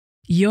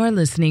You're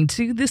listening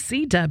to The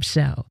C-Dubb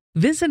Show.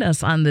 Visit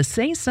us on the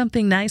Say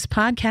Something Nice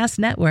podcast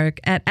network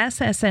at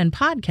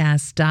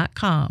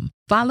ssnpodcast.com.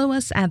 Follow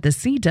us at The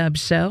C-Dubb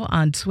Show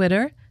on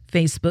Twitter,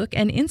 Facebook,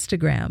 and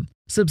Instagram.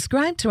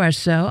 Subscribe to our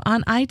show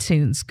on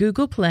iTunes,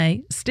 Google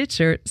Play,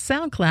 Stitcher,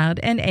 SoundCloud,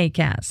 and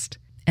Acast.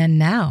 And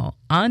now,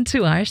 on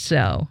to our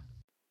show.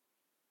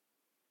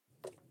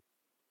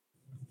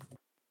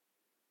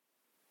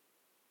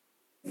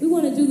 We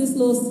want to do this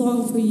little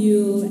song for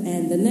you,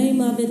 and the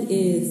name of it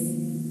is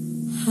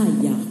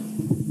Hiya.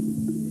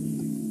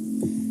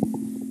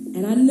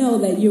 And I know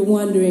that you're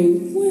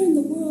wondering, where in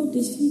the world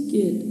did she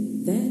get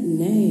that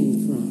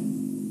name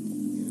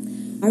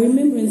from? I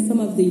remember in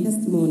some of the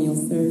testimonial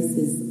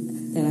services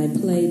that I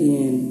played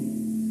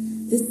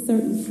in, this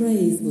certain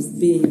phrase was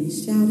being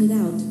shouted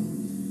out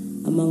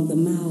among the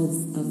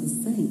mouths of the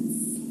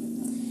saints.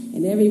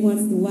 And every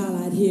once in a while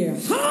I'd hear,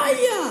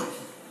 Hiya!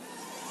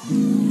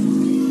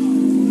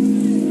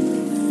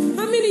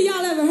 How many of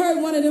y'all ever heard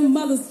one of them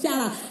mothers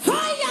shout out,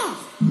 Hiya!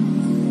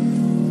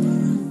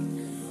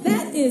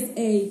 That is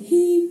a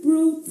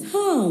Hebrew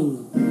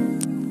tongue.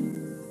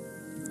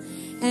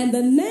 And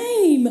the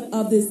name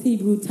of this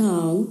Hebrew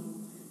tongue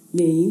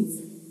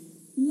means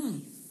life.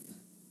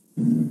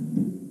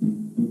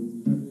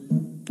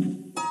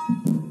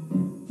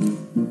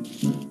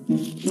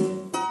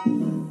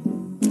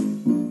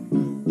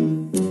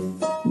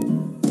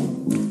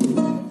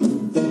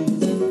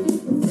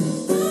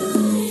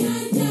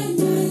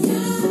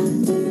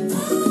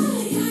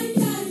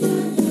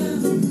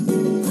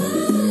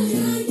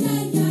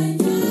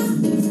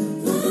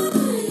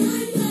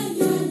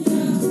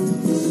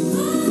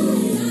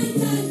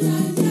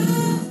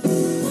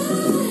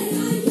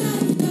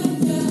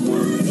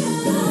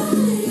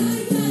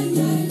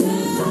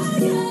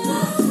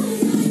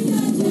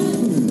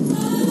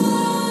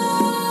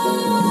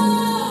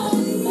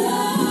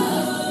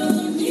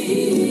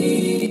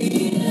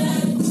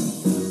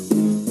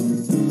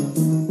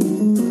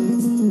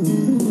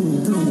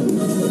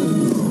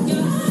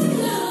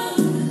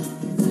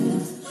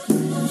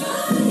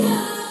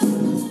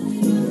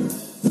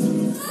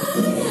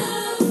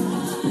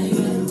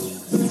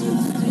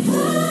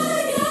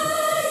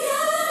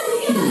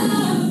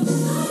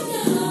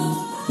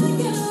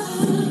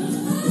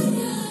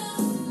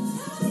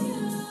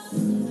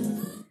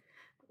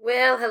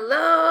 Well,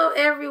 hello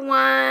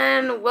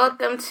everyone.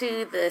 Welcome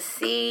to the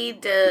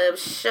C-Dubb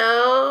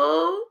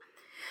Show.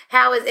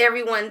 How is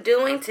everyone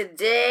doing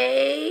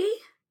today?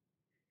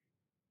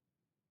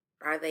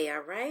 Are they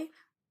all right?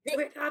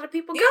 Where'd all the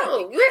people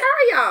go? Where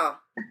are y'all?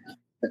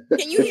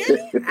 Can you hear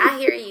me? I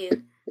hear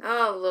you.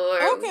 Oh,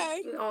 Lord.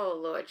 Okay. Oh,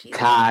 Lord Jesus.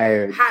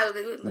 Tired.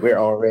 We're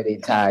already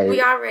tired.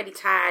 We already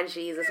tired,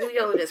 Jesus. We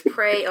gonna just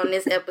pray on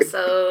this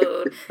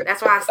episode.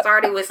 That's why I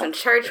started with some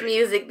church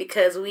music,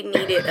 because we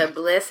needed a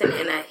blessing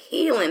and a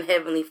healing,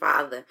 Heavenly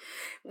Father.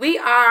 We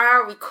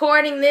are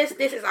recording this.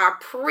 This is our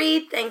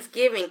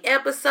pre-Thanksgiving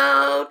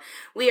episode.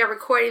 We are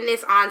recording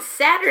this on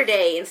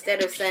Saturday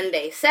instead of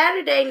Sunday.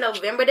 Saturday,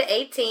 November the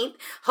 18th.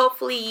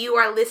 Hopefully you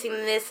are listening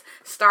to this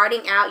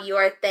starting out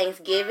your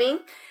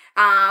Thanksgiving.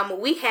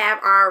 We have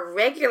our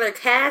regular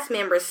cast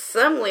members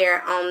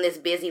somewhere on this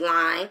busy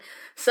line.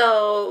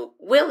 So,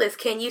 Willis,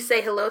 can you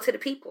say hello to the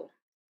people?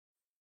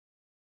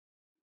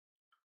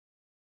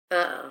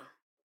 Uh-oh.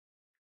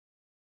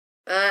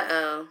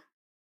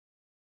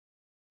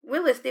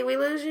 Willis, did we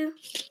lose you?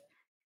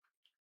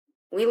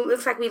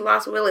 Looks like we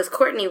lost Willis.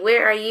 Courtney,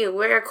 where are you?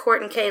 Where are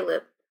Court and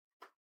Caleb?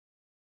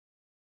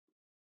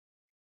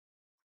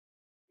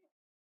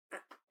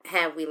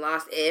 Have we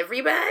lost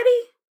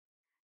everybody?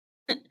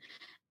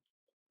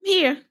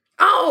 Here.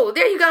 Oh,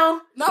 there you go.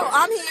 No,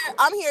 I'm here.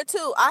 I'm here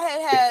too. I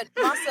had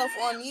myself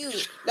on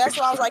mute. That's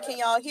why I was like, can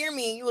y'all hear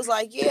me? And you was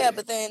like, yeah,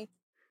 but then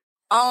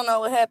I don't know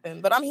what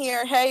happened. But I'm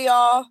here. Hey,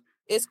 y'all.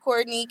 It's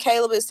Courtney.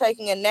 Caleb is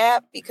taking a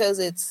nap because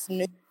it's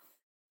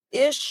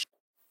new-ish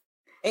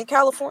in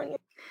California.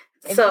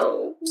 And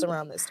so it's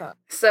around this time.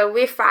 So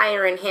we're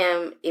firing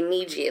him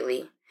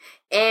immediately.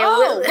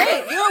 And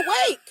wait, you're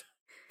awake.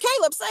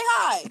 Caleb, say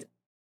hi.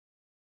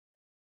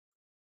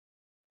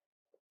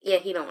 Yeah,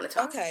 he don't want to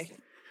talk. Okay.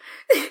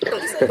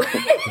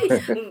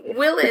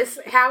 Willis,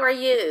 how are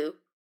you?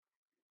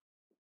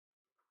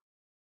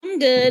 I'm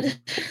good.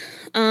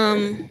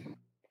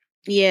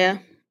 Yeah,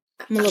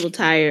 I'm a little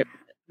tired.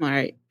 I'm all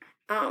right.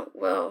 Oh,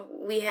 well,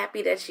 we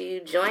happy that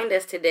you joined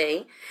us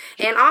today.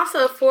 And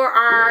also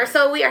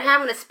so we are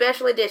having a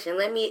special edition.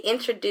 Let me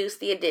introduce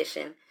the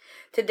edition.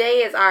 Today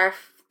is our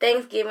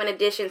Thanksgiving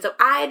edition. So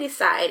I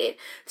decided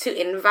to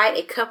invite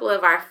a couple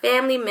of our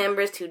family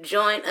members to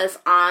join us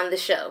on the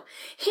show.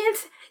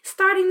 Hence,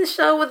 starting the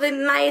show with a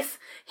nice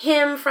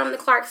hymn from the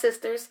Clark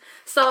sisters.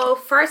 So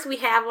first we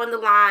have on the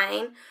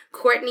line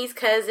Courtney's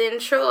cousin,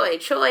 Troy.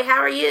 Troy, how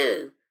are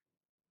you?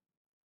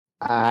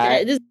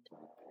 This is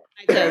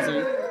my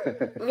cousin.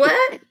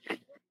 What?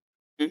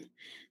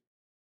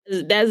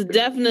 That's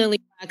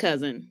definitely my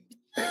cousin.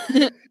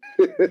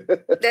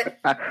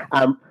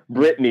 I'm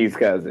Brittany's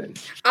cousin.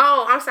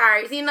 Oh, I'm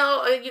sorry. You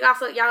know,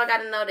 y'all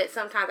got to know that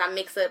sometimes I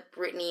mix up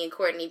Brittany and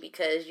Courtney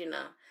because, you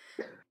know,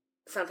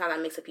 Sometimes I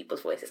mix up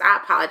people's voices. I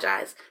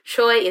apologize.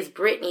 Troy is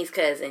Brittany's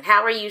cousin.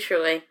 How are you,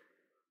 Troy?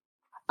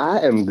 I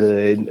am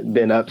good.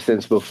 Been up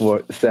since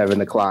before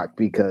 7 o'clock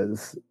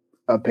because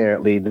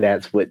apparently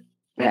that's what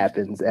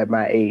happens at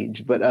my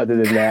age. But other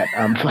than that,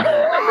 I'm fine.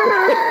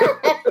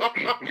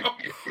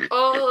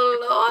 Oh,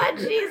 Lord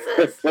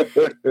Jesus.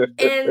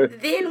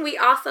 And then we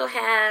also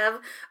have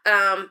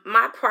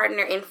my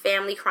partner in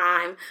family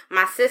crime,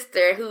 my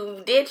sister,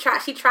 who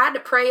she tried to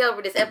pray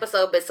over this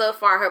episode, but so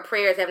far her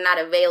prayers have not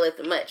availed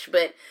much.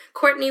 But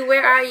Courtney,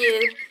 where are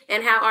you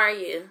and how are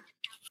you?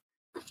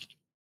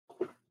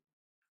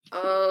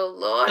 Oh,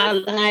 Lord. My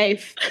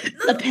life,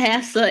 the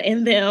pastor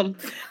and them.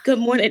 Good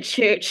morning,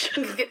 church.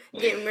 Good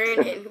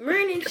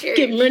morning, church.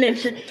 Good morning,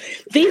 church.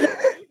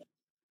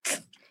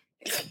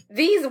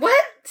 These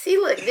what? See,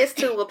 look, this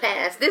too will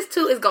pass. This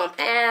too is gonna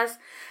pass.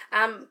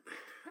 I'm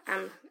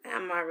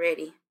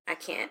already. I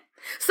can't.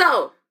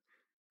 So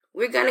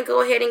we're gonna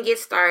go ahead and get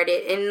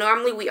started. And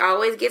normally we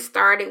always get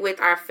started with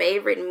our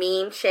favorite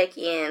meme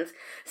check-ins.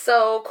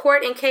 So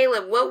Court and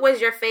Caleb, what was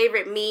your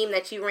favorite meme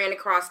that you ran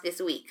across this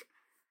week?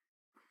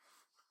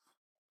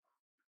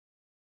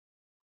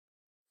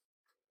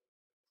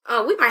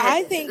 Oh, we might have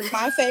I think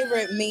my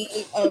favorite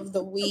meme of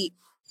the week,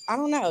 I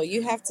don't know,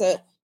 you have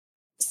to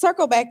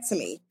circle back to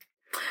me.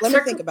 Let me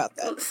think about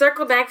that.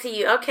 Circle back to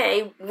you.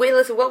 Okay.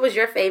 Willis, what was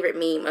your favorite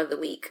meme of the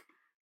week?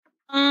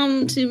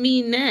 To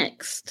me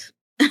next.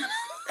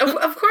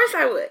 Of course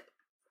I would.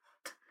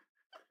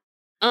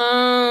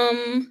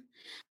 I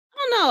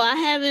don't know.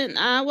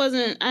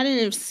 I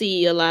didn't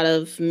see a lot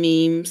of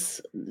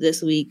memes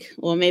this week.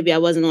 Or maybe I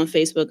wasn't on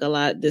Facebook a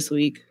lot this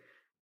week.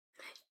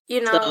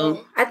 You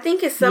know, I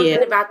think it's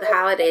something about the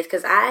holidays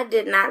because I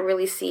did not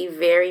really see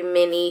very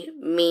many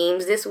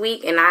memes this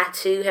week, and I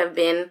too have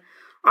been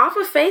off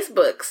of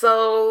Facebook.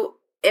 So,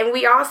 and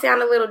we all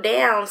sound a little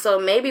down, so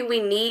maybe we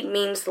need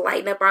memes to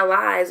lighten up our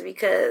lives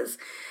because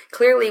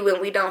clearly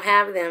when we don't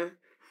have them,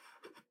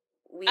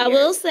 I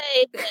will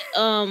say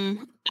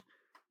that,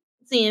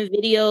 seeing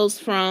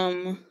videos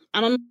from,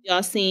 I don't know if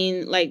y'all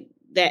seen like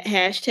that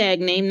hashtag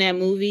name that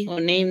movie or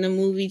name the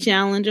movie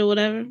challenge or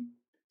whatever.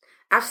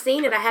 I've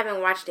seen it. I haven't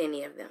watched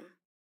any of them.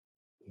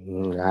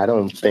 I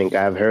don't think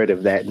I've heard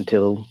of that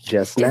until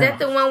just now. Is that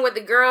the one where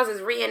the girls is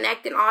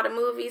reenacting all the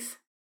movies?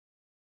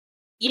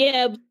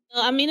 Yeah,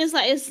 I mean,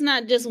 it's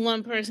not just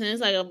one person.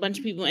 It's like a bunch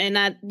of people.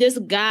 And this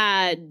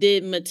guy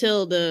did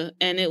Matilda,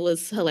 and it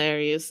was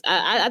hilarious.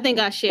 I think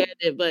I shared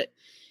it, but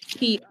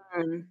he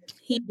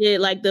did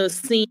like the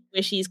scene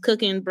where she's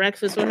cooking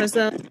breakfast for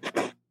herself.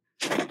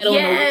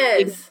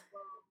 Yes.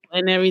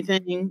 And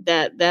everything.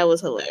 That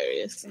was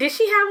hilarious. Did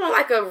she have on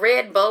like a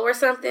red bow or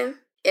something?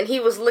 And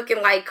he was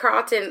looking like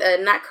Carlton,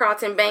 not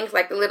Carlton Banks,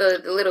 like the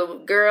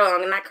little girl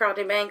on Not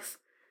Carlton Banks.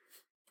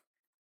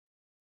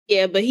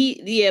 Yeah, but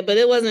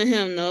it wasn't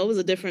him though. It was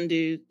a different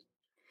dude.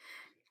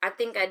 I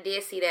think I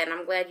did see that, and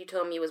I'm glad you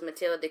told me it was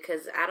Matilda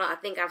because I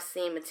think I've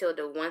seen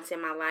Matilda once in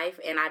my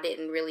life, and I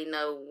didn't really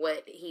know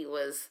what he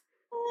was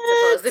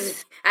supposed to be.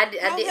 I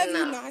didn't know. Have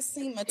you not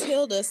seen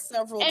Matilda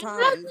several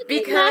times?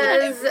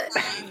 Because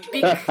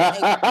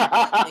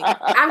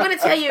I'm going to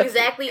tell you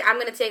exactly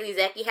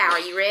how. Are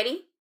you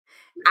ready?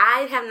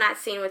 I have not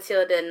seen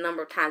Matilda a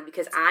number of times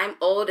because I'm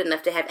old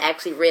enough to have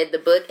actually read the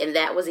book, and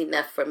that was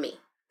enough for me.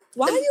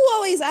 Why do you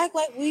always act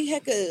like we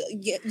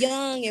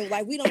young and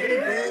like we don't read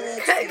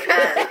books?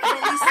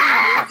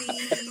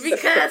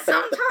 Because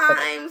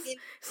sometimes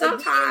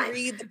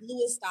read The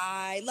Bluest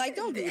Eye. Like,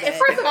 don't do that. And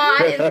first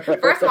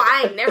of all,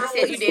 I ain't never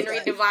said you didn't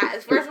read the Bible.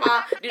 First of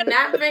all, do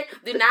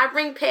not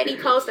bring petty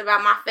posts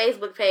about my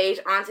Facebook page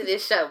onto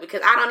this show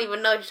because I don't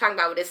even know what you're talking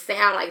about. But it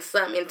sounds like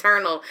something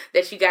internal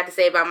that you got to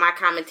say about my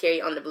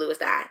commentary on The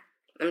Bluest Eye.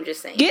 I'm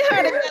just saying. Get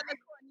her together.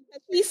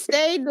 He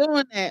stayed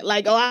doing that.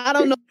 Like, I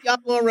don't know if y'all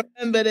will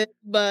remember this,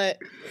 but...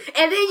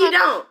 And then you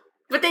don't.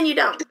 But then you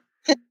don't.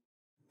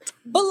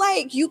 But,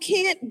 like, you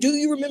can't... Do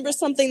you remember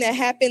something that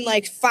happened,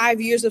 like,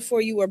 5 years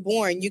before you were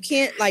born? You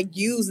can't, like,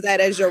 use that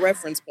as your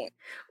reference point.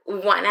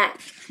 Why not?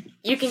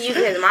 You can use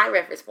it as my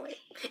reference point.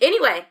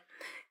 Anyway,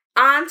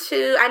 on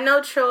to... I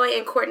know Troy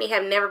and Courtney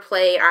have never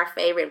played our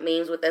favorite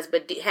memes with us,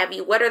 but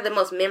what are the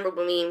most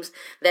memorable memes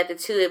that the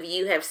two of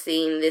you have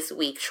seen this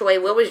week?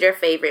 Troy, what was your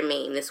favorite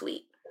meme this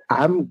week?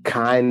 I'm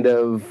kind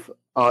of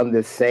on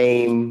the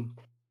same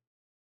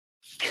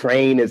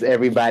train as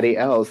everybody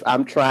else.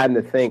 I'm trying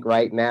to think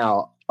right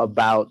now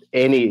about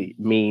any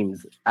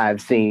memes I've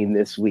seen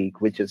this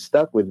week, which has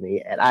stuck with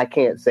me, and I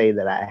can't say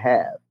that I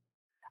have.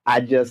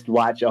 I just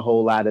watch a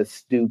whole lot of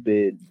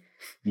stupid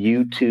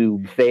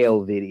YouTube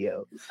fail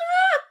videos.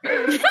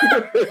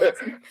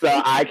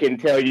 So I can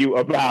tell you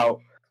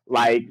about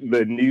like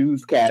the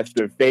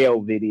newscaster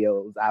fail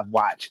videos I've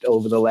watched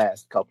over the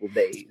last couple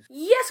days.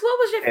 Yes, what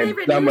was your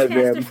favorite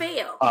newscaster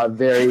fail? Are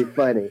very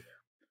funny.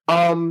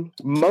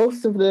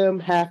 Most of them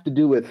have to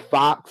do with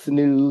Fox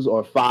News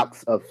or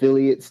Fox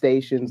affiliate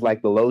stations,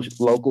 like the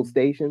local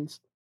stations.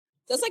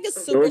 That's like a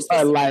super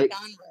specific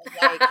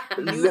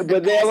genre.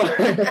 But they're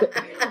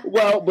like,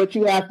 well, but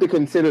you have to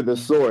consider the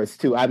source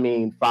too. I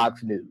mean,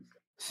 Fox News.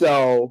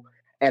 So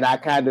And I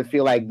kind of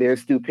feel like their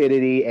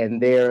stupidity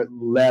and their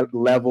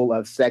level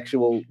of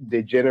sexual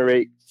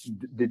degeneracy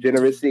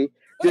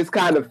just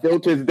kind of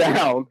filters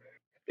down,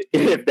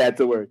 if that's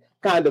a word,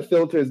 kind of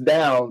filters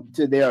down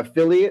to their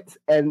affiliates.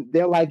 And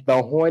they're like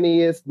the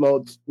horniest,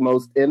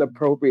 most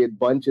inappropriate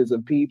bunches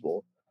of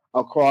people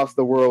across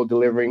the world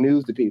delivering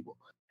news to people.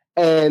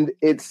 And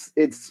it's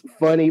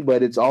funny,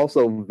 but it's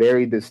also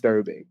very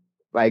disturbing,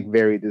 like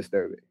very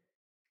disturbing.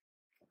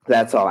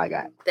 That's all I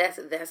got. That's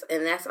all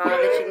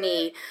that you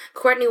need.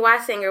 Courtney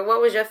Wassinger, what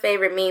was your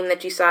favorite meme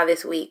that you saw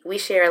this week? We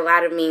share a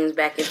lot of memes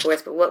back and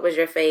forth, but what was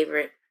your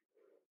favorite?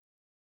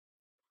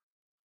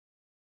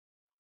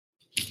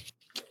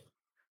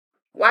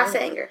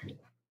 Wassinger.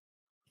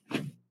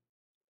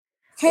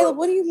 Caleb,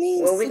 what do you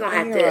mean? Well, we're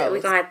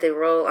gonna have to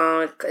roll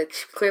on.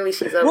 Clearly,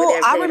 she's over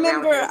there.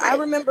 I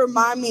remember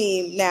my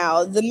meme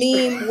now. The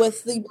meme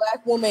with the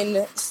black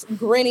woman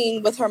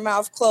grinning with her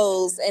mouth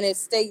closed, and it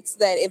states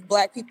that if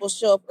black people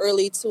show up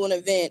early to an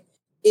event,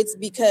 it's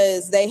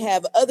because they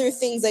have other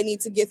things they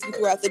need to get through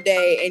throughout the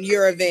day, and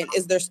your event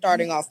is their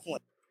starting off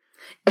point.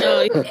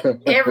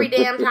 Every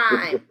damn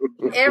time,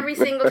 every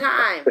single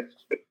time,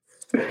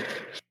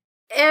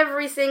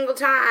 every single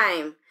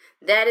time.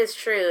 That is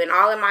true, and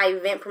all of my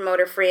event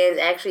promoter friends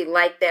actually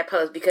like that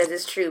post because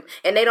it's true.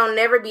 And they don't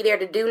never be there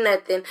to do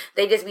nothing.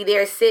 They just be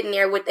there sitting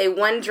there with their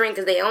one drink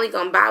because they only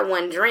gonna buy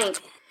one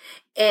drink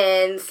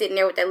and sitting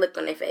there with that look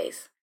on their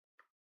face.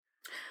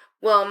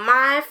 Well,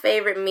 my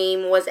favorite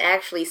meme was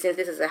actually, since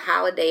this is a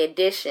holiday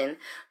edition,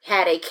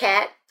 had a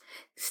cat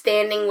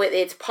standing with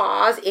its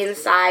paws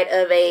inside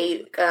of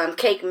a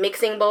cake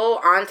mixing bowl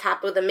on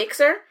top of the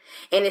mixer.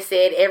 And it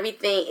said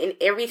everything, and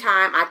every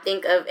time I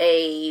think of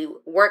a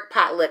work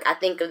potluck, I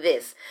think of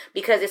this.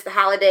 Because it's the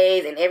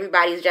holidays and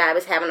everybody's job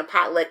is having a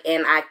potluck.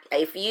 And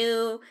if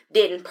you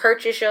didn't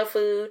purchase your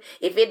food,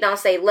 if it don't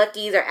say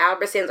Lucky's or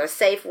Albertsons or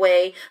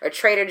Safeway or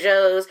Trader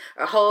Joe's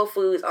or Whole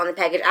Foods on the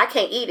package, I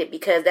can't eat it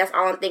because that's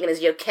all I'm thinking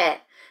is your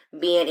cat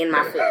being in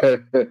my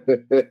food.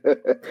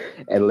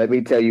 And let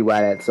me tell you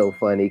why that's so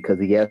funny, because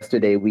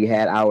yesterday we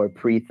had our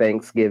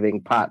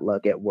pre-Thanksgiving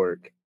potluck at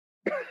work.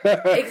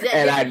 Exactly.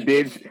 And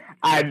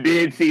I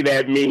did see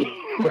that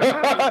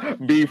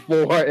meme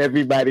before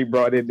everybody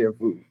brought in their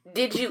food.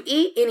 Did you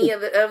eat any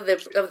of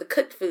the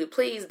cooked food?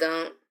 Please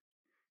don't.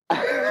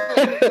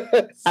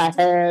 I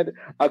had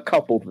a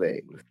couple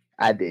things.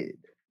 I did.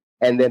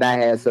 And then I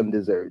had some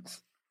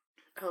desserts.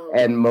 Oh.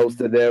 And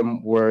most of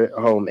them were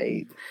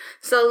homemade.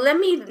 So let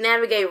me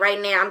navigate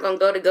right now. I'm going to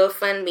go to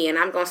GoFundMe, and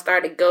I'm going to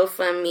start a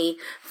GoFundMe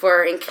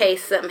for in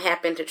case something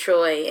happened to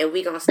Troy, and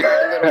we're going to start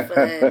a little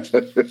fund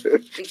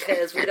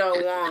because we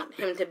don't want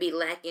him to be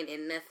lacking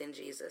in nothing,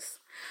 Jesus.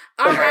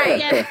 All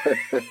right.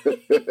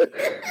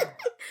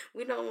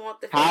 We don't want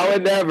the...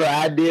 However,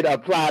 I did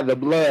apply the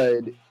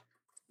blood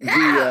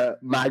via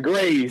my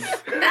grace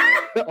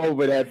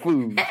over that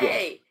food.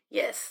 Hey,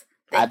 yes.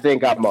 I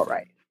think I'm all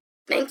right.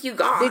 Thank you,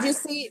 God. Did you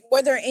see,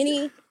 were there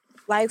any,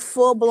 like,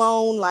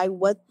 full-blown, like,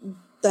 what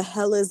the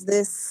hell is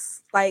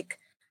this? Like,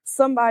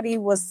 somebody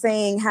was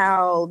saying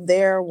how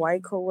their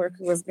white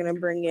coworker was going to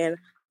bring in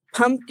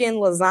pumpkin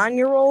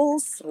lasagna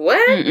rolls.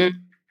 What? And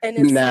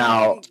it's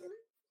now, like,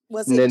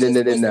 was there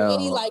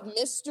any, like,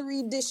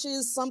 mystery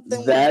dishes,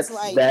 something? That's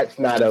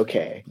not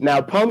okay.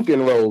 Now,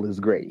 pumpkin roll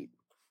is great.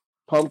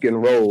 Pumpkin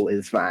roll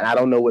is fine. I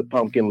don't know what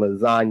pumpkin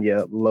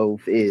lasagna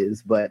loaf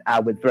is, but I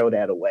would throw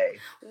that away.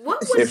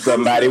 If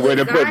somebody were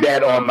to put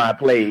that on my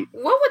plate.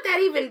 What would that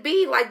even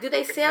be? Like, do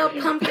they sell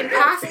pumpkin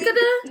pasta?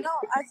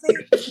 I think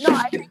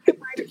it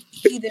might be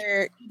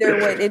either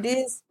what it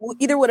is.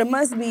 Either what it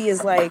must be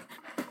is like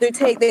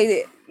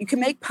you can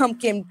make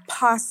pumpkin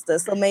pasta.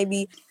 So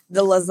maybe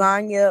the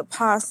lasagna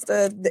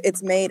pasta,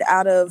 it's made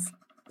out of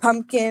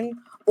pumpkin,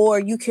 or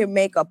you can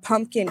make a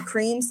pumpkin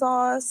cream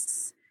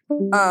sauce.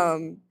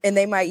 And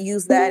they might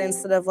use that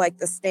instead of like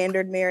the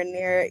standard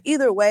marinara.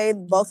 Either way,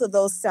 both of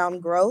those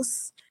sound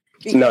gross.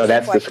 No,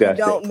 that's disgusting.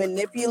 You don't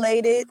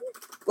manipulate it.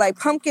 Like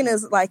pumpkin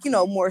is like,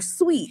 more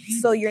sweet.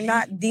 So you're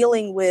not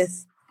dealing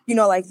with,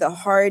 like the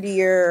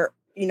heartier,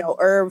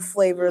 herb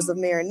flavors of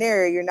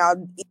marinara. You're now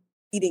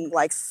eating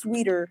like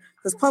sweeter,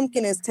 because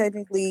pumpkin is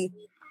technically,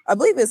 I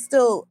believe it's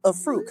still a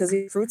fruit, because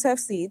fruits have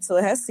seeds. So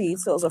it has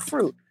seeds. So it's a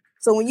fruit.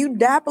 So when you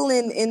dabble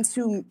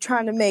into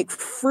trying to make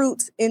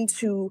fruit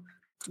into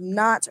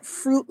not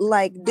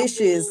fruit-like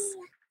dishes,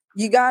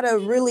 you gotta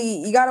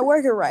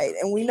work it right.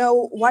 And we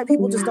know white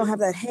people just don't have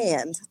that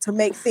hand to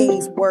make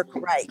things work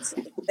right.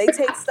 They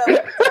take stuff,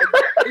 like,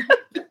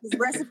 this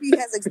recipe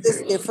has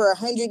existed for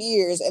 100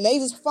 years, and they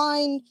just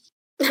find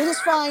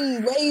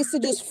ways to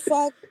just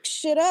fuck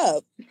shit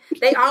up.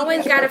 They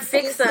always gotta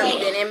fix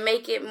something and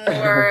make it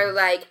more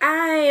like,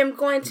 I am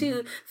going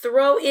to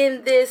throw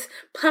in this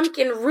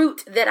pumpkin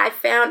root that I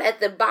found at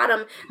the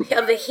bottom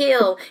of the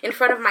hill in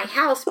front of my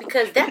house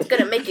because that's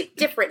gonna make it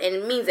different, and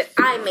it means that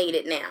I made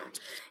it now.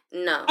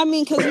 No. I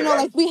mean, because,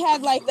 like, we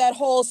had, like, that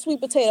whole sweet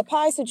potato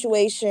pie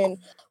situation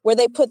where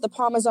they put the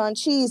Parmesan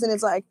cheese, and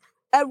it's like,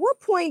 at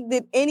what point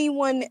did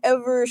anyone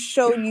ever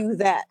show you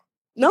that?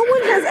 No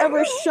one has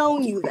ever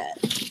shown you that.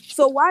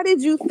 So why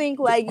did you think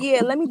like,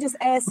 yeah, let me just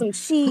add some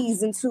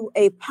cheese into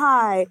a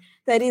pie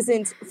that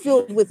isn't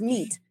filled with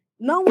meat?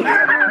 No one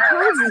ever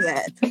told you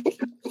that.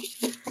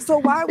 So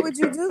why would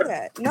you do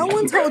that? No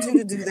one told you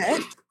to do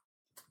that.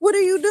 What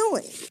are you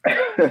doing?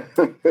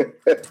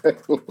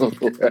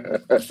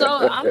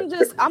 So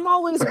I'm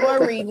always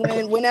worried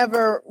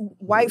whenever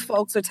white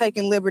folks are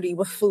taking liberty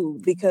with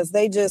food, because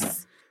they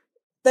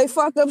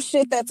fuck up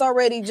shit that's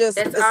already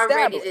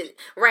established.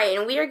 Right.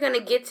 And we are going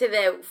to get to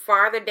that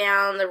farther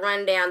down the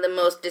rundown. The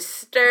most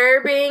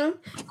disturbing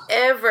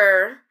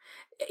ever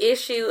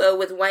issue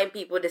with white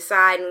people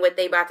deciding what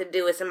they about to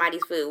do with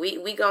somebody's food.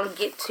 We gonna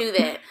get to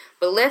that,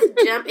 but let's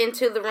jump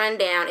into the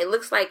rundown. It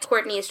looks like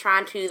Courtney is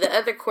the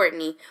other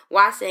Courtney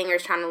Wassinger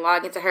is trying to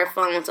log into her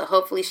phone, so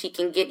hopefully she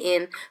can get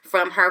in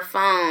from her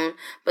phone.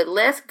 But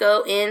let's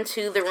go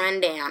into the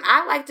rundown.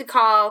 I like to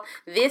call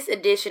this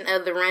edition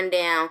of the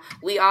rundown,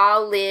 we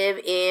all live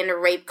in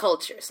rape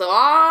culture. So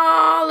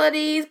all of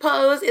these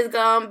posts is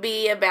gonna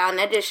be about, and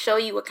I just show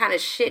you what kind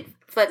of shit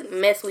fuck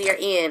mess we are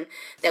in,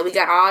 that we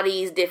got all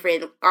these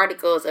different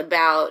articles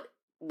about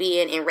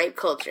being in rape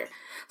culture.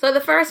 So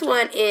the first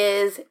one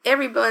is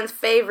everyone's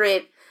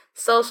favorite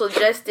social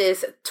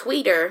justice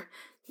tweeter,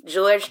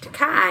 George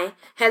Takei,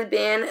 has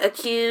been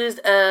accused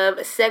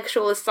of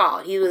sexual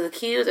assault. He was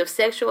accused of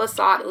sexual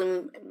assault, let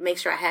me make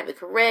sure I have it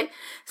correct,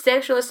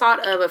 sexual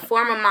assault of a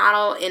former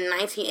model in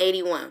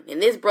 1981.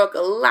 And this broke a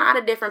lot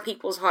of different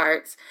people's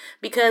hearts,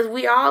 because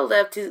we all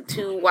love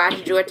to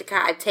watch George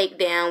Takei take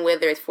down,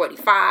 whether it's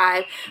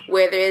 45,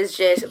 whether it's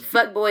just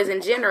fuckboys in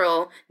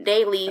general,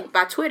 daily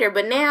by Twitter.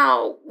 But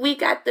now we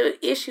got the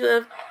issue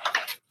of,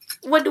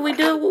 what do we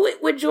do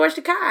with George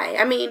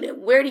Takei? I mean,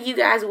 where do you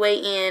guys weigh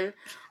in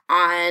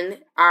on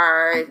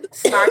our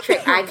Star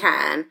Trek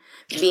icon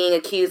being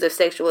accused of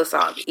sexual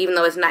assault, even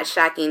though it's not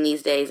shocking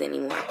these days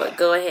anymore? But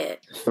go ahead.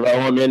 Throw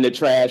him in the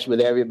trash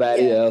with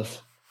everybody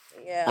else.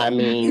 Yeah. I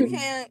mean,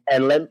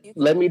 and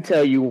let me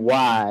tell you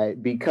why.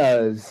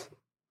 Because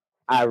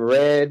I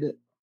read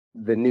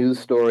the news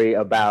story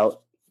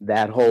about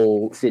that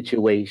whole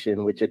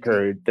situation, which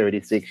occurred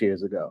 36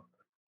 years ago.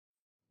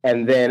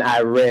 And then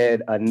I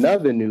read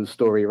another news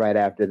story right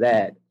after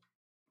that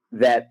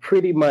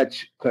pretty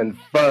much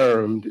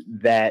confirmed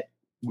that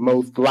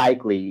most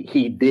likely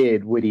he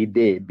did what he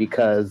did,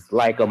 because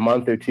like a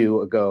month or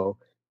two ago,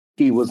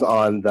 he was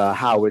on the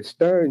Howard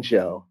Stern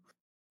show,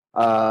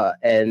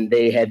 and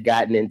they had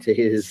gotten into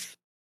his,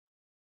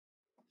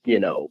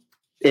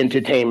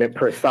 entertainment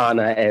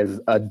persona as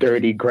a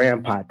dirty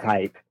grandpa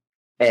type.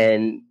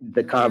 And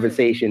the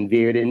conversation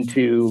veered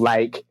into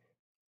like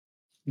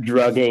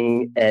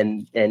drugging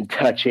and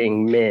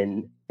touching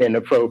men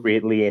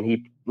inappropriately, and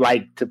he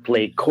liked to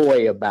play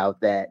coy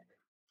about that.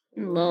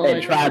 Lord.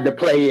 And tried to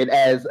play it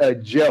as a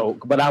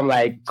joke, but I'm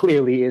like,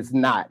 clearly it's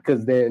not,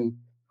 because then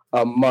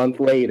a month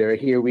later,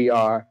 here we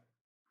are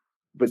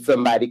with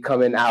somebody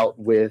coming out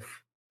with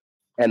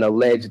an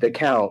alleged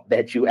account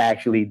that you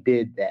actually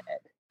did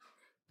that.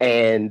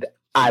 And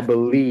I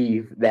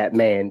believe that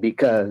man,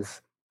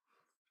 because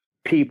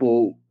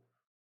people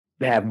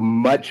have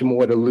much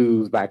more to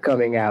lose by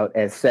coming out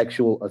as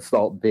sexual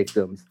assault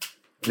victims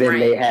than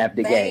they have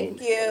to gain.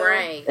 Thank you.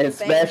 Right.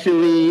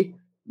 Especially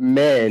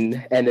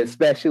men, and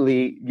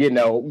especially,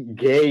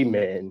 gay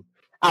men.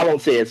 I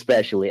won't say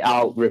especially.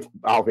 I'll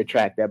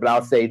retract that, but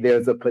I'll say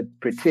there's a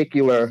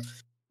particular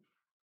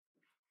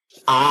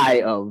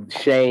eye of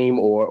shame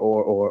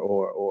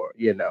or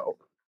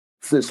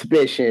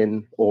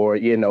suspicion, or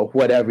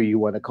whatever you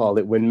want to call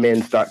it, when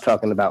men start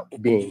talking about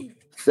being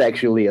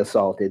sexually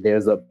assaulted.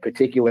 There's a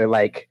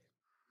particular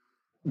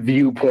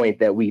viewpoint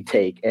that we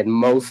take, and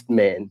most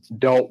men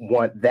don't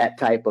want that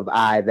type of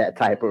eye, that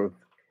type of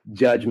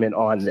judgment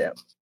on them.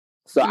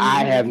 So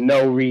I have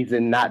no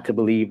reason not to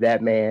believe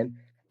that man.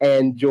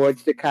 And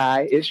George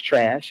Takei is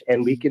trash,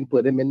 and we can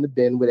put him in the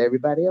bin with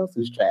everybody else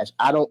who's trash.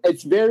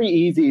 It's very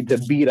easy to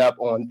beat up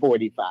on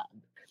 45.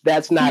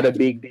 That's not a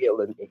big deal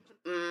to me.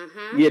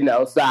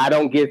 Mm-hmm. So I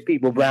don't give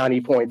people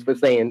brownie points for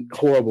saying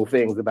horrible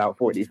things about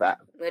 45.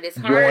 But it's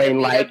harder to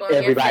beat up on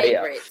everybody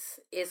your favorites. Else.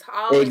 It's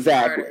always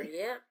harder.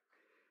 Yeah.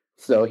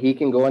 So he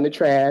can go in the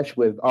trash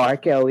with R.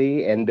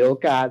 Kelly and Bill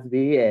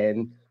Cosby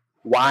and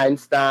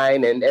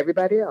Weinstein and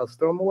everybody else.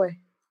 Throw them away.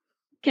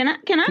 Can I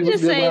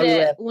just say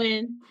that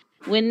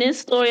when this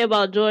story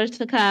about George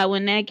Takei,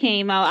 when that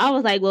came out, I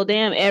was like, well,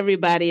 damn,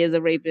 everybody is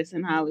a rapist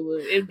in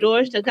Hollywood. If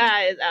George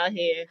Takei is out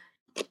here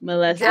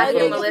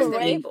molesting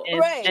people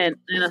and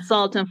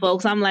assaulting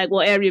folks, I'm like,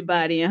 well,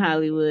 everybody in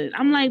Hollywood.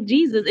 I'm like,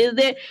 Jesus,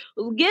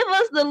 give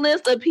us the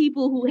list of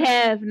people who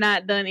have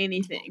not done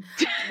anything.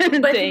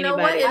 But you know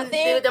what? I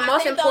think the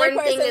most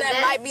important thing is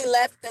that might be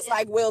left is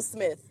like Will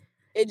Smith.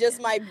 It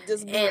just might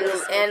just be.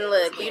 And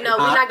look, we're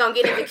not gonna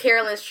get into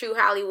Carolyn's true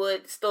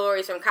Hollywood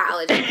stories from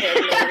college, because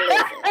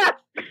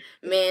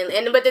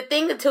but the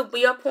thing, to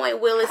your point,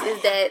 Willis,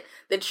 is that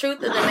the truth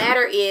of the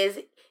matter is,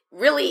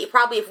 really,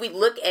 probably if we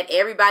look at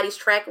everybody's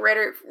track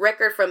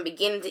record from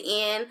beginning to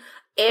end,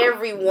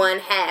 everyone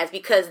has,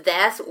 because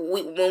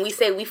when we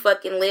say we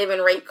fucking live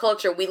in rape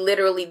culture, we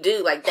literally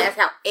do. Like, that's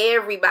how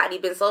everybody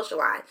been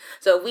socialized.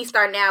 So if we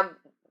start now,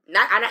 and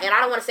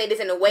I don't want to say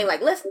this in a way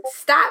like, let's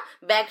stop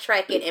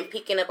backtracking and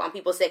picking up on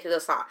people's sexual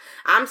assault.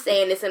 I'm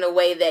saying this in a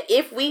way that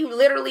if we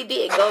literally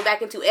did go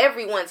back into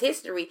everyone's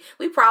history,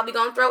 we probably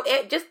gonna throw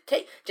it,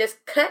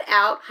 just cut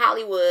out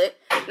Hollywood.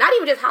 Not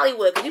even just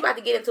Hollywood, because you about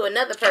to get into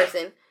another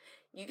person.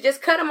 You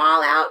just cut them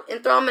all out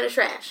and throw them in the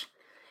trash.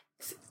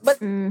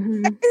 But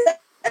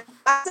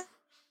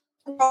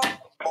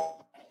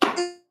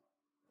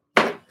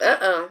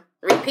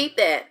repeat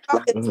that.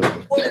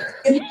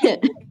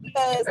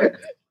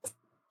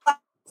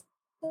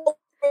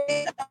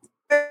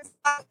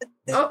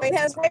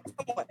 Okay.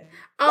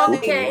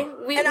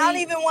 And I don't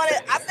even want to.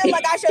 I feel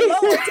like I should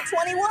lower it to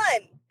 21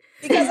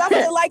 because I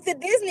feel like the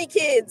Disney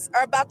kids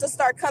are about to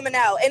start coming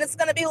out, and it's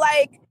gonna be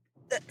like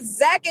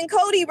Zach and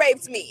Cody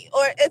raped me,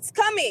 or it's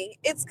coming.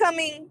 It's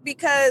coming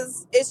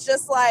because it's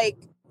just like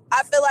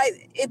I feel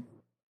like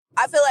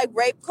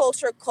rape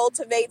culture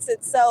cultivates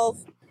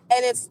itself,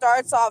 and it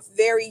starts off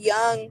very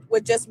young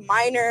with just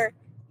minor.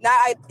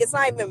 It's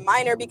not even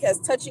minor because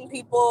touching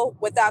people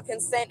without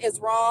consent is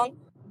wrong,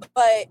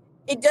 but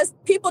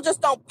people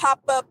just don't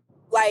pop up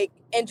like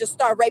and just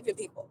start raping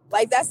people.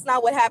 Like, that's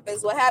not what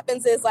happens. What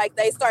happens is like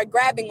they start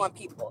grabbing on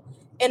people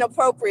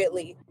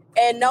inappropriately,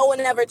 and no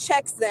one ever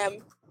checks them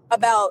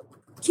about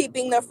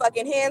keeping their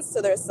fucking hands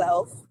to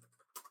themselves.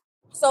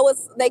 So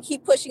they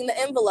keep pushing the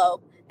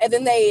envelope, and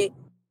then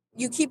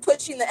you keep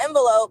pushing the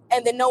envelope,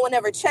 and then no one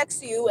ever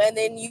checks you, and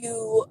then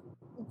you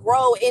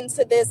grow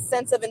into this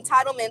sense of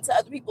entitlement to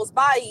other people's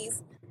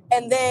bodies,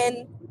 and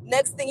then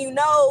next thing you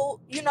know,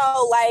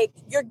 like,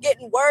 you're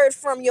getting word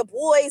from your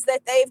boys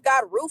that they've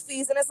got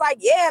roofies, and it's like,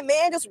 yeah,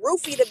 man, just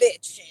roofie the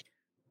bitch.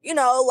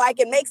 Like,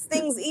 it makes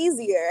things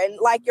easier, and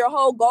like, your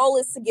whole goal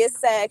is to get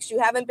sex. You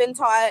haven't been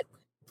taught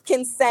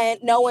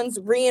consent. No one's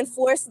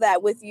reinforced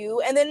that with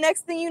you, and then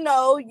next thing you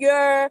know,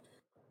 you're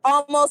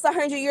almost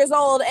 100 years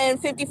old,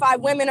 and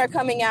 55 women are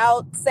coming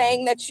out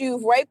saying that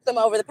you've raped them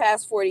over the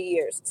past 40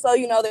 years. So,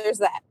 there's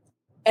that.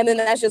 And then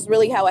that's just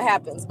really how it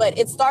happens. But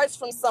it starts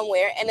from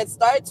somewhere, and it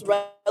starts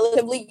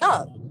relatively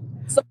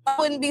young. So I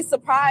wouldn't be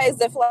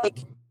surprised if, like,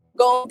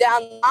 going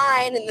down the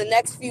line in the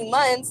next few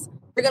months,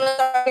 we're going to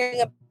start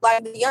hearing about,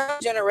 like, the young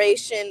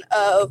generation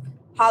of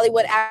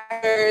Hollywood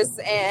actors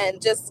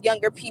and just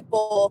younger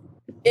people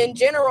in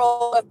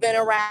general have been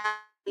around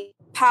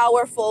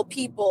powerful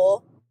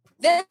people.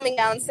 Then coming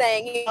out and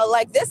saying,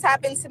 like, this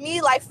happened to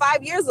me like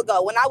 5 years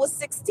ago when I was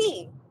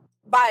 16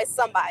 by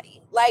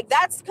somebody. Like,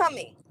 that's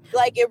coming.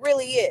 Like, it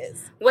really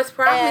is. What's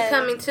probably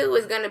coming too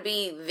is going to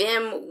be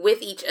them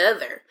with each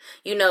other.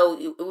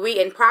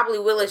 And probably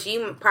Willis,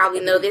 you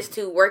probably know this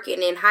too,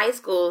 working in high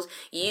schools.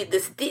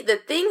 The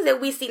things that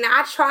we see now,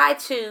 I try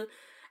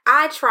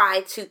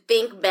to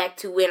think back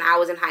to when I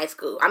was in high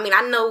school. I mean,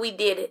 I know we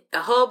did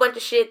a whole bunch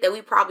of shit that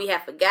we probably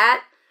have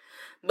forgot.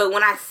 But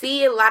when I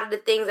see a lot of the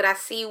things that I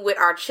see with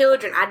our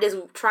children, I just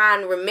try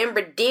and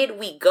remember, did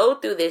we go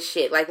through this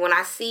shit? Like, when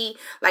I see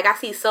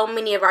so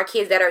many of our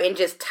kids that are in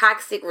just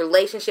toxic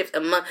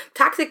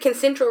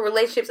consensual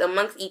relationships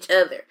amongst each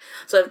other.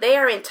 So if they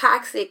are in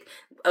toxic,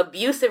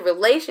 abusive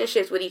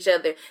relationships with each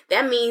other,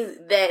 that means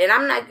that, and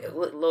I'm not,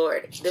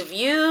 Lord, the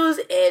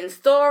views and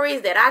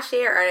stories that I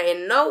share are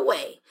in no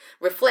way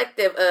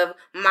reflective of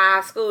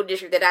my school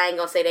district that I ain't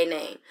gonna say their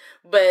name.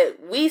 But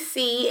we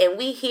see and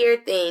we hear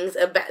things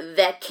about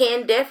that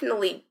can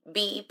definitely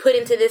be put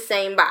into this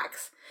same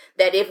box.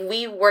 That if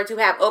we were to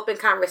have open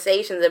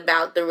conversations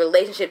about the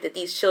relationship that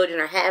these children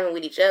are having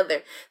with each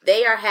other,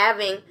 they are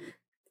having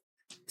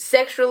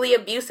sexually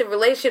abusive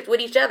relationships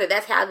with each other.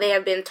 That's how they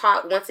have been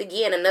taught, once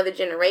again, another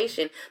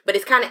generation. But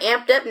it's kind of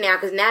amped up now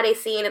because now they're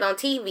seeing it on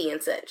TV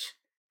and such.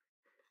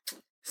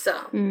 So,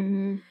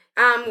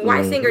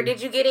 White Singer,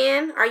 did you get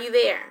in? Are you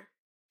there?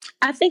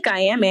 I think I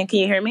am, man. Can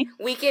you hear me?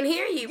 We can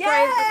hear you.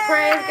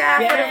 Praise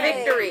God for the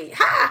victory.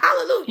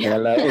 Hallelujah.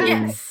 Hello.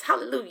 Yes,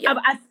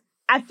 hallelujah.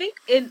 I think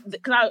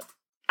because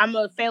I'm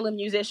a failing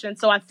musician,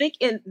 so I think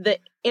in the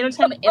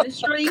entertainment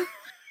industry,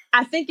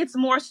 I think it's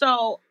more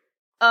so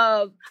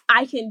of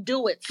I can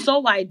do it,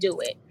 so I do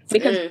it.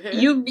 Because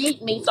you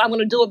need me, so I'm going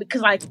to do it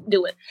because I can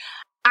do it.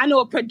 I know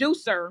a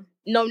producer,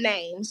 no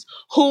names,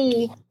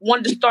 who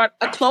wanted to start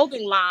a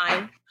clothing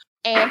line,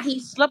 and he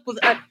slept with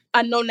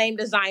a no-name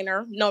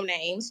designer, no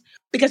names,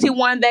 because he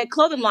wanted that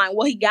clothing line.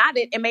 Well, he got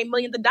it and made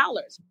millions of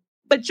dollars.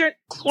 But you're,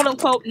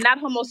 quote-unquote, not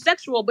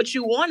homosexual, but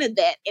you wanted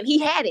that, and he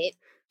had it.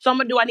 So I'm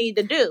going to do what I need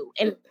to do.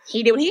 And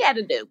he did what he had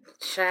to do.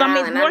 Child, so I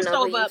mean, it's more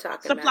so of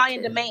supply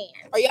and demand.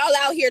 Are y'all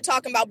out here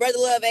talking about Brother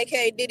Love,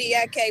 a.k.a. Diddy,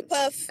 a.k.a.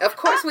 Puff? Of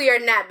course we are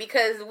not,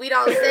 because we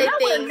don't say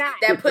things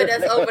that put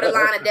us over the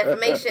line of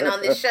defamation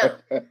on this show.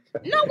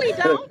 No, we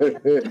don't.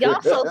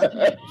 Y'all so dumb.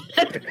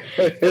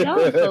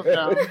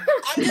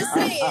 I'm just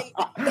saying.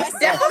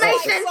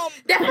 Defamation.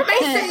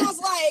 That sounds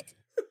like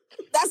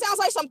That sounds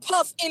like some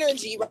Puff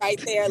energy right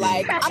there.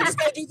 Like, I'm just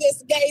gonna do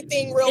this gay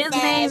thing real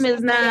fast.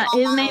 His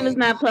name is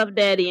not Puff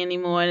Daddy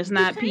anymore. It's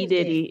not P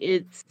Diddy.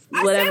 It's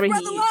whatever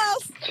Brother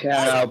Love.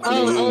 Child,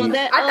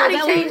 I thought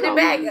he changed it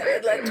back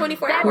like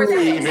 24 hours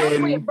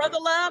ago. Brother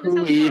Love.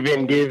 Who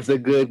even gives a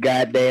good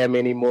goddamn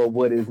anymore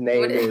what his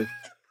name is?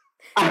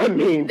 I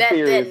mean,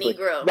 seriously. That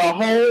Negro. The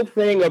whole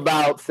thing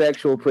about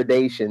sexual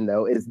predation,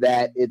 though, is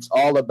that it's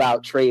all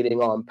about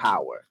trading on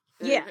power.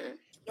 Yeah.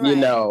 Mm-hmm. You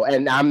know,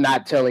 and I'm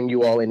not telling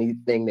you all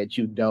anything that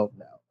you don't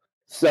know.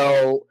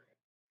 So,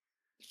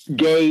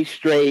 gay,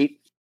 straight,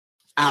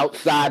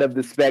 outside of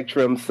the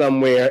spectrum,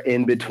 somewhere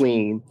in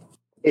between,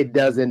 it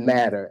doesn't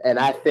matter. And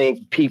I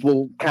think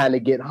people kind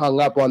of get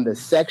hung up on the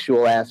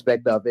sexual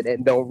aspect of it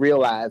and don't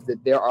realize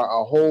that there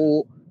are a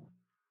whole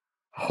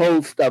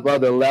host of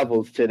other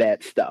levels to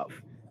that stuff.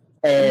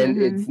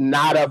 And it's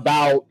not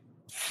about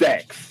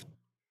sex.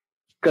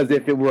 Because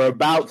if it were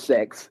about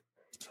sex,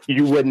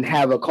 you wouldn't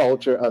have a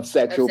culture of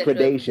sexual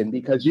predation,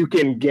 because you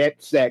can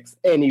get sex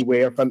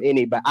anywhere from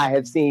anybody. I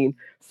have seen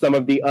some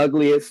of the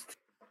ugliest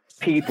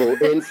people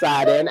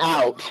inside and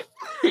out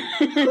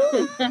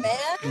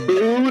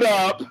booed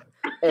up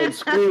and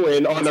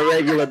screwing on a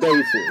regular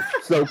basis.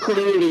 So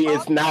clearly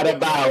it's not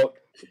about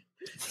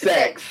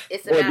sex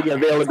or the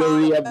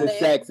availability of the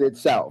sex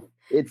itself.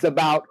 It's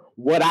about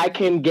what I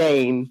can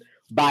gain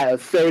by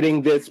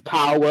asserting this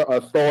power,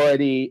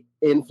 authority,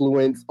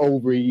 influence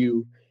over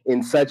you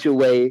in such a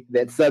way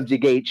that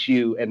subjugates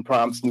you and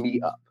prompts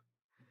me up.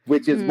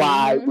 Which is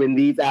why when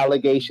these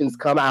allegations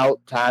come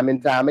out time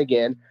and time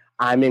again,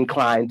 I'm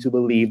inclined to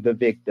believe the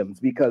victims,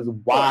 because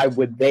why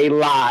would they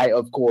lie,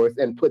 of course,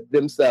 and put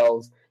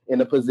themselves in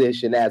a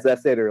position, as I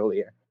said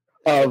earlier,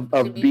 of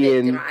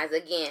being victimized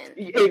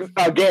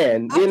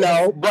again, you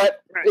know,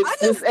 but it's I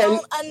just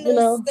don't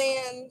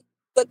understand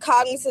the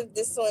cognitive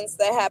dissonance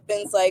that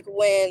happens, like,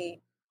 when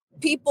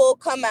people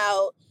come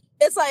out.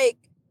 It's like,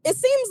 it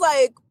seems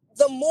like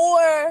the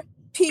more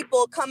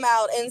people come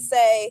out and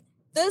say,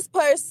 this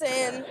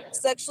person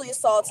sexually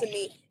assaulted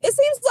me, it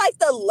seems like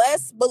the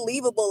less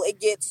believable it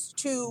gets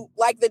to,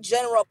 like, the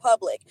general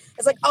public.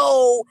 It's like,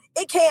 oh,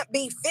 it can't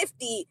be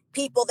 50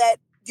 people that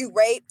you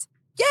raped.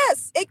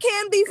 Yes, it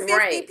can be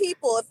 50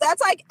 people. If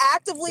that's, like,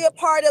 actively a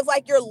part of,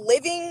 like, your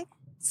living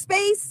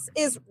space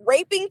is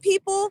raping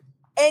people,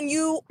 and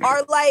you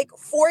are, like,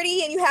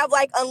 40 and you have,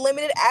 like,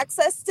 unlimited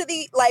access to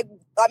the, like,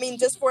 I mean,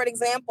 just for an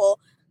example,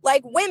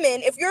 like,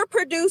 women, if you're a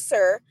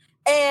producer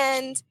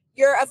and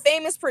you're a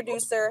famous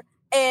producer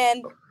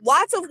and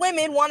lots of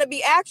women want to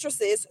be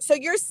actresses, so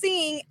you're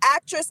seeing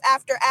actress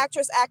after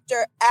actress,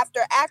 actor after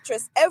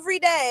actress every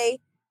day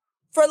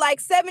for like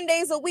 7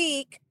 days a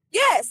week.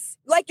 Yes,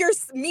 like, you're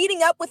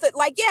meeting up with it,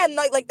 like, yeah,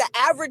 like the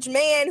average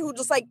man who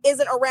just, like,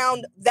 isn't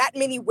around that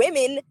many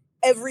women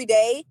every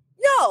day.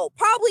 No,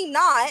 probably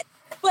not.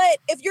 But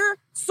if you're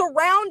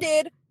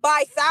surrounded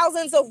by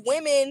thousands of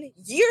women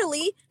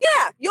yearly,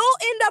 yeah, you'll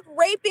end up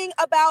raping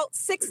about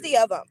 60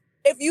 of them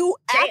if you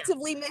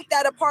actively make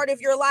that a part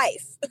of your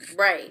life.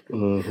 Right.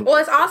 Well,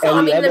 it's also,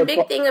 I mean, the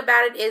big thing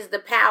about it is the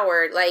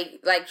power,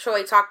 like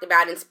Troy talked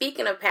about. And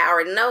speaking of power,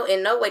 in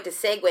no way to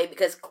segue,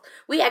 because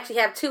we actually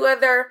have 2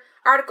 other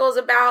articles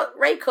about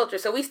rape culture.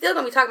 So we still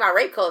going to be talking about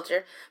rape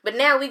culture, but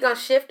now we're going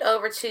to shift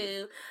over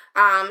to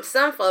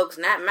some folks,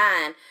 not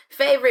mine,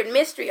 favorite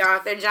mystery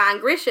author, John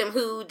Grisham,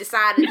 who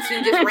decided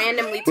to just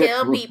randomly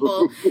tell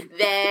people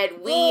that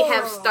we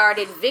have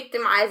started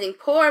victimizing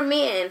poor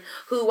men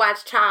who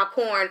watch child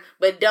porn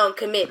but don't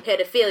commit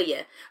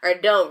pedophilia or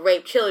don't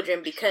rape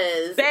children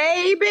because,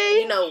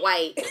 you know,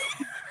 white.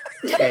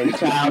 And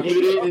child, he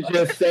didn't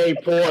just say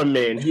poor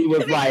men. He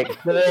was like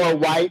poor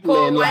white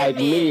men like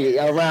me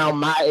around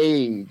my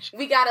age.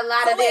 We got a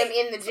lot of them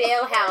in the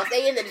jailhouse.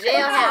 They in the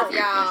jailhouse,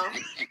 y'all.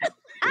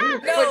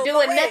 For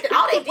doing nothing.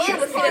 All they did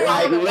was sit at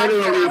home and watch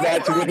literally,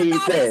 that's what he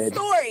said.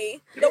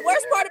 The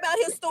worst part about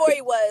his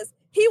story was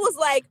he was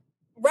like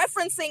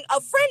referencing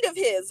a friend of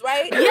his,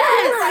 right?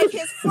 Yes. Like,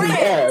 his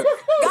friend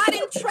got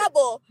in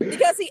trouble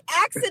because he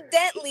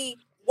accidentally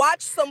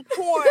watched some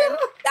porn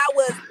that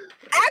was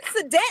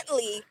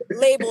accidentally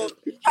labeled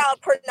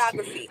child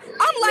pornography.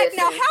 I'm like,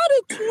 now how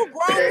do 2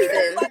 grown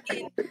people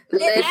fucking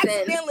get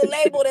accidentally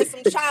labeled as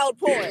some child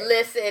porn?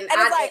 Listen, and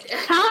it's like,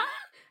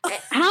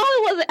 how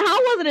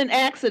was it an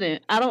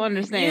accident? I don't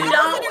understand. You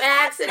don't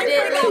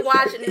accidentally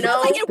watch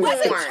no like, it porn.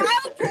 wasn't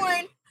child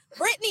porn.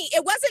 Brittany,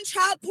 it wasn't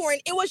child porn.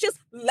 It was just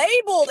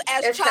labeled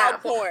as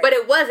child porn. But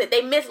it wasn't.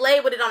 They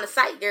mislabeled it on the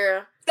site,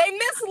 girl. They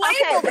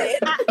mislabeled it.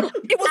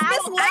 It was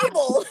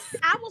mislabeled.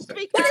 I will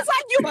speak. But it's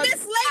like it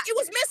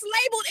was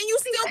mislabeled and you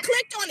still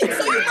clicked on it.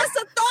 So you must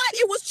have thought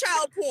it was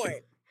child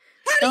porn.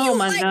 How do you,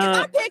 like,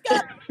 God.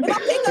 If I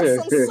pick up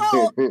some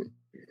salt,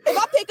 if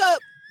I pick up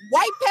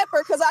white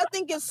pepper because I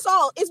think it's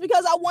salt, it's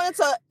because I wanted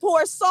to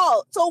pour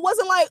salt. So it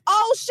wasn't like,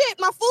 oh shit,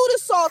 my food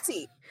is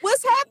salty.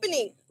 What's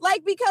happening?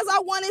 Like, because I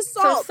wanted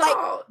salt. Like,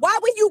 why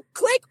would you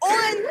click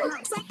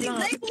on something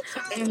labeled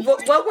child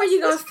porn? What were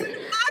you going to say?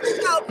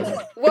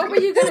 What were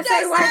you going to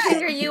say,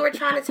 Watsinger? You were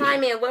trying to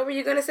time in. What were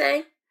you going to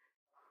say?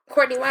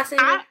 Courtney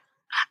Watsinger?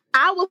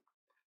 I was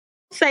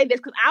say this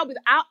because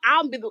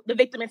I'll be the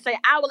victim and say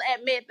I will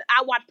admit that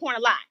I watch porn a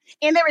lot,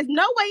 and there is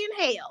no way in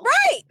hell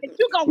that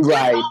you're gonna click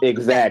Right, off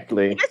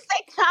exactly. if it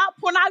say child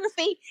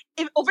pornography,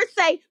 if it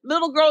say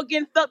little girl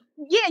getting stuck,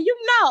 yeah, you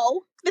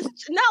know. Don't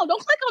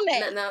click on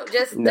that.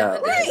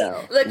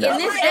 Look, in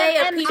this day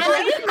of people,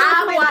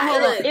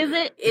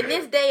 in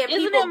this day of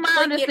people, isn't it my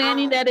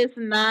understanding that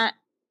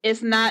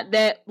it's not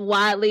that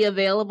widely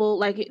available?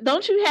 Like,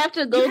 don't you have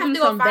to go through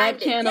some back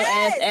channel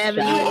ass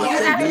avenues?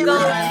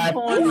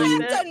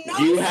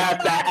 You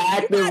have to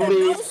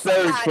actively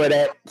search for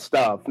that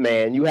stuff,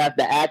 man. You have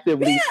to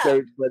actively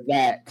search for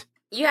that.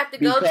 You have to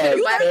go to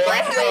the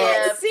black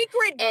web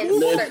secret and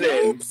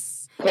groups.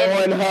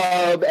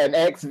 Pornhub and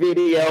X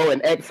Video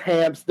and X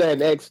Hamster and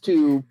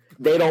XTube,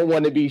 they don't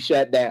want to be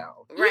shut down.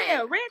 Right.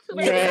 Yeah,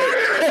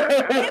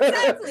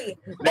 exactly.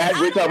 That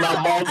we're talking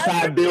about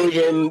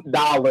multi-billion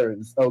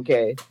dollars.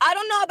 Okay. I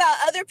don't know about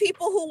other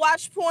people who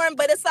watch porn,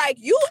 but it's like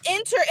you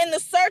enter in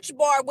the search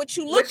bar what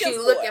you looking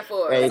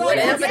for.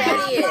 Whatever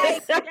that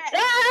is.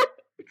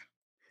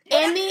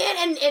 And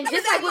then, and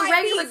just like with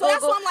regular Google,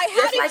 that's why I'm like,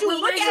 how did you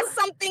look at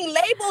something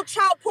labeled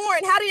child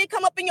porn? How did it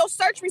come up in your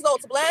search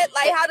results, blood?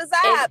 Like, how does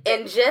that happen?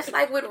 And just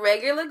like with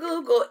regular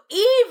Google,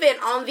 even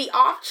on the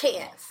off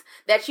chance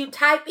that you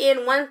type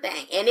in one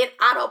thing and it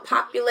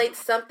auto-populates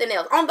something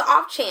else, on the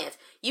off chance,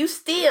 you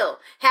still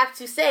have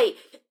to say,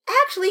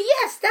 actually,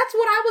 yes, that's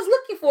what I was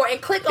looking for,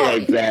 and click on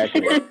it.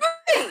 Exactly.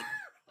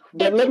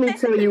 But let me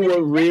tell you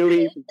what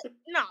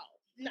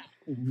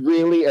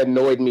really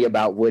annoyed me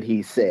about what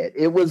he said.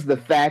 It was the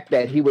fact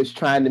that he was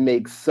trying to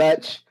make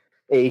such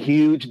a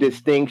huge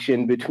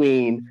distinction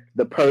between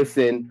the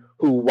person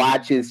who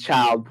watches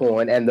child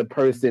porn and the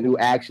person who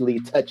actually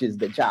touches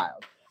the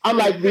child. I'm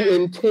like, the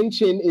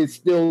intention is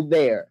still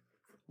there.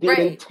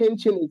 The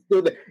intention is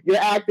still there. You're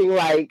acting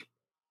like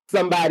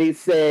somebody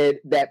said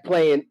that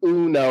playing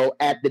Uno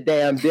at the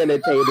damn dinner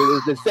table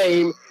is the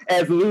same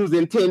as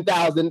losing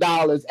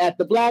 $10,000 at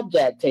the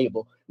blackjack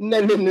table.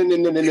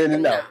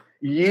 No.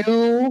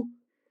 You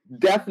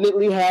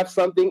definitely have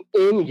something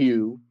in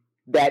you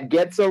that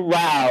gets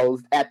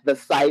aroused at the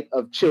sight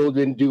of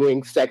children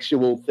doing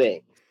sexual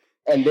things.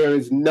 And there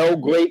is no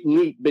great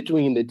leap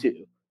between the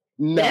two.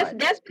 None.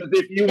 Because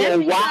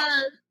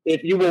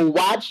if you will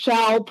watch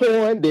child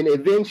porn, then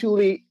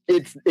eventually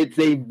it's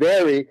a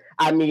very,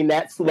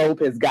 that slope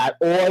has got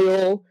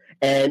oil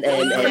and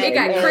it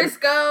got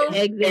Crisco,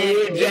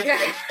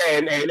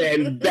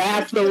 and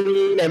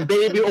Vaseline and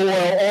baby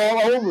oil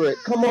all over it.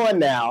 Come on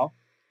now.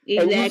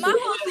 Exactly. My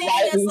whole thing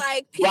is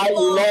like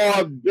people write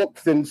log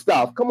books and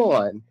stuff. Come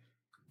on.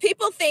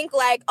 People think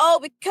like,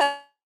 because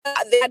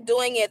they're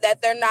doing it,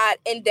 that they're not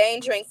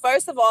endangering.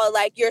 First of all,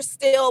 like, you're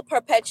still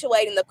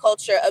perpetuating the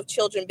culture of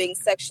children being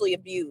sexually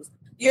abused.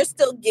 You're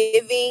still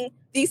giving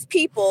these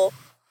people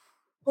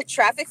who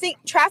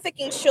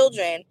trafficking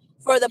children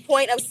for the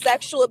point of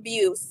sexual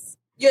abuse.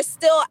 You're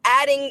still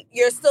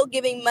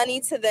giving money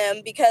to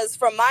them because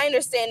from my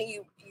understanding,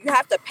 you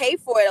have to pay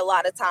for it a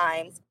lot of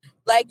times.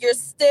 Like, you're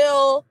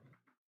still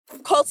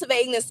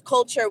cultivating this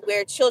culture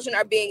where children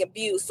are being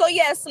abused. So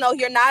yes, no,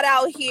 you're not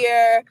out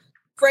here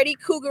Freddy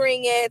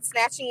Cougaring it,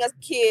 snatching up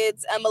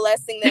kids and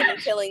molesting them and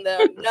killing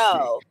them.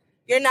 No,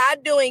 you're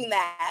not doing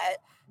that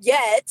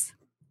yet.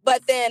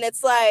 But then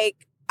it's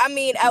like,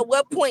 at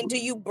what point do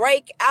you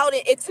break out?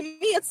 To me,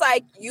 it's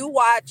like you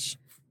watch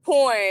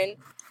porn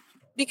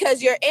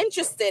because you're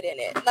interested in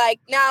it. Like,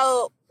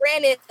 now,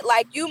 granted,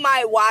 like, you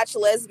might watch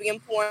lesbian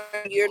porn,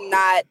 you're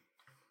not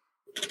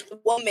a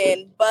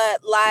woman,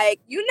 but like,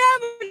 you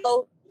never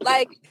know,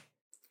 like,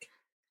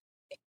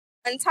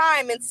 in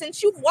time, and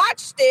since you've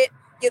watched it,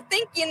 you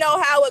think you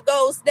know how it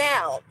goes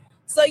down.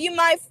 So you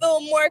might feel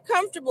more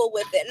comfortable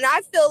with it. And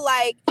I feel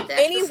like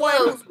anyone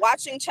who's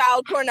watching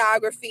child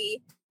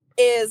pornography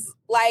is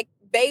like,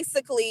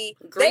 basically,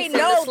 they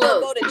know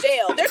they'll go to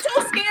jail. They're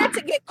too scared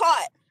to get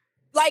caught.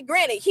 Like,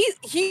 granted, he's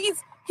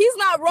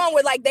not wrong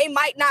with, like, they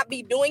might not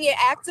be doing it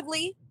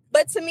actively,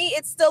 but to me,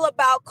 it's still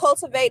about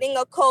cultivating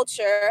a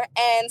culture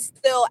and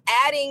still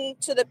adding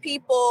to the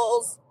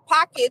people's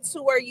pockets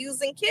who are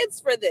using kids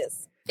for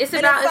this. It's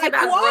about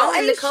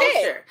growing the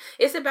culture.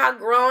 It's about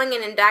growing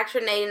and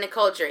indoctrinating the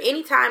culture.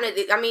 Anytime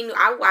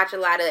I watch a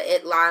lot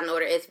of Law and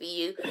Order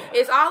SVU.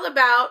 It's all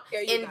about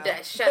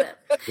shut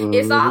up.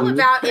 It's all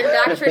about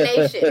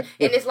indoctrination.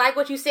 And it's like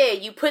what you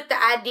said. You put the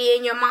idea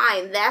in your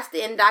mind. That's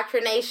the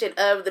indoctrination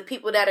of the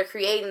people that are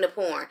creating the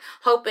porn,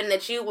 hoping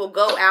that you will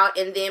go out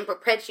and then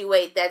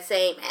perpetuate that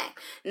same act.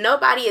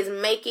 Nobody is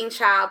making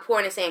child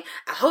porn and saying,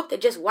 I hope they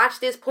just watch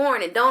this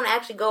porn and don't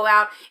actually go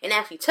out and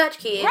actually touch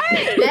kids.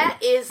 Right. That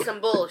is some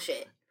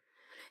bullshit.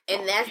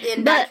 And that's the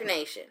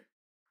indoctrination.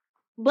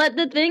 But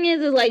the thing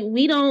is like,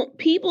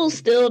 people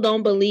still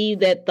don't believe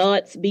that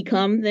thoughts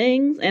become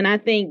things. And I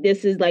think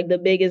this is like the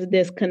biggest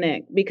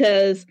disconnect,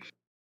 because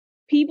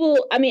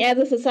people, as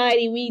a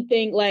society, we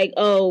think like,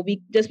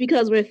 just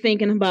because we're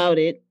thinking about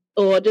it,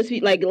 or just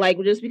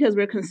just because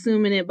we're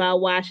consuming it by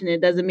watching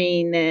it doesn't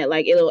mean that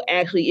like it'll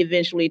actually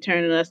eventually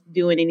turn us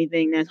doing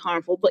anything that's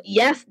harmful. But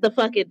yes, the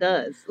fuck it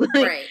does.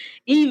 Right.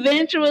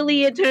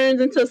 Eventually it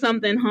turns into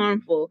something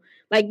harmful.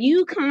 Like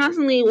you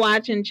constantly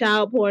watching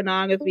child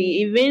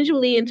pornography,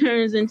 eventually it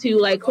turns into,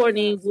 like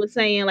Courtney was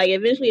saying, like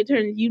eventually it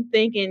turns you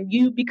thinking,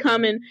 you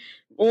becoming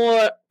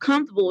more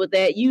comfortable with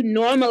that, you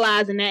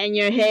normalizing that in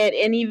your head,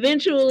 and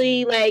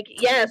eventually, like,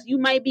 yes, you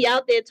might be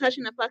out there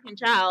touching a fucking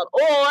child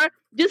or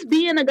just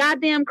being a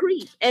goddamn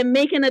creep and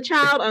making a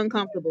child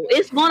uncomfortable.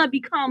 It's gonna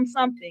become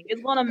something.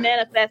 It's gonna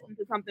manifest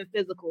into something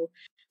physical.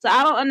 So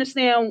I don't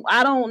understand.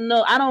 I don't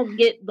know. I don't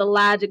get the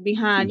logic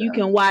behind you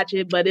can watch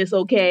it, but it's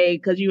okay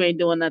because you ain't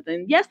doing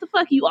nothing. Yes, the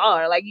fuck you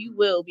are. Like you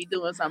will be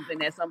doing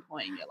something at some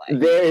point in your life.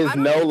 There is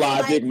no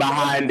logic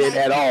behind it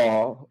at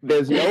all.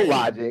 There's no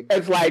logic.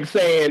 It's like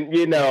saying,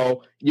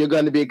 you're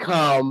going to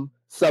become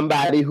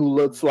somebody who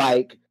looks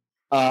like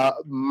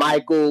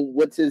Michael.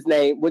 What's his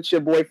name? What's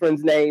your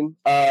boyfriend's name?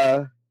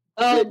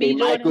 B.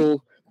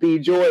 Michael B.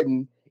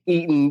 Jordan.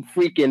 Eating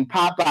freaking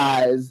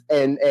Popeyes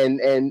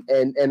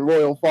and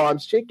Royal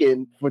Farms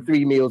chicken for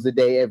 3 meals a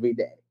day every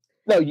day.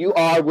 No, you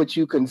are what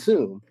you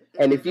consume.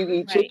 And if you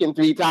eat chicken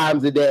 3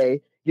 times a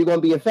day, you're going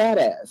to be a fat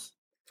ass.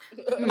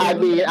 I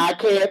mean, I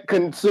can't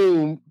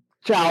consume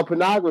child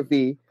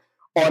pornography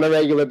on a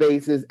regular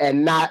basis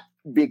and not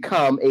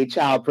become a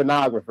child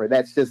pornographer.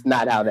 That's just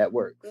not how that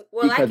works.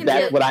 Well, because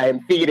that's what I am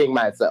feeding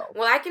myself.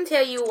 Well, I can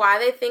tell you why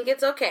they think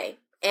it's okay.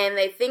 And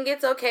they think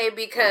it's okay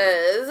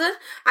because,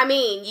 I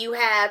mean, you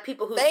have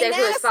people who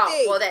sexually assault.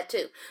 Well, that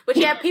too. But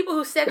you have people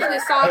who sexually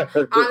assault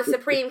on the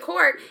Supreme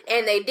Court,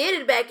 and they did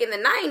it back in the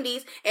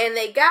 90s, and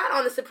they got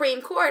on the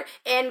Supreme Court,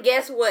 and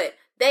guess what?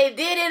 They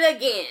did it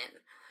again.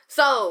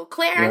 So,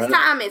 Clarence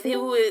Thomas,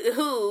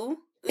 who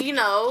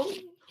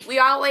we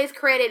always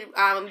credit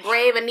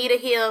brave Anita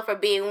Hill for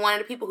being one of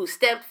the people who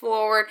stepped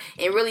forward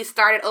and really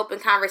started open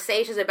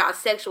conversations about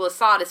sexual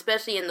assault,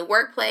 especially in the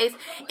workplace.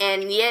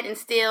 And yet and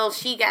still,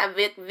 she got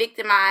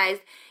victimized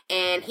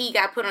and he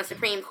got put on the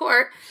Supreme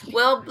Court.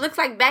 Well, looks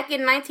like back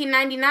in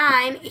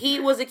 1999, he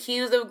was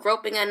accused of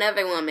groping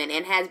another woman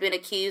and has been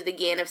accused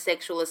again of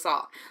sexual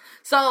assault.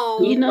 So,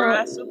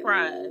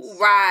 surprise.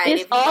 Right.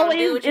 It's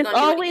always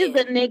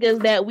the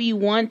niggas that we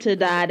want to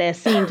die that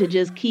seem to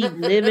just keep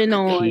living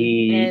on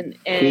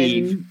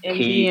and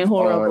being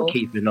horrible.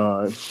 Keeping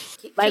on.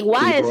 Like,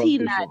 why is he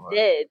not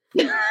dead?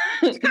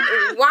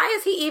 Why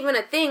is he even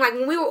a thing? Like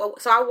when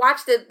I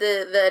watched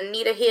the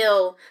Anita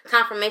Hill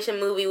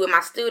confirmation movie with my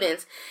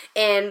students,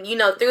 and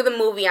through the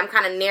movie I'm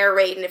kind of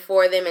narrating it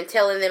for them and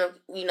telling them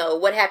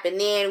what happened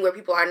then, where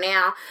people are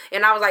now,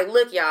 and I was like,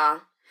 look,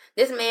 y'all.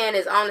 This man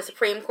is on the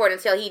Supreme Court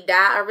until he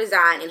die or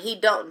resign, and he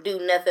don't do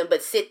nothing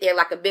but sit there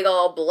like a big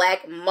old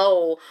black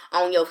mole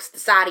on your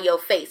side of your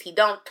face. He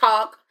don't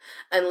talk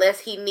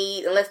unless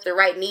the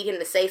right need him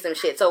to say some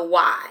shit. So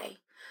why?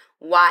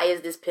 Why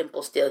is this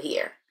pimple still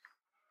here?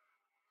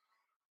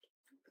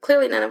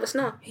 Clearly, none of us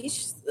know.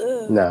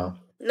 No.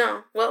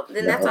 Well,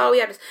 then that's all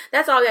we have to.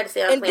 That's all we have to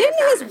say. On and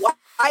didn't his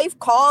wife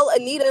call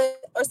Anita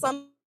or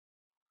something?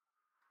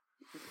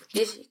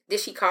 Did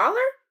she call her?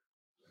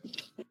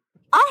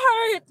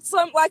 I heard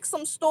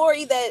some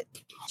story that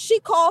she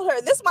called her.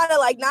 This might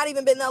have not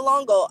even been that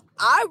long ago.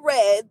 I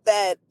read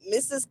that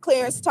Mrs.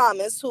 Clarence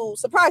Thomas, who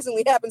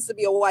surprisingly happens to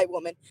be a white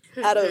woman,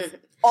 out of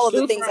all of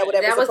the things that would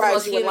ever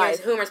surprise you in life. That was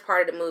the most humorous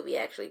part of the movie,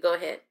 actually. Go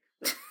ahead.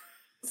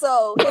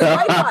 So his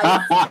white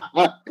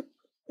wife,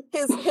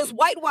 his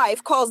white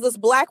wife calls this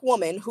black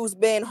woman who's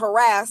been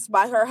harassed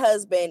by her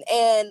husband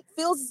and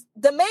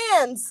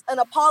demands an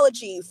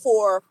apology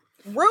for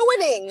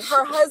ruining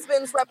her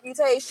husband's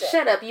reputation.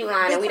 Shut up, you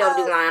lying. We don't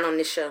do lying on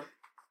this show.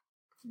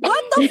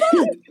 What the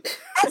fuck?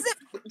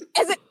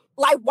 As if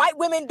like white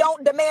women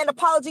don't demand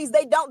apologies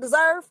they don't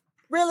deserve?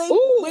 Really?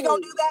 Ooh. We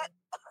gonna do that?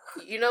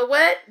 You know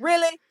what?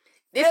 Really?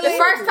 This is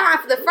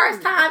the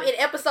first time in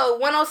episode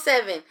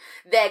 107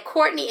 that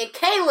Courtney and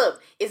Caleb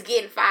is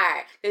getting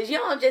fired. Because you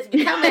don't just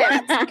be coming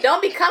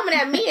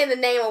at me in the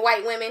name of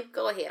white women.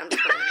 Go ahead. I'm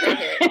just playing.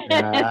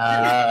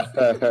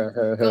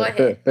 Go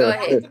ahead. Go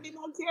ahead. To be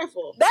more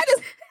careful. That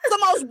is the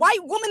most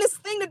white womanist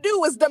thing to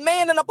do, is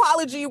demand an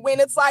apology when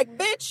it's like,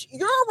 bitch,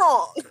 you're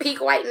wrong. Peak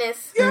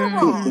whiteness. You're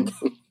wrong.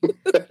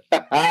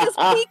 That is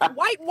peak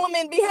white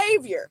woman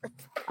behavior.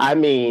 I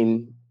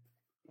mean,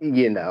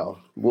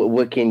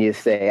 what can you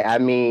say? I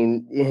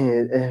mean,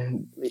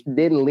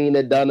 didn't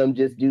Lena Dunham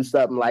just do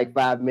something like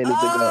 5 minutes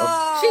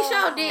ago? She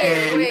sure did.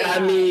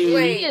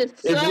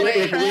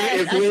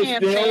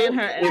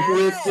 If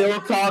we're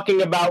still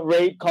talking about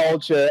rape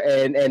culture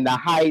and the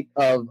height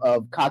of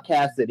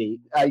caucasity,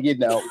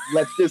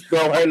 let's just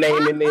throw her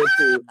name in there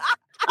too.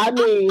 I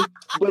mean,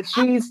 but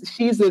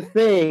she's a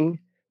thing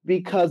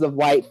because of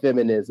white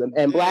feminism,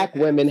 and black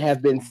women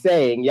have been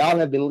saying, y'all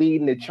have been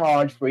leading the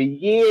charge for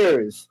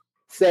years,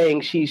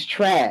 saying she's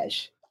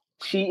trash.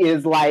 She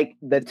is like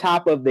the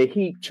top of the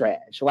heap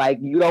trash. Like,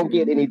 you don't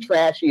get any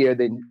trashier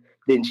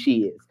than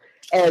she is.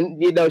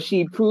 And,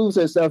 she proves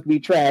herself to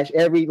be trash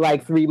every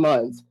 3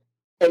 months,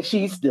 and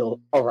she's still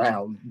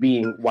around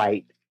being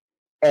white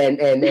and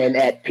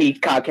at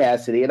peak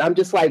caucasity. And I'm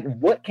just like,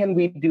 what can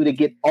we do to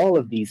get all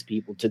of these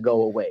people to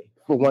go away?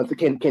 For once,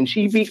 can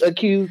she be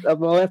accused of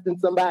molesting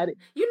somebody?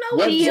 You know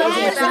what? She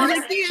has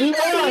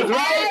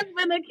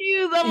been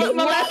accused of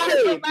molesting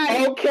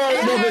somebody. Okay,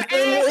 but the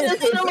thing is,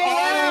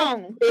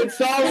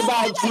 it's all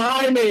about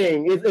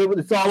timing. It's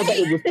all about.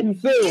 It was too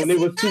soon. It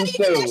was too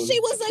soon. She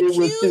was accused.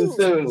 It was too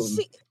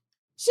soon.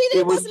 She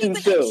wasn't even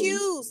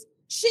accused.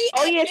 She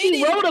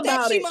she wrote about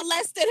that she it.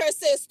 molested her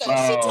sister.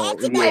 She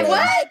talked about yeah. it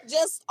like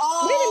just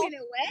all. Wait a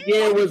minute, what?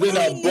 Yeah, it was in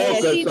a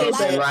book or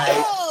something,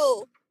 right?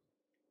 Oh,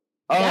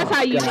 that's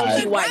how you know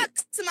she white. Rock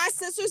to my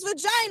sister's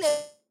vagina.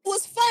 It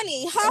was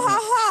funny. Ha ha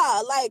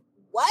ha. Like,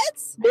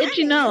 what? Did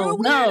you know?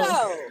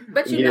 No.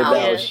 But you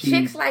know,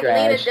 chicks like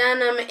Lena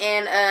Dunham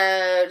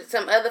and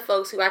some other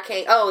folks who I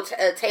can't.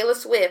 Taylor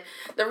Swift.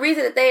 The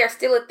reason that they are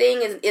still a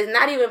thing is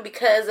not even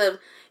because of.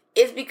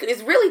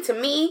 It's really, to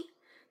me,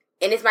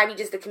 and this might be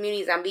just the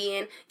communities I'm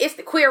in, it's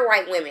the queer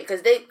white women.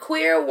 Because the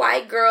queer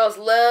white girls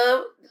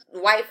love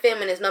white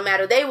feminists. No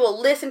matter, they will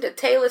listen to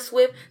Taylor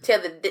Swift till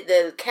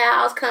the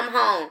cows come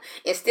home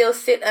and still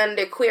sit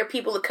under queer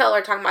people of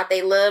color talking about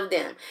they love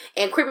them.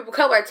 And queer people of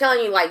color are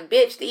telling you, like,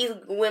 bitch, these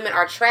women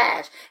are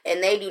trash.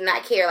 And they do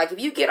not care. Like, if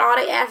you get all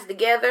their asses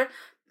together,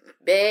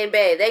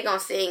 baby, they gonna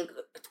sing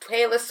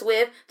Taylor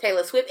Swift,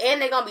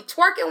 and they gonna be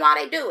twerking while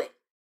they do it.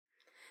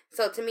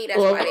 So to me, that's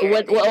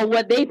why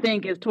what they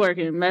think is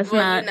twerking. Let's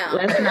not.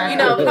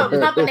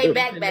 Pumping their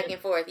back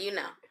and forth.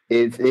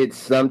 It's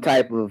some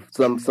type of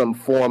some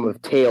form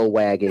of tail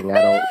wagging.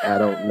 I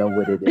don't know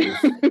what it is.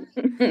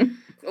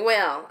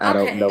 Well, okay. I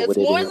don't know what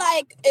it is.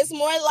 It's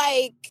more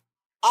like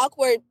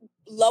awkward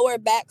lower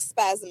back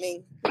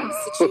spasming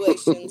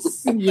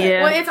situations.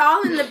 Yeah. Well, it's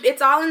all in the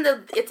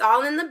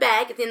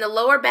back. It's in the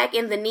lower back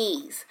and the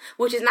knees,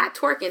 which is not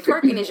twerking.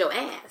 Twerking is your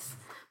ass.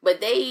 But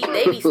they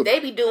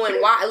be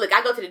doing wide. Look,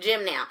 I go to the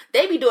gym now.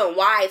 They be doing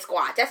wide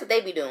squats. That's what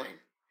they be doing,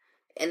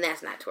 and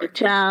that's not twerking.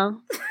 Child.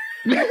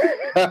 Look,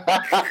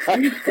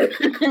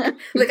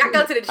 I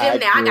go to the gym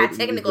now. I got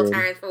technical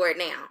terms for it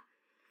now.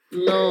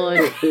 Lord.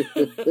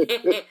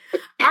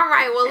 All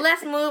right, well,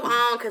 let's move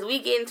on because we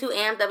getting too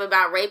amped up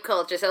about rape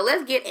culture. So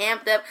let's get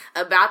amped up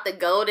about the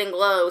Golden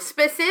Globes,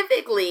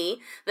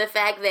 specifically the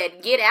fact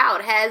that Get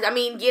Out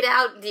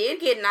did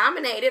get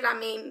nominated.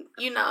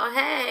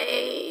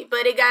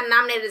 But it got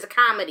nominated as a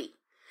comedy.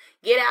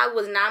 Get Out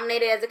was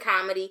nominated as a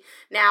comedy.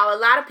 Now, a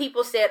lot of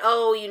people said,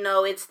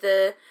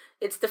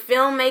 it's the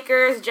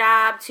filmmaker's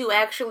job to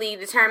actually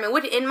determine,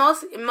 which in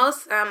most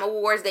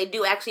awards they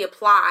do actually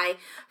apply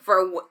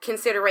for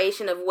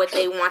consideration of what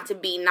they want to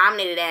be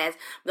nominated as.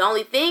 The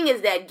only thing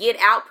is that Get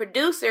Out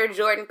producer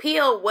Jordan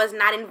Peele was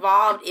not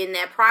involved in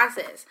that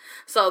process.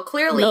 So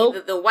clearly,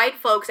 the white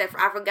folks, I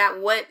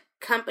forgot what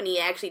company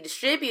actually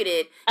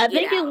distributed. I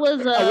think it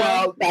was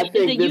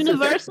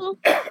Universal.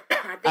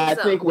 I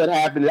think what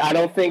happened. I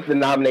don't think the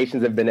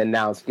nominations have been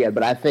announced yet,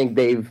 but I think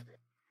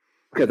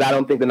because I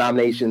don't think the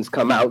nominations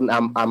come out, and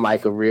I'm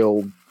like a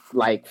real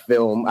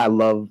film. I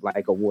love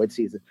award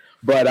season,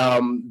 but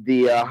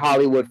the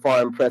Hollywood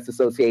Foreign Press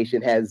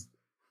Association has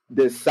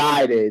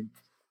decided,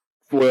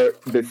 for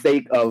the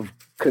sake of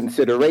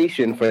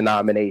consideration for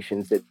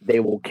nominations, that they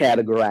will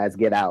categorize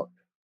Get Out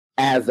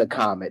as a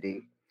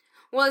comedy.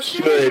 Well,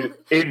 should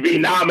it be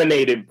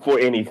nominated for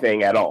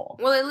anything at all?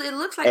 Well, it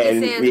looks like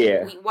it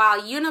says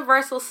while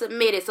Universal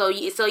submitted. So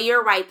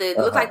you're right. It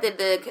looks like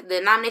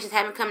the nominations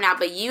haven't come out,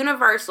 but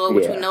Universal,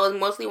 which we know is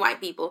mostly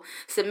white people,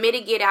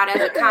 submitted Get Out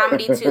as a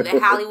comedy to the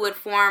Hollywood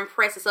Foreign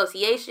Press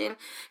Association.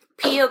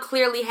 Peele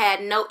clearly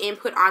had no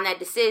input on that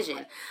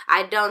decision.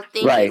 I don't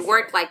think it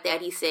worked like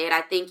that, he said.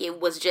 I think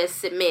it was just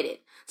submitted.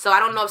 So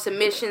I don't know if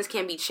submissions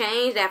can be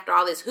changed after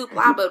all this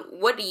hoopla, but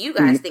what do you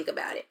guys think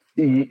about it?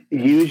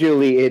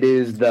 Usually it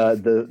is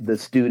the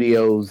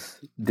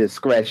studio's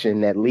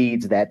discretion that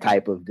leads that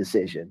type of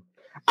decision.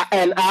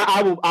 And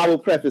I will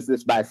preface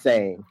this by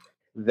saying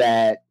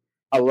that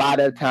a lot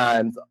of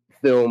times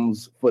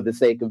films, for the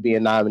sake of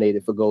being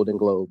nominated for Golden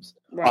Globes,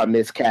 are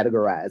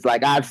miscategorized.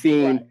 Like, I've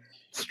seen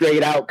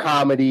straight out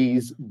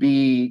comedies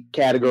be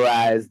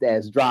categorized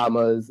as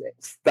dramas,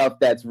 stuff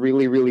that's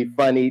really, really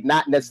funny,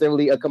 not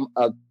necessarily a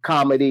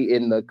comedy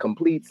in the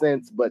complete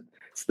sense, but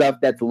stuff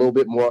that's a little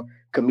bit more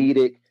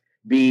comedic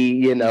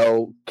be,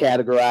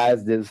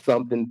 categorized as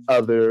something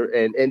other.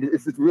 And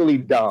it's really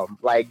dumb.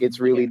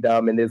 It's really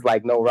dumb, and there's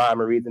no rhyme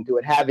or reason to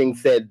it. Having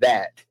said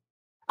that,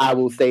 I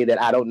will say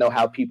that I don't know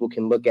how people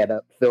can look at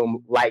a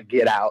film like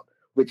Get Out,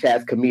 which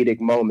has comedic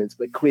moments,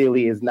 but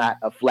clearly is not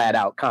a flat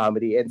out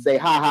comedy, and say,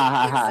 ha, ha,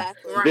 ha, ha,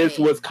 this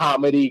was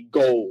comedy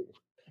gold.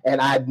 And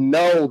I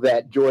know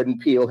that Jordan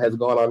Peele has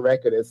gone on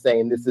record as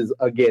saying this is,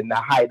 again, the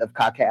height of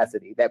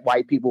caucasity, that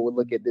white people would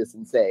look at this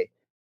and say,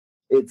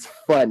 it's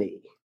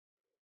funny.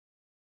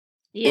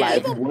 Yeah,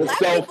 what's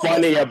so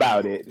funny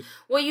about it?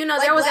 Well,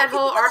 there was that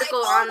whole article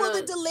on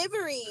the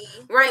delivery.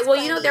 Right.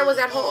 Well, there was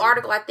that whole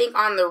article, I think,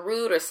 on The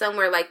Root or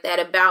somewhere like that,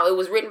 about, it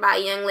was written by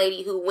a young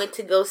lady who went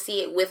to go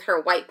see it with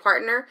her white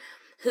partner,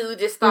 who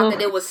just thought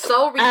that it was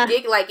so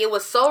ridiculous, like it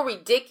was so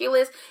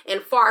ridiculous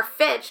and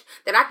far-fetched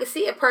that I could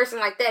see a person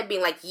like that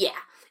being like, yeah,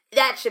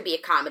 that should be a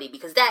comedy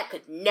because that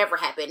could never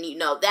happen. You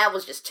know, that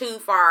was just too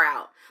far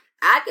out.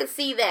 I could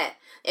see that.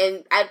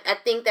 And I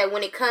think that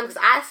when it comes,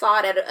 I saw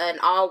it at an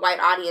all-white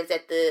audience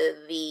at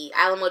the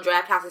Alamo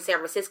Draft House in San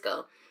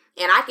Francisco.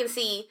 And I can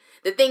see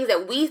the things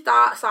that we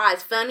saw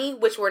as funny,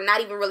 which were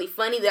not even really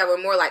funny, that were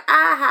more like,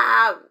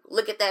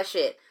 look at that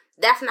shit.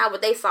 That's not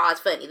what they saw as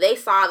funny. They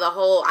saw the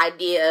whole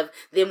idea of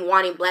them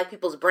wanting black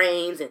people's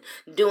brains and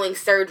doing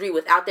surgery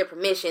without their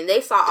permission.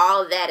 They saw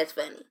all of that as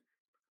funny.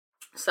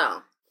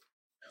 So.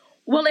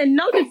 Well, in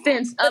no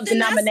defense of the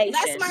nomination.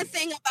 That's my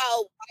thing about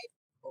white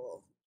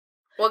people.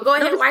 Well, go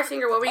ahead, White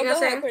Singer. What were you going to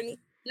say?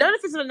 No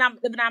defense of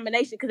the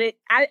nomination, because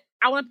I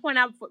want to point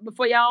out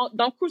before y'all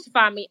don't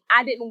crucify me.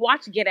 I didn't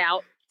watch Get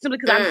Out simply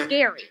because I'm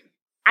scary.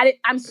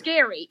 I'm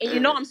scary, and you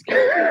know I'm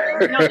scary.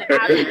 You know that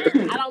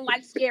I don't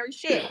like scary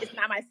shit. It's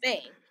not my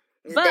thing.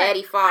 His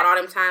daddy fought all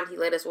them times he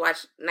let us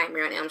watch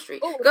Nightmare on Elm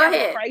Street. Ooh, go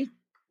ahead.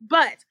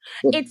 But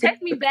it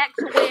takes me back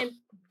to when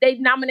they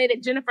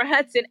nominated Jennifer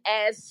Hudson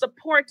as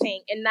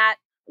supporting and not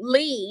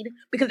lead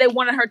because they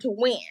wanted her to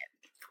win.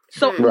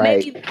 So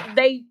maybe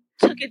they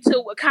took it to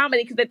a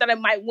comedy because they thought it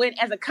might win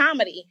as a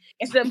comedy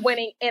instead of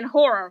winning in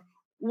horror,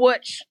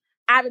 which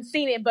I haven't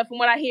seen it, but from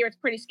what I hear, it's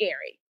pretty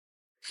scary.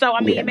 So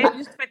I mean, maybe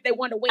just the fact they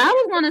want to win. I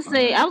was gonna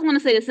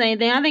say the same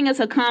thing. I think it's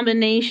a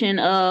combination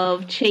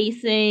of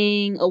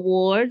chasing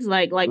awards,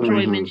 like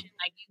Troy mentioned.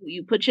 Like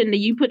you put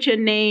your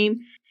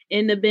name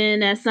in the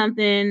bin as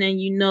something,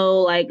 and you know,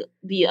 like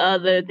the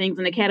other things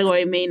in the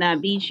category may not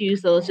beat you.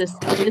 So it's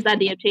just this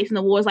idea of chasing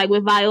awards, like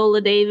with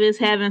Viola Davis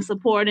getting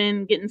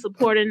supporting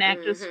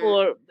actress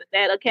for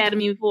that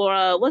Academy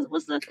for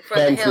what's the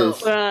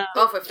Fences. For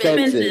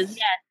Fences.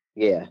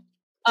 Yeah.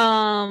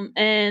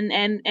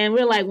 And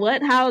we're like,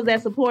 what? How is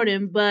that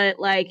supporting? But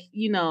like,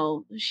 you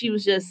know, she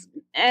was just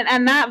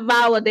and not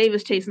Viola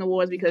Davis chasing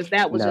awards because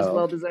that was just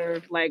well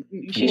deserved. Like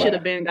she should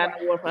have been gotten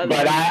an award for other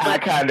But things. I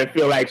kind of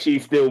feel like she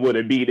still would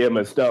have beat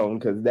Emma Stone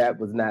because that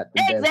was not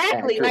the best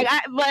exactly.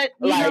 actress. But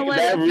you know what?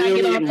 That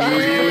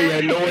really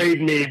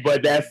annoyed me.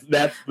 But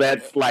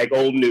that's like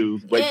old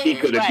news. But she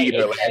could have beat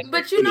her.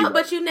 But you know,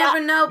 but you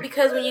never know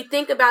because when you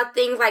think about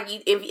things like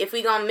if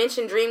we gonna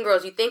mention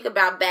Dreamgirls, you think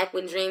about back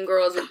when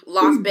Dreamgirls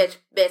lost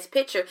Best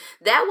Picture.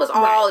 That was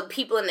all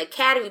people in the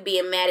Academy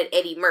being mad at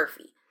Eddie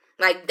Murphy.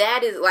 Like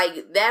that is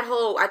like that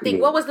whole. I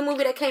think what was the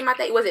movie that came out?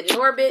 That was it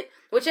Norbit?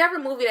 Whichever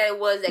movie that it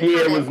was.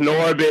 It was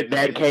Norbit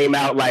that came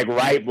out like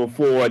right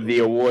before the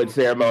award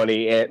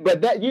ceremony.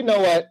 But that, you know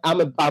what,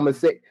 I'm a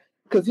say,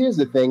 because here's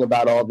the thing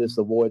about all this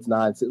awards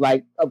nonsense.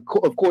 Like of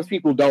course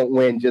people don't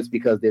win just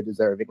because they're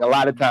deserving. A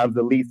lot of times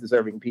the least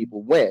deserving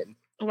people win,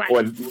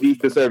 or the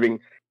least deserving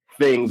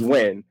things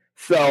win.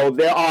 So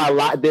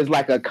there's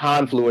like a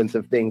confluence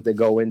of things that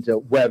go into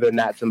whether or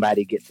not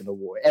somebody gets an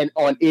award. And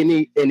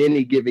in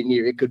any given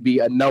year, it could be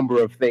a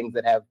number of things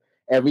that have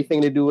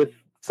everything to do with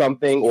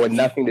something or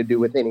nothing to do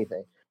with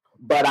anything.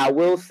 But I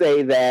will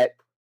say that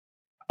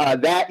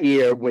that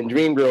year when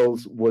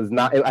Dreamgirls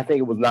I think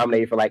it was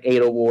nominated for like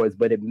 8 awards,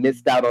 but it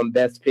missed out on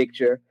Best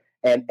Picture.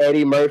 And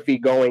Eddie Murphy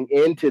going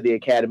into the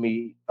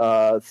Academy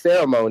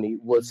ceremony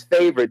was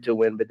favored to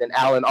win, but then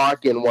Alan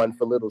Arkin won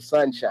for Little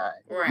Sunshine,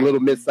 Little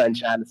Miss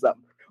Sunshine or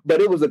something.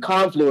 But it was a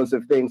confluence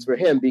of things for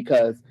him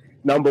because,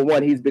 number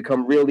one, he's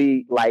become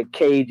really like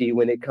cagey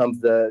when it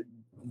comes to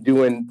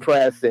doing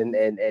press and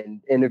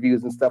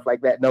interviews and stuff like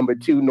that. Number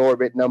 2,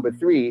 Norbit. Number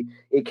 3,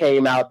 it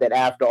came out that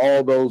after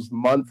all those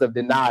months of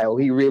denial,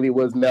 he really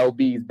was Mel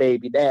B's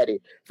baby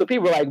daddy. So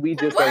people were like, we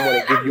just don't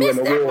want to give you an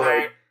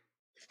award.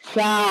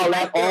 Child,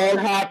 that all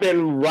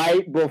happened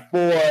right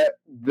before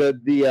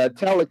the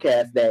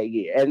telecast that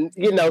year, and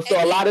you know,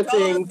 so a lot of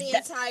things. The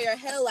entire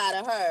hell out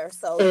of her.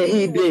 So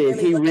he did.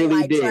 He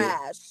really did.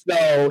 Trash.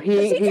 So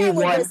he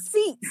won.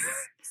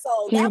 Receipts.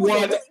 So he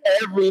won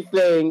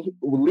everything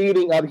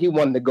leading up. He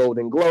won the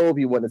Golden Globe.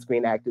 He won the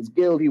Screen Actors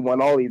Guild. He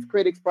won all these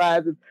critics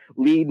prizes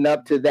leading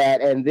up to that,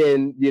 and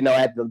then you know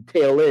at the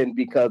tail end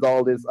because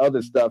all this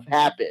other stuff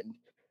happened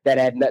that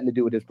had nothing to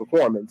do with his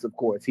performance. Of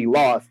course, he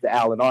lost to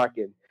Alan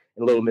Arkin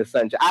and Little Miss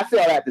Sunshine. I say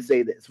all that to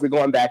say this. We're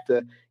going back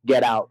to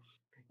Get Out.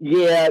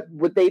 Yeah,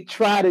 what they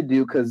try to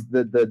do, because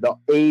the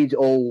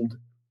age-old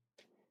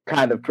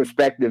kind of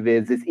perspective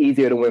is it's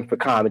easier to win for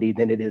comedy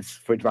than it is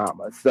for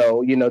drama.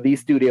 So, you know,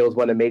 these studios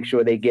want to make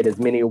sure they get as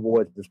many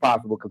awards as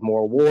possible because more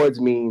awards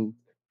mean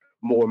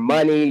more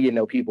money. You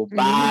know, people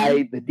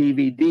buy the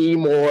DVD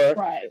more,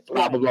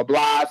 blah, blah, blah,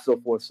 blah, so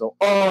forth, so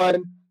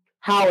on.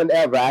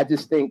 However, I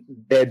just think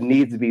there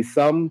needs to be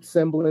some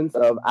semblance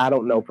of, I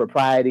don't know,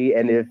 propriety.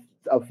 And if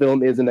a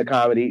film isn't a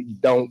comedy,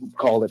 don't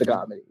call it a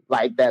comedy.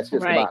 Like, that's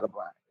just the bottom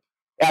line.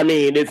 I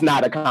mean, it's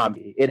not a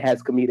comedy. It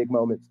has comedic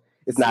moments.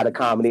 It's not a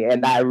comedy.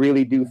 And I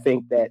really do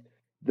think that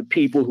the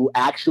people who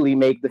actually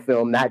make the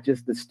film, not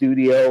just the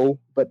studio,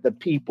 but the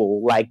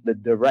people, like the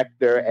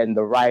director and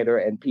the writer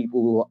and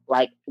people who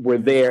like were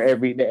there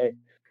every day,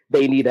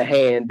 they need a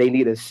hand, they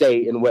need a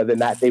say in whether or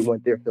not they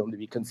want their film to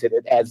be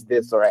considered as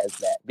this or as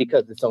that,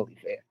 because it's only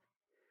fair.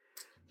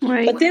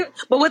 Right.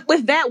 But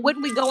with that,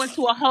 wouldn't we go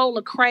into a whole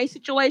Lecrae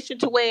situation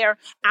to where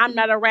I'm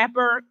not a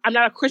rapper, I'm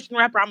not a Christian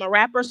rapper, I'm a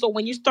rapper. So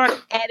when you start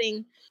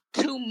adding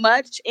too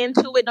much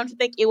into it, don't you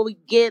think it will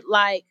get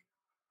like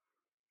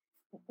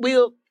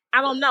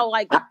I don't know,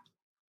 like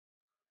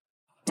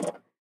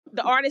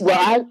the artist,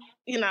 Well,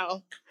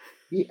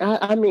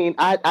 I mean,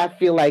 I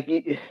feel like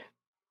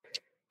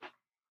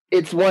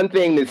it's one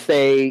thing to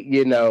say,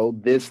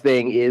 this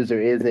thing is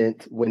or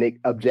isn't when it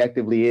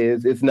objectively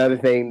is. It's another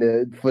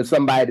thing for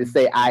somebody to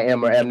say I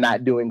am or am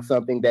not doing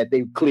something that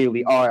they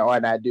clearly are or are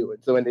not doing.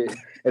 So in the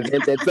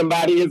event that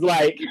somebody is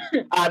like,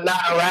 I'm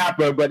not a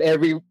rapper, but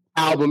every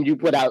album you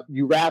put out,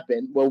 you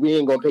rapping, well, we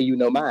ain't gonna pay you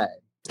no mind.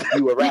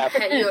 You a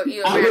rapper.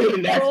 You're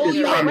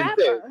a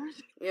rapper.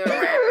 You're a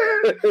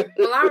rapper.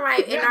 Well, all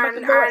right. In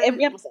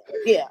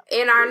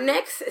our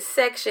next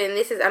section,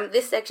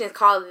 this section is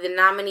called "The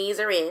Nominees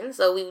Are In."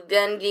 So we've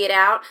done Get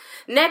Out.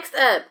 Next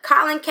up,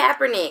 Colin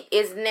Kaepernick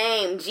is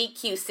named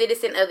GQ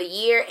Citizen of the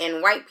Year,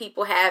 and white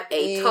people have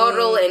a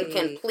total and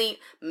complete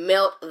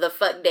melt the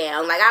fuck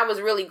down. Like, I was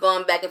really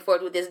going back and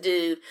forth with this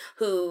dude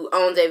who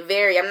owns I'm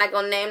not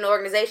gonna name the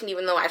organization,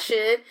 even though I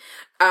should.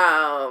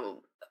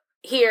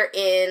 Here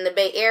in the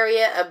Bay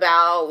Area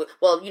about,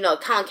 Colin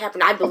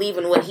Kaepernick, I believe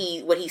in what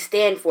he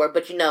stands for,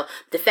 but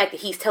the fact that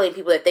he's telling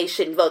people that they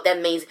shouldn't vote,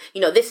 that means,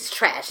 this is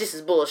trash, this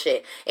is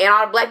bullshit. And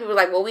all the black people are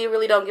like, well, we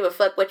really don't give a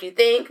fuck what you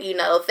think,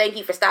 thank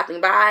you for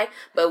stopping by,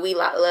 but we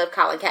love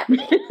Colin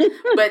Kaepernick.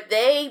 But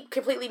they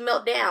completely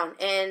melt down,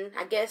 and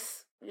I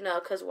guess,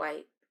 because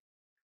white.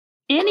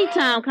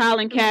 Anytime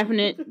Colin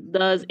Kaepernick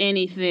does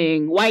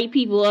anything, white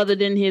people other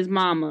than his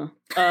mama,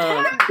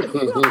 hurt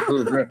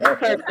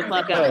the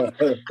fuck out.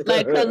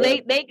 Like, cause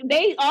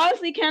they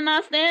honestly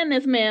cannot stand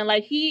this man.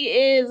 Like, he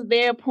is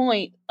their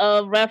point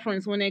of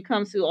reference when it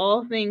comes to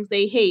all things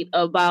they hate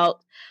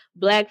about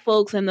black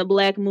folks and the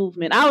black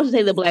movement. I would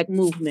say the black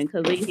movement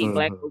because they hate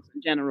black folks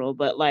in general.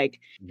 But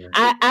like,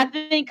 I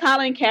think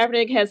Colin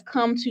Kaepernick has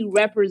come to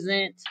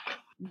represent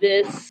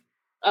this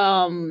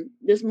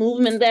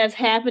movement that's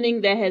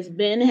happening, that has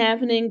been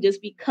happening,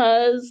 just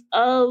because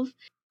of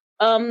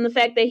the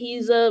fact that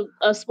he's a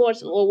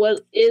sports, or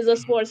what is a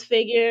sports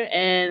figure,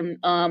 and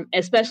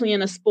especially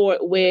in a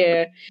sport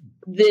where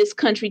this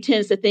country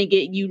tends to think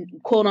it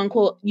quote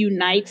unquote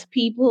unites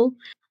people.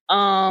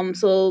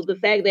 So the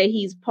fact that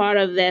he's part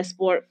of that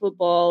sport,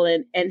 football,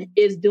 and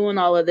is doing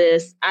all of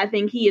this, I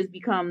think he has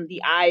become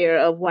the ire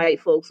of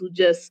white folks who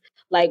just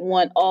like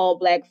want all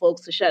black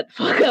folks to shut the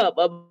fuck up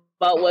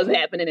about what's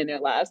happening in their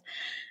lives.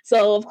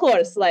 So of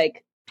course,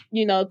 like,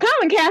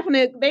 Colin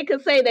Kaepernick, they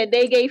could say that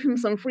they gave him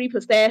some free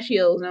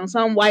pistachios, and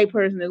some white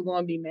person is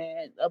going to be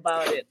mad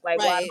about it. Like,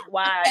 right.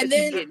 why is he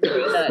getting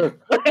free nuts?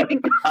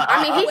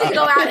 I mean, he could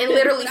go out and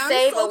literally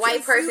save a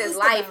white person's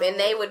life, and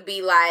they would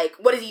be like,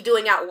 what is he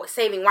doing out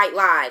saving white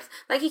lives?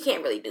 Like, he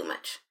can't really do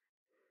much.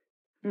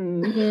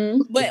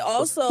 Mm-hmm. But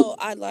also,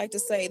 I'd like to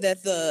say that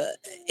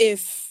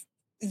if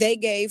they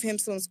gave him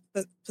some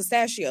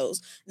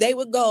pistachios, they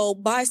would go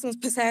buy some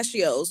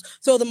pistachios,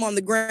 throw them on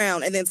the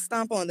ground, and then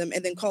stomp on them,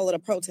 and then call it a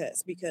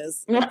protest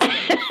because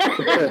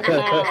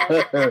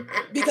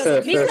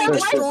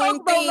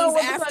destroying things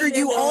after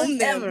you own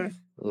them.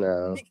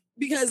 No.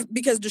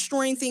 Because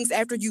destroying things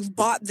after you've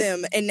bought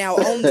them and now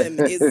own them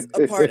is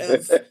a part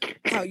of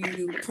how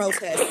you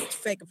protest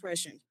fake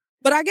oppression.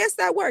 But I guess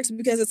that works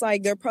because it's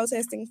like they're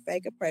protesting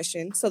fake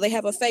oppression, so they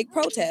have a fake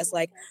protest.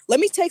 Like, let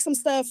me take some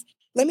stuff.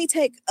 I'm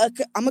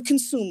a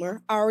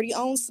consumer. I already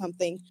own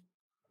something.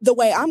 The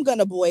way I'm going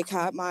to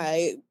boycott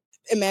my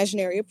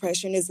imaginary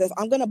oppression is if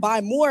I'm going to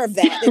buy more of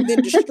that and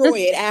then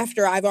destroy it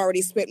after I've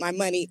already spent my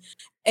money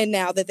and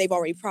now that they've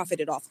already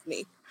profited off of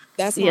me.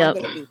 That's how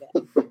I'm going to do that.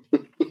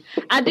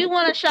 I do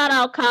want to shout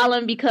out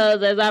Colin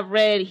because, as I've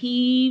read,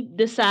 he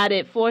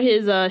decided for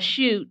his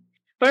shoot.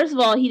 First of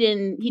all, he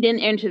didn't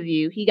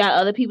interview. He got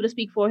other people to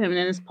speak for him,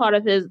 and it's part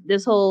of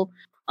this whole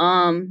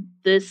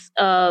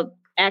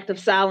act of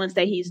silence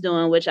that he's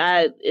doing, which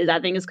I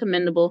think is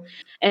commendable.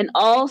 And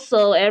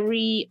also,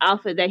 every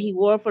outfit that he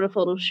wore for the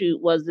photo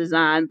shoot was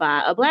designed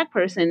by a black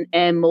person,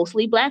 and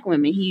mostly black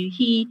women.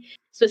 He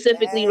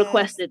specifically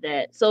requested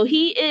that. So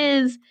he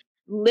is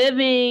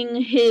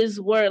living his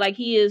word, like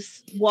he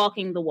is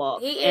walking the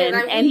walk.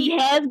 He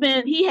has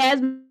been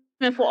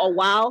for a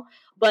while.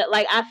 But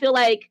like, I feel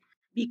like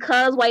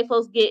because white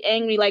folks get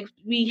angry, like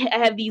we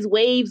have these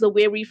waves of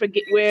where we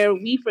forget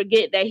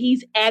that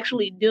he's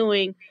actually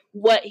doing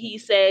what he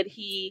said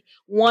he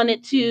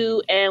wanted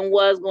to and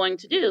was going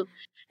to do.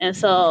 And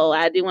so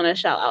I do want to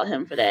shout out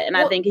him for that. And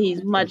I think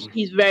he's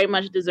very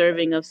much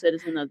deserving of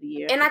Citizen of the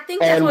Year. And I think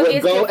that's what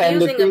gets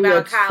confusing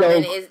about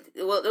Colin is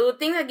the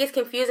thing that gets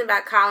confusing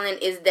about Colin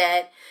is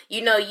that,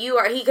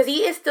 because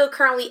he is still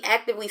currently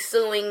actively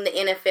suing the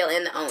NFL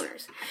and the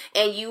owners.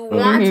 And you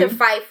want to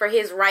fight for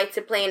his right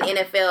to play in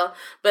NFL,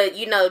 but,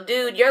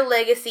 dude, your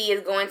legacy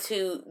is going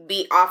to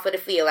be off of the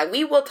field. Like,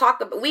 we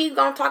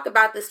gonna talk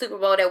about the Super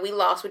Bowl that we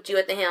lost with you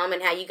at the helm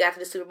and how you got to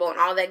the Super Bowl and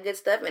all that good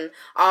stuff and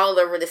all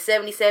over the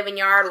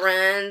 77-yard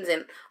runs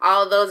and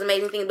all those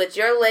amazing things, but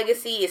your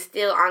legacy is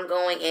still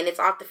ongoing and it's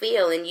off the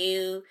field.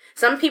 And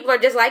some people are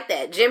just like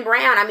that. Jim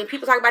Brown, I mean,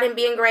 people talk about him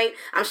being great.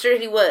 I'm sure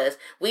he was.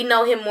 We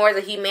know him more as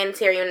a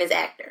humanitarian as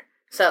actor.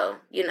 So,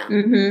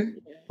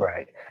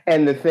 Right.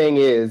 And the thing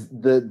is,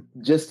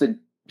 just to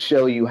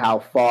show you how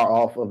far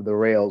off of the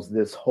rails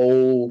this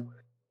whole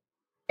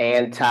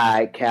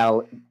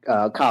anti-Colin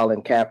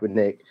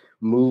Kaepernick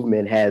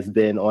movement has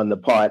been on the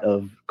part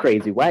of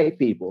crazy white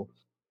people.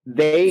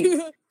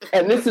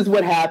 And this is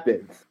what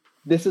happens.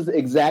 This is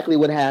exactly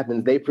what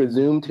happens. They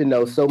presume to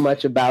know so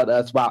much about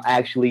us while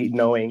actually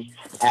knowing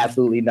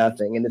absolutely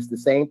nothing. And it's the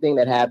same thing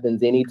that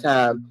happens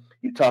anytime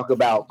you talk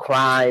about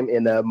crime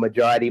in a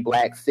majority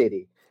black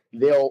city.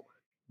 They'll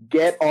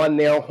get on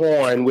their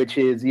horn, which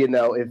is,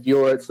 if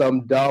you're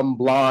some dumb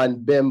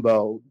blonde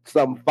bimbo,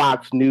 some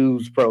Fox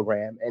News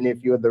program, and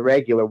if you're the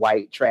regular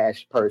white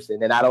trash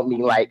person, and I don't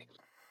mean like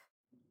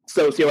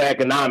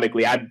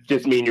socioeconomically, I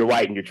just mean you're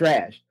white and you're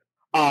trash.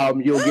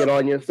 You'll get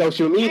on your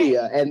social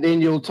media and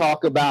then you'll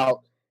talk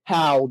about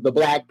how the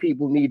black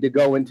people need to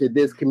go into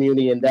this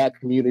community and that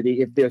community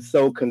if they're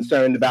so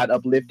concerned about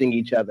uplifting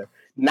each other,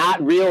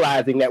 not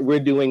realizing that we're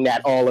doing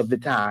that all of the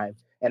time.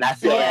 And I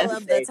say all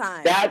of the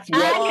time. That's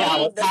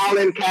what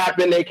Colin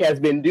Kaepernick has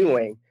been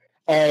doing.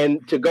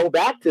 And to go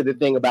back to the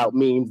thing about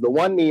memes, the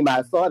one meme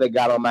I saw that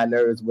got on my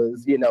nerves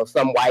was,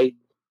 some white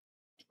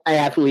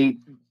athlete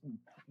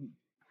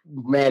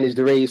managed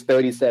to raise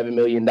 $37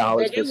 million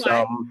for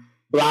some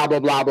blah, blah,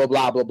 blah, blah,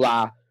 blah, blah,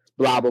 blah,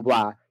 blah, blah,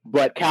 blah.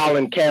 But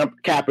Colin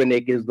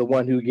Kaepernick is the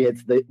one who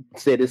gets the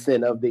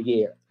Citizen of the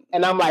Year.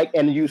 And I'm like,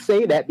 and you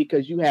say that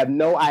because you have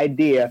no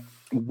idea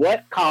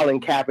what Colin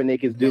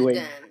Kaepernick is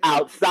doing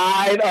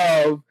outside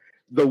of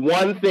the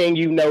one thing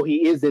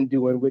he isn't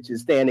doing, which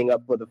is standing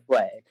up for the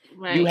flag.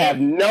 Right. You have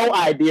no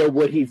idea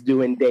what he's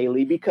doing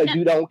daily because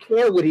you don't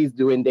care what he's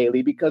doing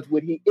daily because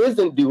what he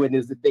isn't doing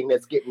is the thing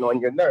that's getting on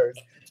your nerves.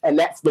 And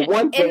that's the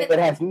one thing that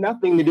has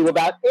nothing to do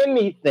about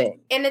anything.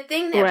 And the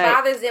thing that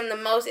bothers them the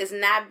most is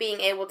not being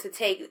able to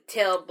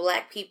tell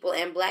black people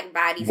and black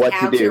bodies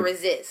how to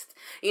resist.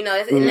 And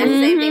that's the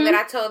same thing that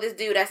I told this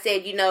dude. I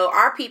said,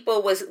 our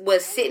people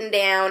was sitting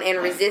down and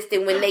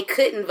resisting when they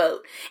couldn't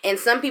vote. And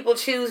some people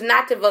choose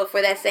not to vote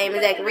for that same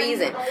exact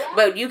reason.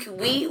 But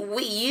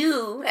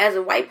you as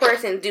a white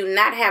person do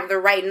not have the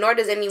right, nor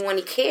does anyone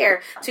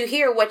care to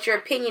hear what your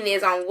opinion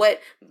is on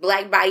what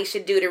black bodies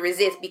should do to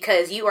resist,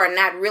 because you are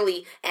not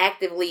really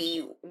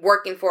actively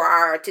working for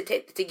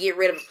to get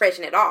rid of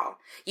oppression at all.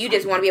 You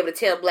just want to be able to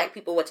tell black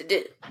people what to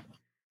do.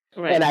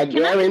 Right. And I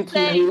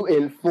guarantee you,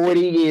 in 40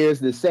 years,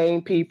 the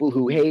same people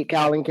who hate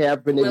Colin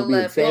Kaepernick will be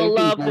the same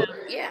people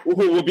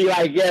who will be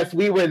like, yes,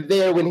 we were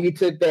there when he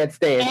took that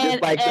stand.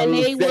 Just like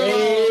those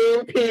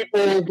same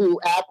people who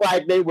act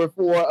like they were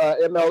for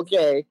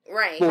MLK.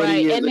 Right. 40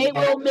 years and they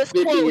will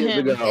misquote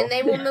him. And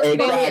they will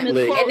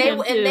misquote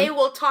him. And they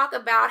will talk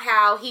about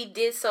how he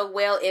did so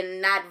well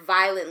in not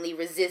violently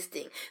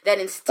resisting. That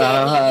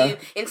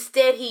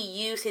instead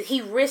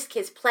he risked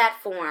his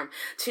platform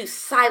to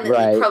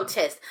silently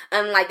protest.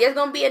 Unlike there's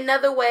going to be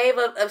another wave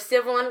of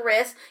civil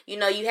unrest. You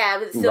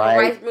have the civil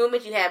rights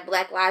movement. You have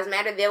Black Lives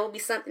Matter. There will be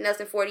something else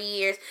in 40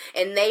 years.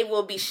 And they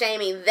will be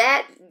shaming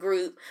that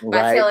group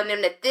by telling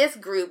them that this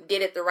group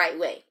did it the right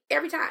way.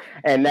 Every time.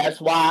 And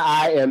that's why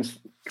I am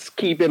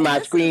keeping my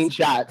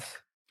screenshots.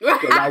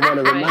 Because I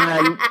want to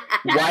remind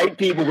white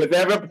people with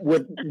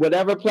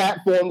whatever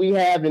platform we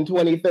have in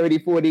 20, 30,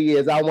 40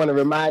 years, I want to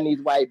remind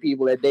these white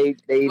people that they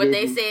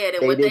said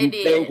and what they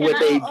did.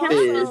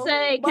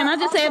 Can I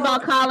just say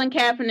about Colin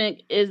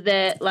Kaepernick is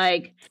that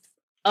like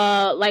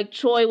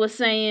Troy was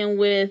saying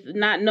with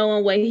not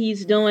knowing what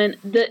he's doing,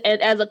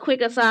 as a quick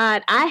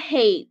aside, I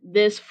hate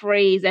this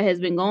phrase that has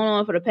been going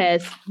on for the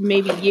past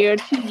maybe year,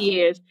 2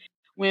 years.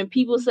 When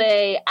people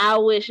say, I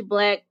wish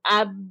Black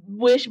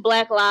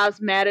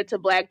Lives Matter to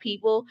Black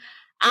people,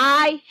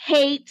 I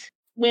hate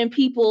when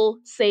people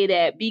say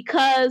that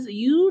because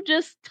you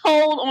just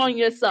told on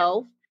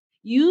yourself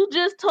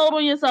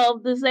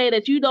to say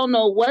that you don't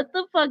know what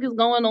the fuck is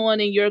going on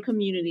in your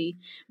community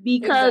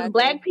because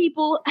Black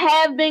people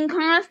have been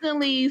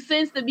constantly,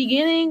 since the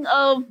beginning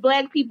of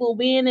Black people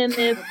being in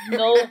this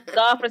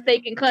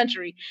godforsaken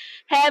country,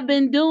 have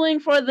been doing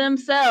for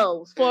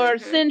themselves for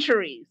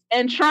centuries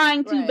and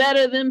trying to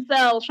better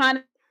themselves,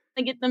 trying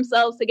to get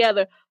themselves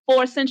together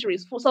for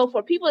centuries. So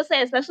for people to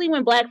say, especially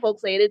when Black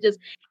folks say it,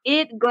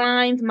 it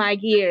grinds my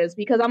gears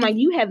because I'm like,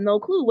 you have no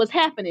clue what's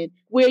happening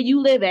where you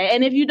live at.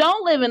 And if you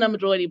don't live in a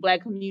majority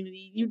Black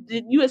community,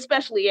 you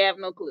especially have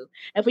no clue.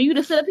 And for you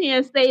to sit up here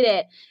and say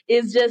that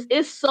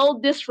it's so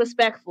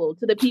disrespectful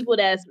to the people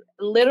that's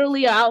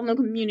literally are out in the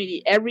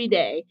community every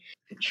day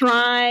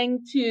trying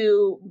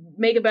to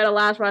make a better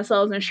lives for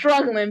ourselves and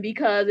struggling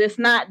because it's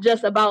not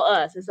just about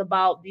us. It's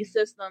about these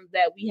systems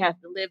that we have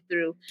to live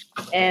through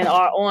and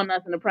are on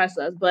us and oppress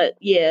us. But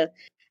yeah,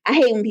 I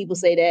hate when people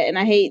say that. And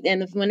I hate,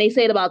 and when they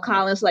say it about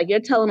Colin, it's like, you're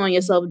telling on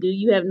yourself, dude.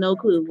 You have no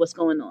clue what's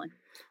going on.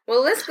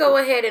 Well, let's go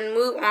ahead and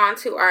move on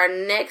to our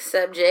next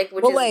subject,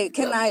 which is... Wait,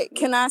 can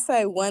I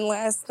say one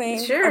last thing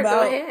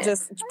about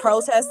just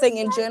protesting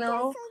in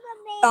general?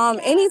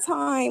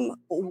 Anytime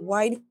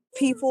white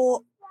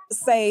people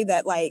say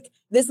that, like,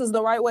 this is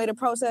the right way to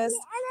protest,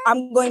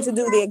 I'm going to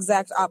do the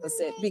exact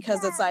opposite,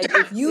 because it's like,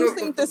 if you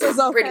think this is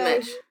okay, pretty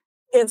much,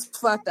 it's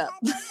fucked up.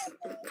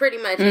 Pretty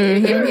much.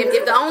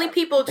 If the only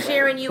people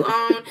cheering you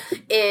on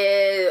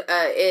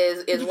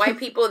is white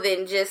people,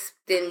 then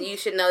you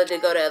should know to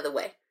go the other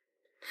way.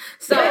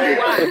 So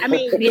I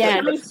mean,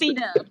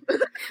 C-Dubb.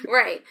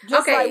 Right.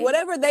 Just like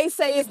whatever they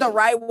say is the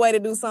right way to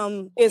do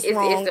something is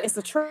wrong. It's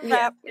a trap.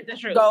 Yeah, it's the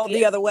truth. Go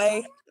the other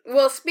way.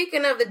 Well,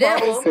 speaking of the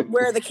devil,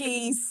 where are the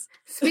keys?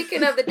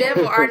 Speaking of the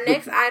devil, our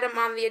next item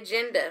on the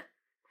agenda.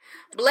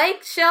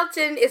 Blake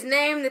Shelton is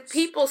named the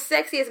people's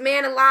sexiest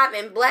man alive,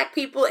 and black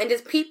people and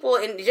just people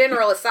in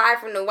general, aside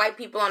from the white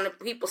people on the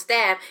people's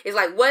staff, is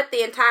like, what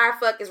the entire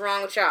fuck is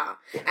wrong with y'all?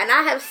 And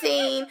I have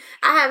seen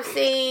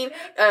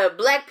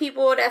black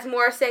people that's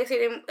more sexy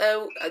than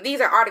these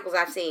are articles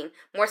I've seen,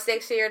 more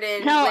sexier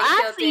than no, Blake I've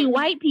Shelton. Seen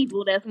white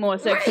people that's more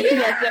sexy. Right,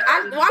 yeah.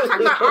 I'm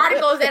talking about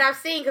articles that I've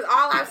seen, because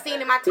all I've seen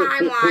in my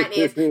timeline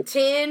is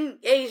 10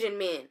 Asian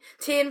men,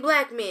 10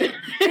 black men,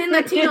 10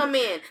 Latino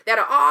men that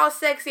are all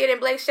sexier than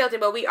Blake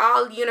Shelton. But we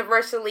all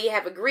universally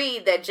have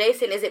agreed that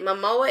Jason, is it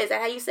Momoa? Is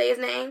that how you say his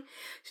name?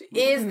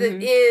 Is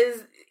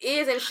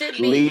and should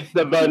be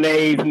Lisa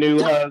Bonet's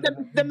new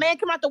husband. The man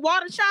come out the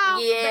water,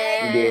 child.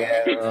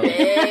 Yeah.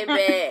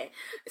 Baby.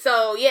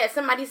 So yeah,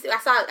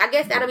 I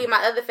guess that'll be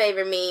my other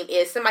favorite meme.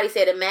 Is somebody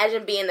said,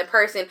 imagine being the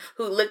person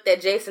who looked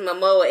at Jason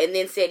Momoa and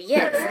then said,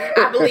 yes,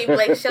 I believe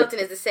Blake Shelton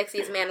is the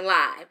sexiest man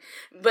alive.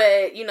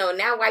 But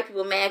now white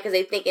people mad because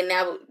they thinking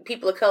now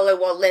people of color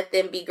won't let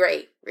them be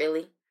great.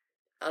 Really?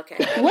 Okay.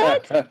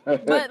 What? But for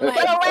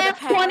the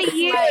last 20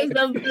 years,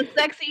 the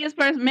sexiest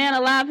man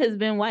alive has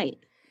been white.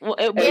 Well,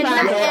 I think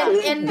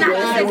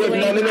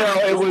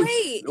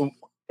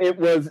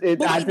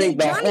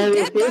the whole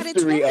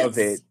history of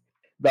it.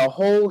 The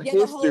whole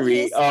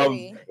history of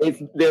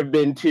it. There have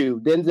been two.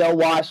 Denzel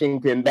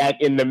Washington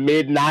back in the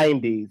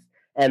mid-90s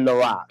and The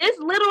Rock. It's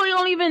literally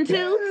only been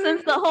two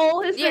since the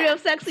whole history of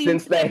sexy.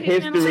 Since the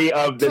history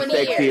of the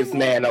sexiest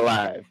man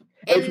alive.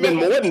 It's been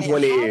more than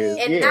 20 years.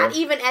 And not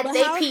even at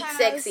their peak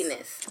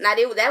sexiness. Now,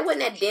 that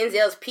wasn't at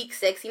Denzel's peak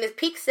sexiness.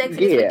 Peak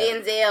sexiness for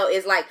Denzel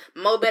is like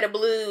Mo Better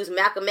Blues,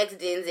 Malcolm X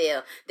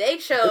Denzel. They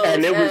chose...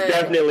 And it was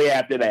definitely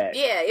after that.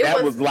 Yeah,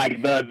 that was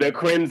like the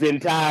Crimson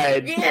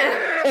Tide.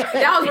 Yeah.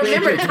 That was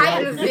Remember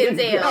Titans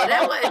Denzel.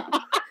 That was...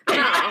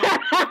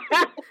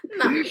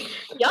 No.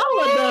 Y'all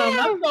are dumb.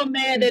 I'm so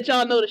mad that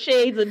y'all know the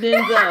shades of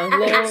Denzel.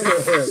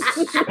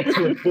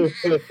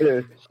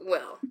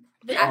 Well.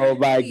 Oh,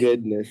 my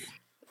goodness.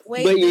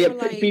 Wait, but yeah,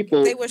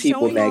 they were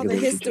showing all the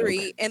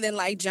history, and then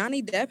like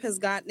Johnny Depp has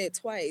gotten it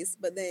twice,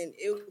 but then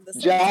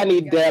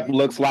Johnny Depp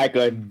looks like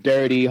a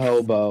dirty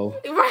hobo.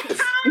 Right.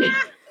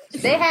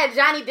 They had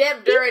Johnny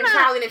Depp during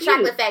Charlie and the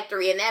Chocolate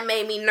Factory, and that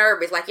made me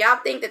nervous. Like, y'all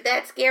think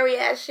that scary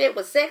ass shit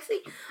was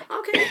sexy?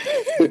 Okay.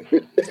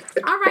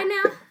 All right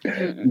now.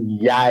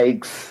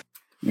 Yikes.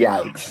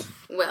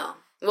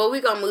 Well,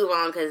 we're going to move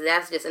on because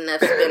that's just enough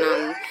spin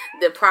on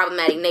the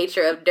problematic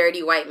nature of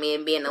dirty white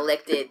men being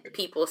elected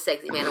people's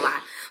sexy man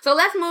alive. So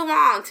let's move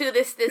on to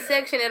this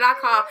section that I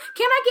call,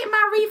 can I get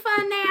my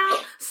refund now?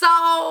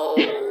 So,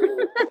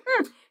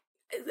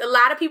 a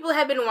lot of people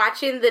have been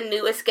watching the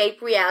new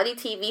Escape reality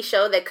TV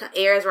show that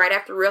airs right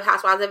after Real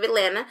Housewives of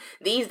Atlanta.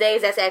 These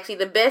days, that's actually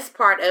the best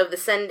part of the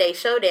Sunday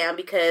showdown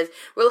because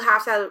Real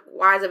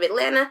Housewives of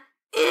Atlanta,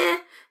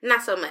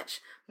 not so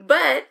much.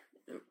 But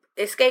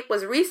Escape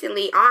was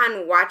recently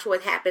on Watch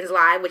What Happens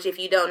Live, which if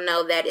you don't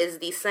know, that is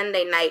the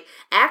Sunday night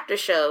after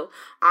show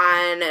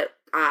on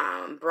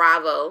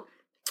Bravo.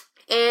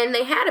 And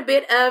they had a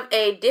bit of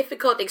a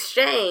difficult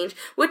exchange,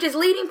 which is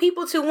leading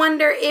people to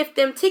wonder if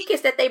them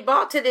tickets that they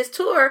bought to this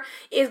tour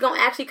is going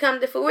to actually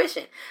come to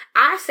fruition.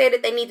 I say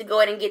that they need to go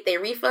ahead and get their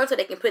refund so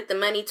they can put the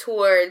money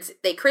towards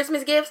their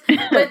Christmas gifts.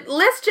 But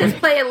let's just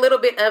play a little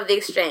bit of the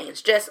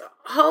exchange. Just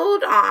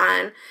hold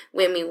on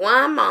with me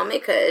one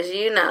moment, because,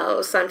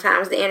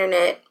 sometimes the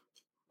internet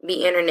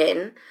be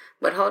interneting.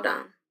 But hold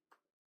on.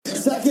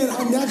 Second,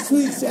 on next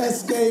week's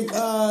Escape,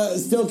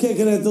 still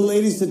kicking it, the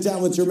ladies sit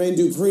down with Jermaine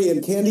Dupri,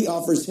 and Candy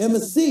offers him a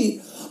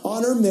seat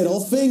on her middle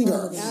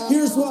finger. No.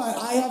 Here's why.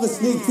 I have a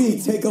sneak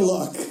peek. Take a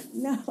look.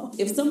 No.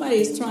 If somebody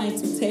is trying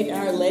to take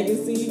our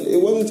legacy... It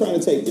wasn't trying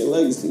to take your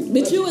legacy.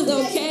 But you was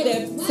okay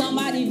that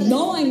somebody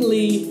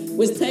knowingly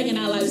was taking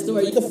our life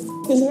story. What the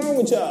is wrong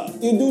with y'all?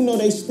 You do know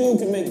they still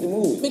can make the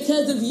movie.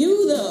 Because of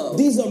you, though.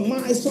 These are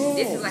my songs.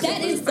 Like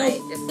that is so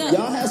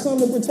y'all have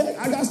something to protect.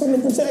 I got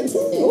something to protect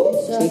too.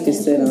 She could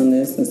sit on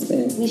this and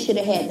spin. We should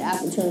have had the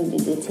opportunity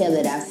to tell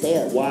it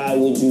ourselves. Why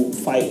would you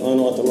fight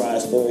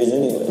unauthorized stories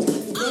anyway?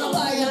 Oh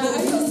my God,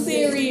 are you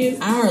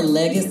serious? Our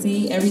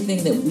legacy,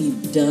 everything that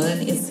we've done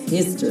is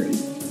history.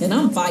 And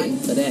I'm fighting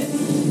for that.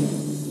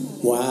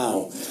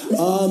 Wow.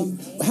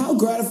 How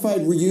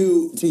gratified were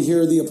you to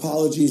hear the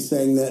apology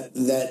saying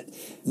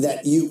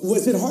that you...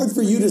 Was it hard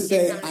for you to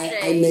say,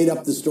 I made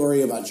up the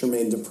story about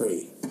Jermaine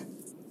Dupri?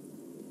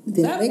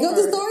 Did I make up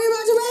the story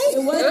about Jermaine?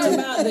 It wasn't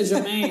about the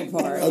Jermaine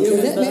part. Okay. It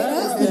was the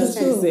other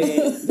stuff she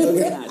said that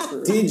was not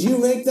true. Did you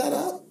make that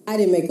up? I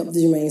didn't make up the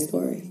Jermaine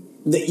story.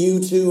 That you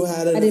two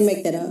had I didn't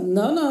make that up.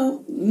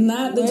 No,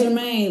 not the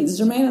Jermaine.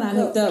 Jermaine and I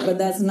hooked up, but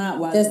that's not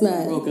why we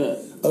broke up.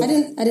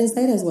 Okay. I didn't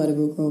say that's why the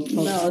group broke up.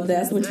 No,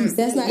 that's what you said.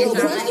 That's not your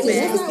question.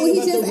 That's not what he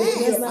just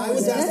asked. I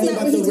was asking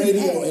about the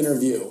radio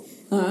interview.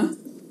 Huh?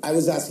 I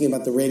was asking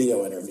about the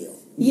radio interview.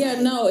 Yeah,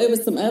 no, it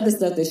was some other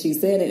stuff that she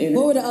said.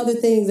 What were the other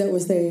things that were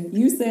said?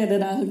 You said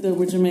that I hooked up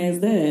with Jermaine's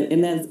dad,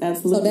 and that's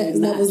absolutely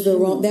that was the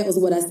wrong. That was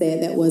what I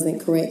said. That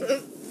wasn't correct.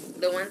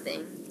 The one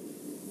thing.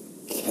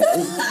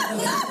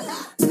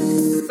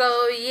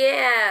 So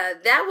yeah,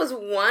 that was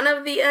one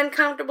of the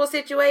uncomfortable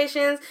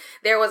situations.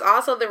 There was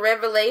also the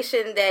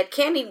revelation that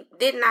Candy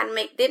did not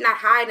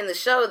hide in the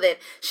show that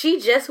she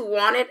just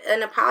wanted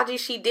an apology.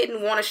 She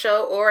didn't want a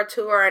show or a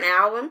tour or an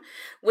album,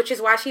 which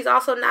is why she's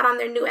also not on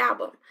their new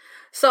album.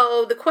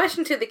 So the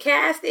question to the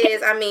cast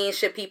is,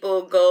 should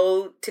people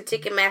go to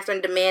Ticketmaster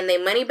and demand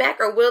their money back,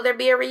 or will there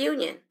be a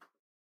reunion?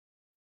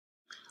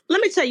 Let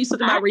me tell you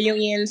something about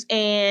reunions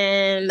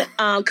and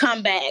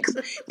comebacks.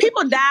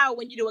 People die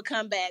when you do a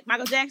comeback.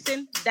 Michael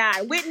Jackson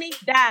died. Whitney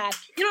died.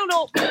 You don't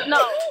know.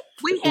 No,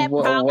 we have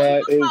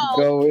problems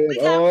before. We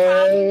have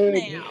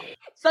problems now.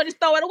 So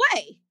just throw it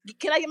away.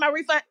 Can I get my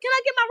refund? Can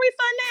I get my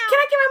refund now? Can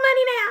I get my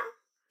money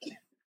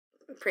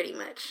now? Pretty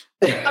much.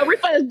 A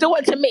refund is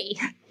doing to me.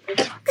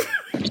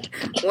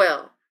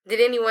 Well,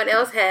 did anyone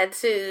else had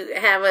to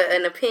have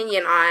an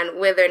opinion on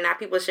whether or not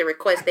people should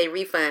request a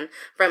refund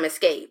from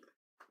Escape?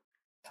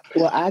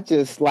 Well, I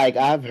just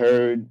I've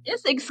heard.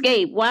 It's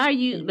Escape. Why are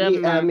you?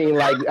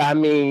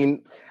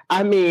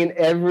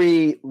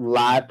 Every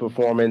live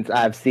performance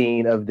I've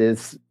seen of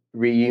this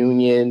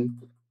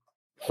reunion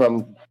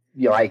from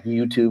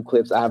YouTube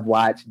clips I've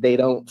watched, they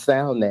don't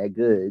sound that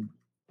good.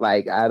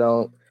 I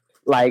don't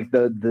like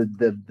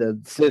the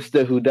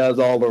sister who does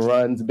all the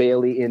runs,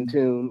 Bailey in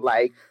tune.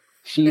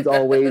 She's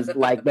always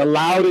the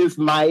loudest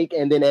mic,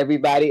 and then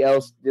everybody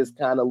else just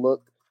kind of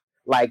look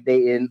like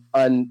they in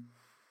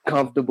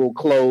uncomfortable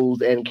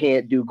clothes and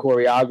can't do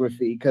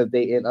choreography because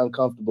they in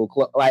uncomfortable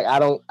clothes. I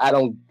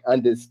don't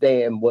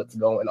understand what's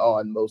going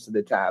on most of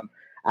the time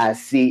I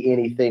see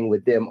anything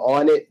with them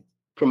on it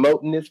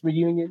promoting this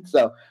reunion.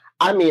 So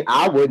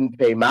I wouldn't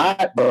pay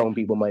my own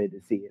people money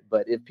to see it,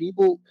 but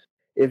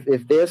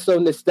if they're so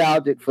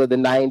nostalgic for the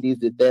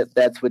 90s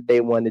that's what they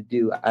want to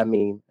do, I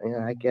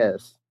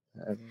guess.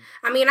 I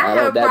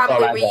have a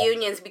problem with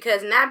reunions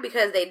not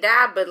because they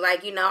died, but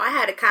I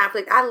had a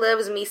conflict. I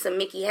loves me some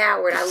Mickey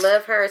Howard. I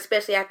love her,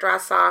 especially after I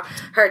saw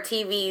her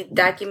TV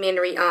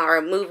documentary or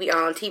movie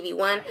on TV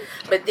One.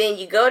 But then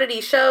you go to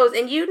these shows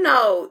and you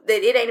know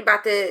that it ain't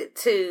about to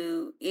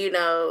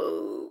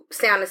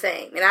sound the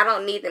same. And I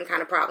don't need them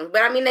kind of problems.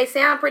 But they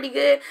sound pretty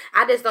good.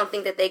 I just don't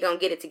think that they gonna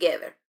get it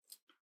together.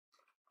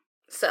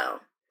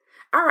 So,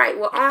 all right.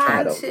 Well,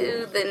 on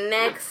to the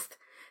next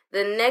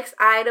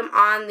item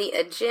on the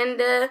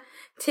agenda,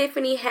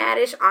 Tiffany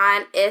Haddish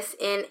on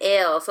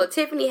SNL. So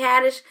Tiffany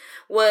Haddish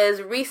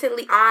was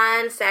recently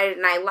on Saturday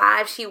Night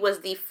Live. She was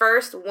the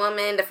first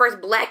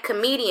black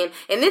comedian.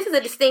 And this is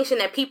a distinction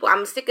that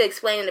I'm sick of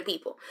explaining to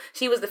people.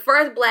 She was the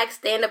first black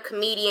stand-up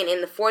comedian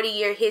in the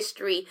 40-year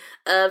history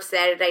of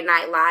Saturday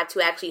Night Live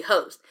to actually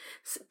host.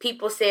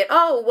 People said,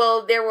 oh,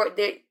 well, there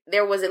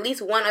was at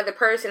least one other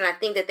person. I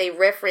think that they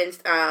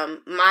referenced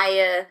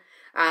Maya...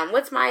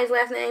 what's Maya's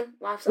last name?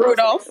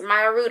 Rudolph.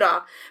 Maya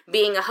Rudolph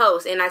being a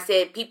host. And I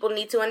said, people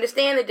need to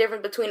understand the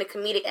difference between a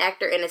comedic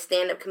actor and a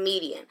stand-up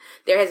comedian.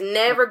 There has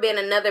never been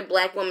another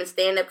black woman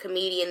stand-up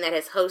comedian that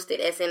has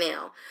hosted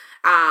SNL.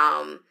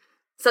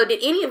 So did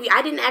any of you,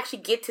 I didn't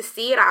actually get to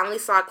see it. I only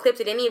saw clips.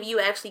 Did any of you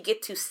actually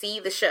get to see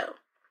the show?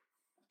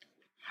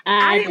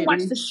 I didn't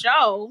watch the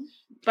show,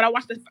 but I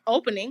watched the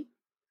opening.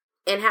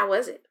 And how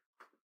was it?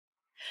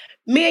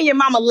 Me and your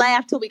mama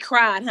laughed till we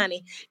cried,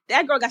 honey.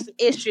 That girl got some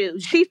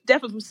issues. She's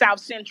definitely from South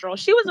Central.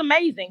 She was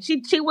amazing.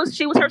 She was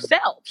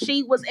herself.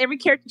 She was every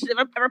character she's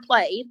ever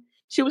played.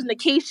 She was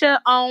Nikisha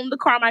on the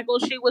Carmichael.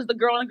 She was the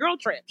girl on the girl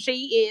trip.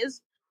 She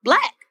is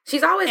black.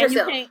 She's always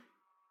herself.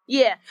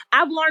 Yeah,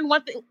 I've learned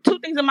two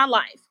things in my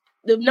life.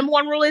 The number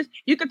one rule is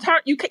you can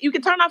turn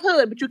off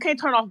hood, but you can't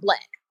turn off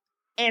black.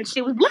 And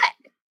she was black.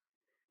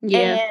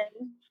 Yeah,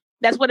 and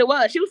that's what it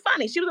was. She was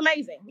funny. She was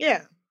amazing.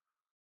 Yeah.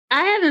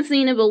 I haven't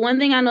seen it, but one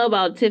thing I know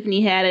about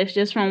Tiffany Haddish,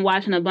 just from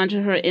watching a bunch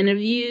of her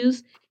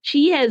interviews,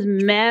 she has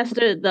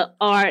mastered the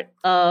art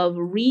of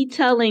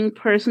retelling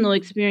personal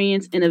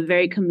experience in a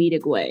very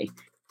comedic way.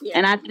 Yeah.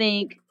 And I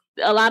think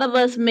a lot of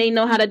us may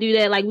know how to do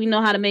that. Like, we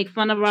know how to make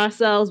fun of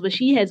ourselves, but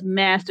she has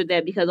mastered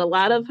that because a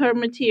lot of her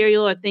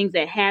material are things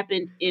that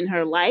happened in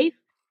her life.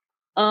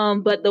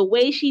 But the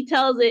way she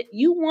tells it,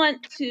 you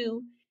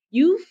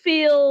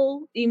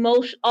feel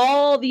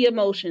all the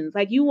emotions.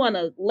 Like, you want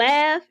to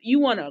laugh, you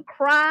want to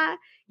cry,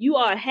 you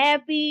are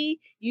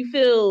happy, you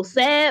feel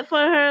sad for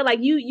her. Like,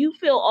 you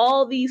feel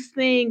all these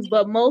things,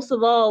 but most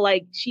of all,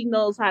 like, she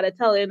knows how to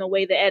tell it in a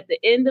way that at the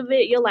end of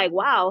it, you're like,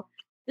 wow,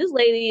 this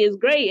lady is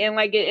great.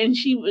 And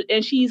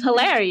she's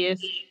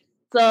hilarious.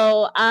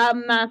 So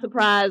I'm not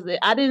surprised.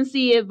 I didn't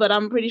see it, but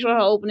I'm pretty sure her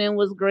opening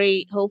was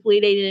great. Hopefully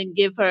they didn't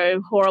give her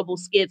horrible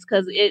skits,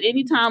 because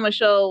anytime a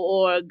show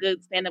or a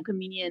good stand-up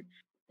comedian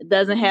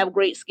doesn't have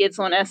great skits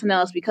on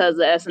SNL, it's because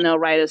the SNL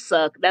writers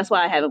suck. That's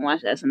why I haven't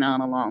watched SNL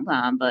in a long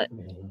time, but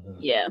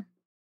yeah.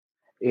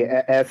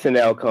 Yeah,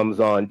 SNL comes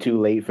on too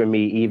late for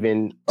me,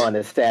 even on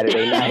a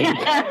Saturday night.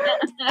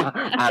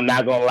 I'm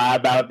not gonna lie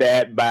about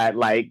that. By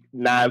like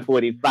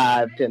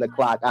 9:45, 10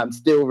 o'clock, I'm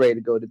still ready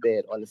to go to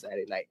bed on a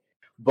Saturday night.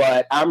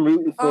 But I'm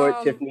rooting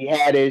for Tiffany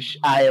Haddish.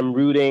 I am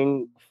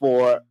rooting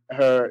for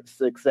her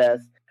success.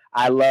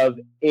 I love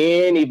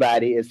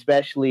anybody,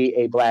 especially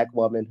a Black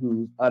woman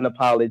who's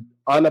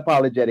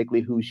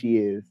unapologetically who she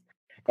is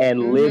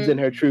and lives in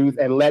her truth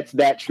and lets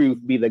that truth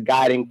be the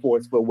guiding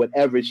force for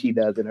whatever she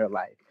does in her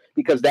life.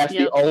 Because that's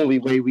the only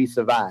way we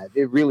survive.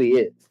 It really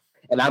is.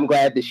 And I'm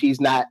glad that she's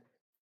not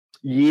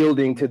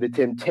yielding to the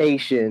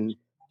temptation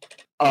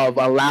of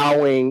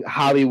allowing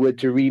Hollywood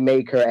to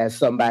remake her as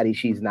somebody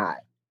she's not.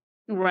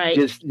 Right.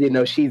 Just,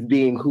 she's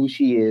being who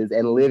she is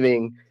and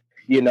living,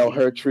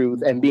 her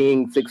truth and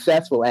being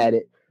successful at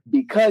it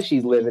because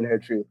she's living her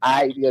truth.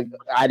 I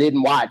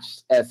didn't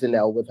watch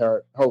SNL with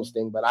her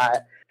hosting, but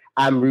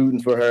I'm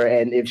rooting for her.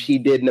 And if she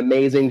did an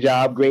amazing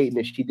job, great. And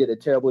if she did a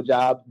terrible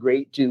job,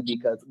 great too,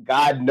 because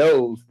God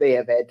knows they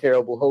have had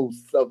terrible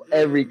hosts of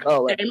every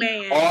color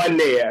on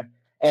there.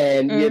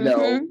 And,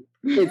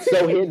 it's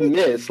so hit and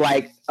miss.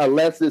 Like,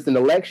 unless it's an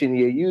election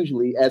year,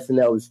 usually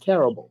SNL is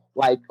terrible,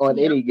 like on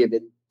any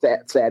given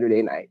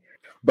Saturday night.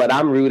 But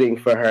I'm rooting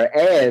for her.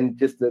 And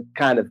just to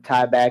kind of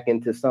tie back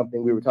into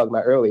something we were talking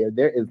about earlier,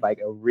 there is like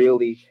a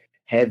really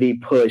heavy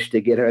push to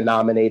get her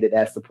nominated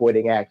as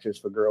supporting actress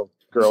for Girl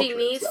She Trip,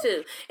 needs so.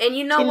 to. And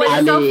you know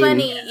what's so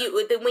funny?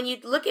 When you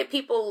look at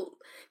people,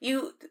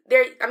 you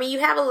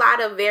have a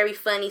lot of very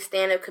funny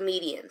stand-up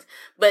comedians.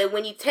 But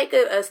when you take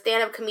a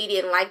stand-up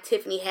comedian like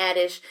Tiffany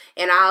Haddish,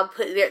 and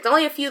there's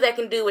only a few that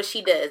can do what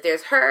she does.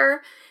 There's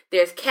her,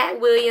 there's Cat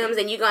Williams,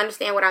 and you can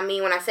understand what I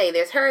mean when I say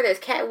there's her, there's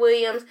Cat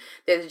Williams,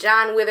 there's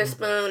John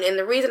Witherspoon. And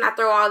the reason I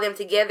throw all of them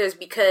together is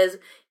because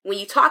when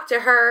you talk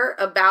to her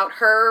about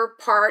her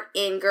part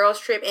in Girls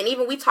Trip, and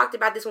even we talked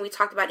about this when we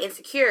talked about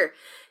Insecure,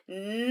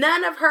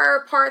 none of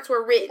her parts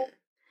were written.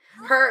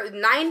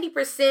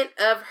 90%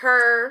 of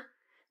her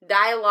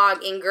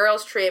dialogue in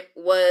Girls Trip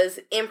was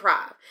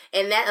improv.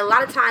 And that a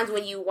lot of times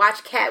when you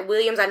watch Cat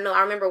Williams, I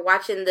remember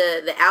watching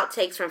the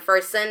outtakes from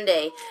First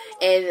Sunday,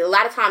 and a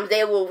lot of times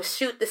they will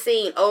shoot the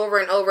scene over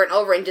and over and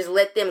over and just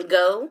let them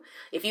go.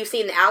 If you've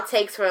seen the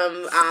outtakes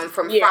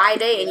from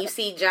Friday and you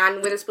see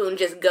John Witherspoon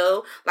just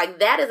go, like,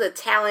 that is a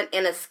talent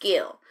and a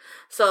skill.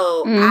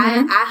 So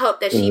I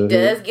hope that she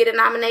does get a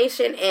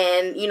nomination.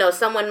 And,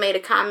 someone made a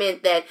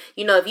comment that,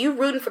 if you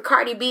rooting for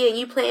Cardi B and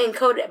you playing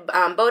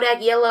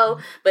Bodak Yellow,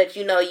 but,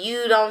 you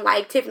don't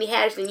like Tiffany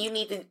Haddish, then you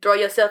need to throw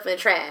yourself in the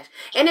trash.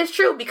 And it's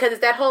true, because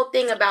it's that whole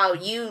thing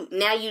about you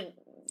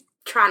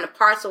trying to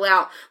parcel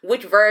out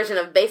which version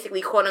of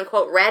basically quote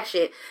unquote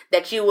ratchet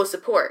that you will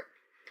support,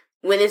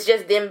 when it's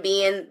just them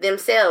being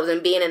themselves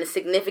and being in a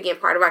significant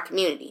part of our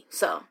community.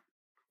 So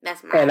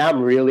that's my. And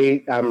I'm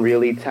really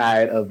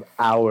tired of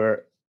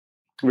our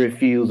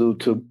refusal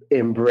to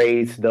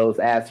embrace those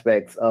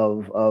aspects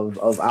of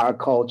our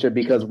culture,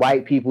 because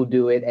white people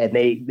do it and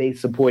they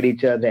support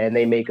each other and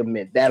they make them.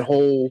 That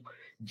whole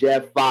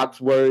Jeff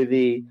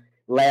Foxworthy,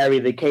 Larry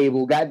the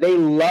Cable Guy, they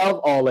love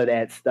all of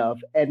that stuff,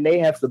 and they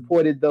have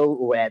supported those,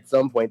 or at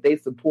some point they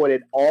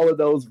supported all of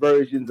those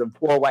versions of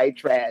poor white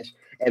trash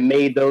and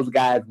made those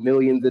guys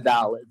millions of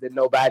dollars, and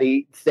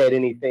nobody said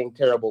anything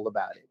terrible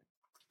about it.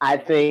 I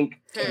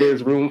think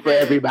there's room for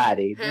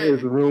everybody.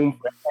 There's room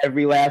for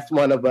every last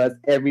one of us,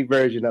 every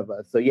version of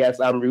us. So yes,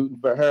 I'm rooting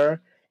for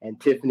her and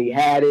Tiffany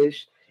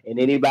Haddish and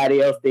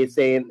anybody else they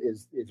saying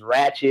is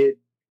ratchet,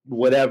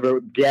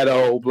 whatever,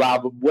 ghetto, blah,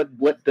 blah.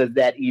 What does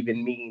that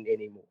even mean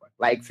anymore?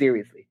 Like,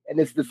 seriously. And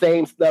it's the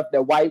same stuff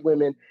that white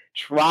women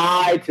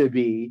try to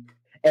be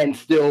and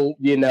still,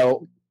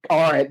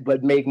 aren't,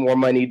 but make more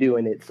money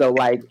doing it. So,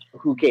 like,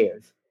 who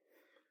cares?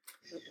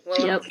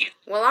 Well,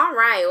 all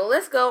right. Well,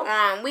 let's go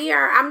on.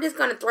 I'm just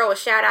going to throw a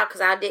shout out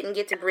because I didn't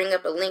get to bring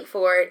up a link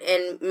for it.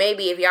 And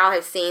maybe if y'all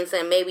have seen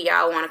some, maybe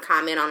y'all want to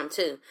comment on them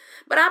too.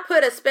 But I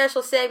put a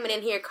special segment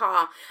in here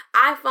called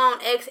iPhone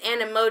X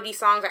and emoji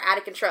songs are out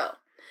of control.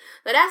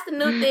 Now that's the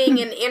new thing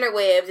in the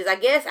interwebs is I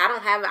guess I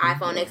don't have an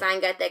iPhone X. I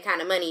ain't got that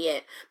kind of money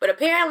yet. But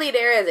apparently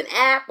there is an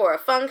app or a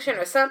function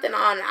or something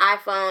on the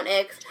iPhone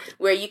X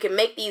where you can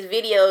make these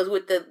videos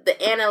with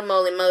the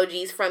animal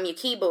emojis from your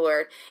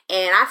keyboard.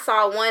 And I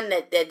saw one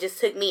that just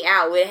took me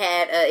out. It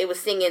had it was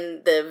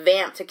singing the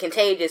Vamp to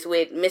Contagious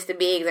with Mr.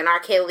 Biggs and R.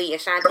 Kelly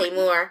and Shantae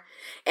Moore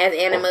as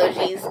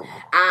animojis.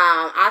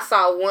 I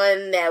saw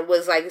one that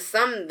was like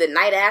the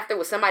night after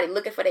was somebody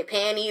looking for their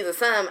panties or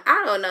something.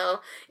 I don't know.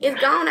 It's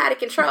gone out of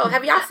control.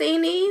 Have y'all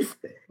seen these?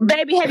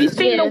 Baby, have you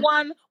seen the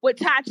one with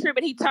Ty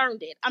Tribbett? He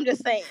turned it. I'm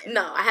just saying.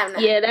 No, I have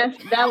not. Yeah,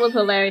 that was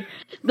hilarious.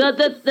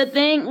 The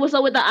thing was,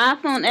 so with the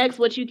iPhone X,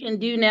 what you can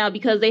do now,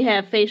 because they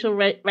have facial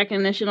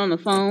recognition on the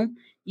phone,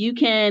 you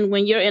can,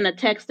 when you're in a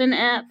texting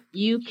app,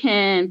 you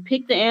can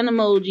pick the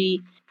Animoji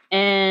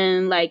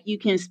and like you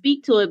can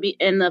speak to it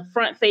in the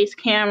front face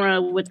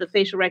camera with the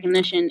facial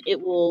recognition.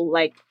 It will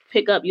like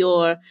pick up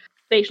your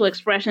facial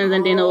expressions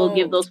and then it will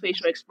give those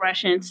facial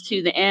expressions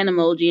to the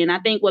Animoji. And I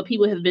think what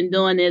people have been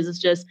doing is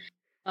just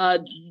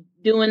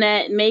doing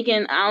that,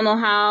 making, I don't know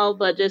how,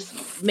 but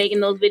just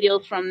making those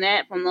videos from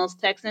those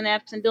texting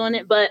apps and doing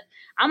it. But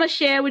I'm going to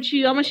share with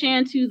you, I'm going to share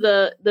into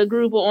the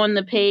group or on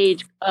the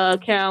page,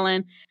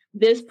 Carolyn,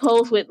 this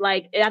post with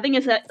like, I think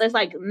it's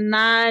like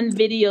 9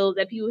 videos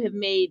that people have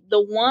made. The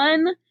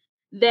one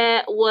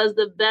that was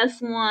the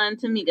best one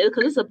to me,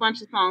 because it's a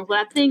bunch of songs, but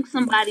I think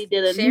somebody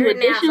did a new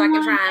edition one,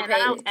 and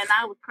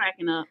I was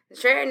cracking up.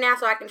 Share it now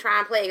so I can try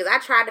and play, because I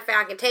tried to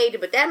find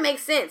Contagious, but that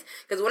makes sense,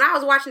 because when I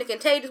was watching the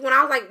Contagious one,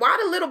 I was like, why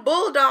the little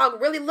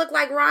bulldog really look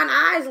like Ron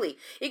Isley?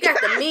 You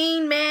got the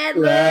mean, mad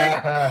look,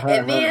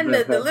 and then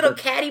the little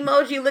cat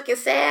emoji looking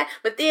sad,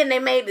 but then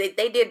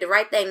they did the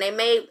right thing. They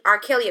made R.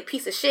 Kelly a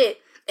piece of shit.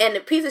 And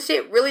the piece of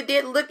shit really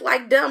did look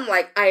like dumb,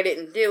 like I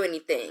didn't do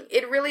anything.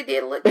 It really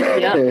did look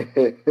dumb.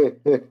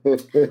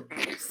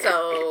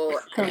 So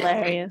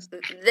hilarious.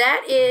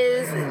 That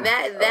is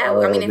that.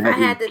 I mean, if I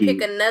had to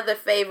pick another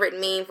favorite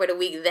meme for the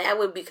week, that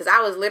would be, because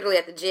I was literally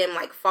at the gym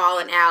like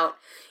falling out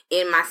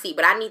in my seat.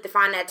 But I need to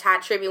find that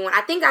Todd Tribute one.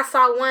 I think I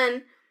saw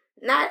one.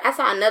 I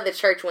saw another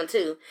church one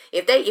too.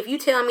 If you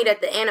tell me that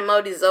the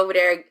Animoji is over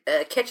there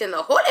catching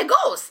the Holy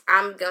Ghost,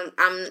 I'm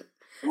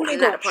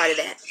not a part of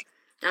that.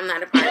 I'm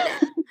not a part of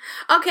that.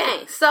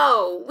 Okay,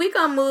 so we're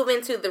going to move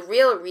into the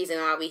real reason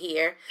why we're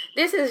here.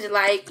 This is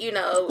like,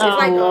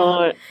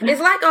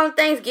 it's like on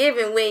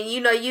Thanksgiving when,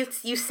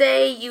 you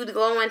say you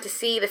going to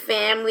see the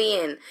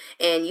family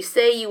and you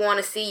say you want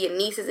to see your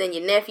nieces and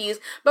your nephews,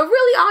 but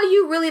really all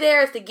you really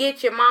there is to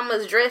get your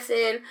mama's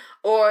dressing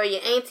or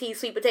your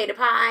auntie's sweet potato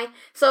pie.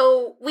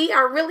 So we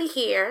are really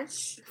here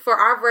for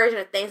our version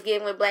of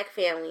Thanksgiving with Black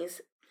families,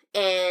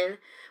 and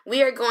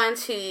we are going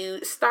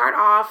to start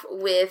off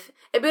with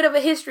a bit of a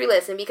history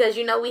lesson because,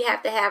 we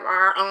have to have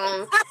our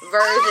own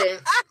version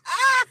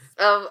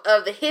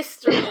of the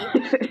history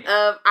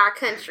of our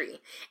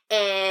country.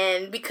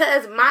 And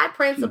because my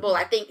principal,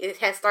 I think,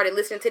 has started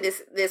listening to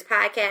this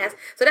podcast,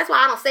 so that's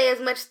why I don't say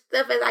as much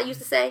stuff as I used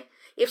to say.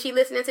 If she's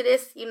listening to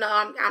this,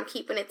 I'm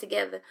keeping it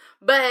together.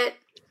 But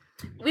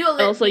we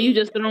will. So you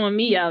just throwing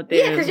me out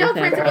there? Yeah, because your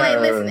principal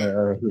ain't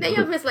listening. Now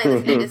your principal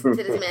ain't listening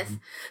to this mess.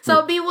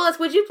 So B. Willis,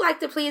 would you like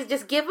to please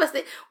just give us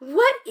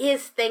what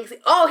is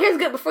Thanksgiving? Oh, here's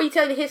good. Before you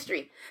tell the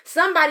history,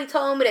 somebody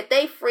told me that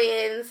they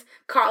friends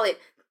call it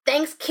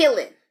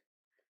Thanksgiving.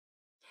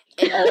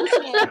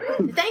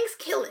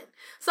 Thanksgiving.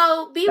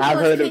 So B. Willis, I've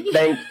heard of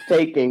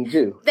Thanks-taking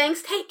too.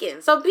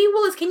 Thanks-taking. So B.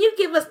 Willis, can you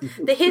give us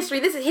the history?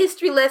 This is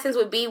History Lessons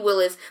with B.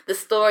 Willis, the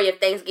story of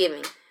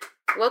Thanksgiving.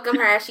 Welcome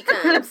her as she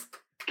comes.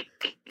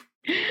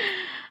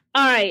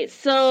 All right,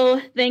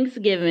 so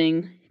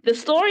Thanksgiving. The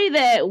story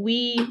that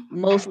we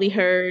mostly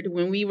heard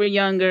when we were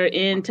younger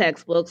in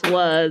textbooks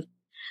was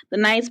the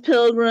nice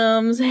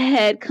pilgrims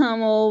had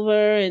come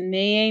over and they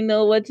ain't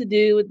know what to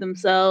do with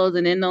themselves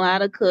and didn't know how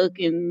to cook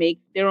and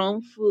make their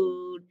own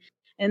food.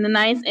 And the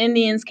nice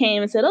Indians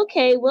came and said,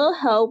 okay, we'll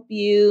help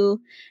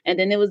you. And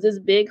then there was this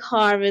big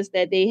harvest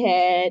that they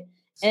had.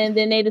 And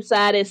then they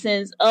decided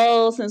since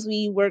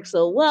we work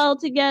so well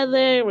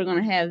together, we're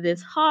going to have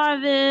this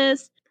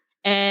harvest.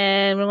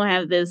 And we're going to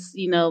have this,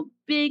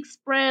 big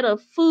spread of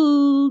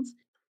foods,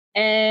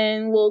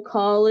 and we'll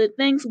call it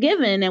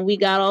Thanksgiving. And we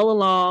got all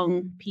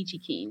along peachy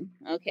keen.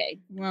 Okay,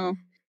 well,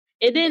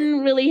 it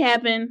didn't really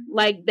happen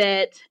like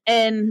that.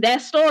 And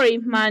that story,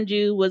 mind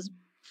you, was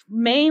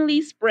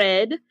mainly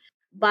spread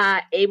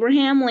by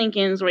Abraham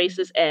Lincoln's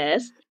racist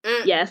ass.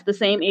 Yes, the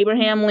same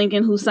Abraham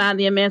Lincoln who signed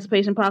the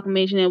Emancipation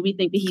Proclamation, and we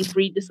think that he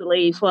freed the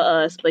slaves for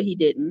us, but he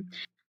didn't.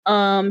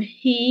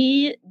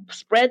 He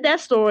spread that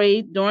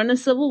story during the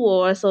Civil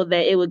War so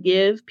that it would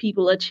give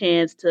people a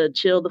chance to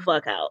chill the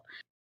fuck out.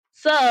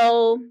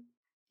 So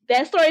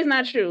that story is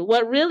not true.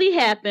 What really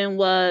happened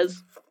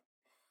was,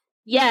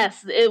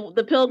 yes,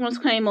 the pilgrims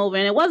came over,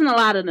 and it wasn't a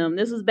lot of them.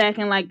 This was back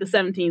in like the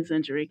 17th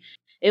century.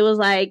 It was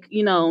like,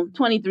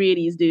 23 of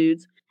these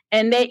dudes.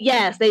 And they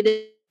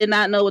did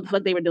not know what the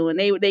fuck they were doing.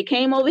 They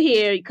came over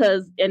here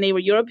and they were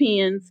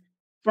Europeans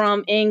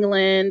from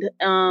England,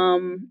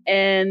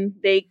 and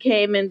they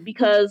came in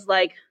because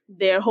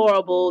they're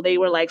horrible. They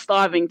were like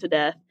starving to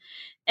death.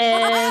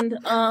 And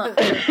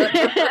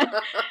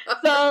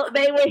so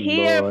they were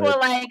here for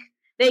like,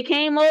 they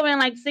came over in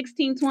like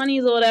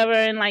 1620s or whatever,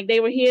 and like they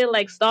were here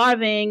like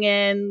starving,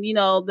 and you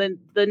know the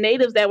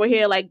natives that were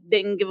here like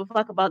didn't give a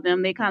fuck about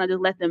them. They kind of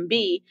just let them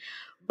be.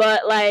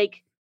 But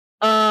like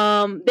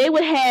they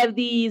would have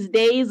these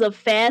days of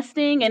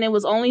fasting, and it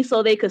was only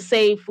so they could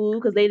save food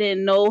because they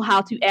didn't know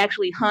how to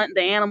actually hunt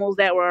the animals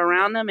that were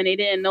around them, and they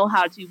didn't know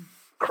how to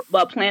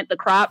plant the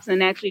crops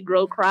and actually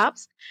grow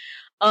crops.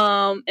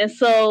 And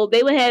so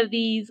they would have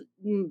these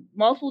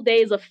multiple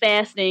days of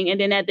fasting,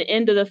 and then at the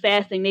end of the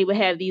fasting, they would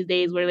have these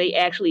days where they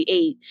actually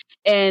ate,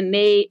 and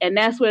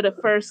that's where the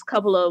first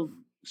couple of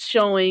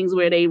showings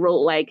where they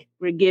wrote like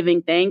we're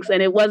giving thanks,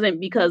 and it wasn't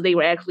because they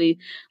were actually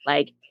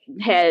like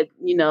had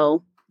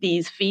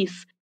these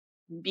feasts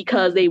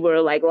because they were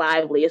like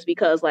lively. It's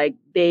because like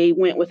they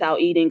went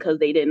without eating because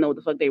they didn't know what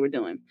the fuck they were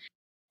doing.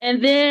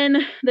 And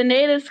then the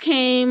natives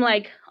came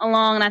like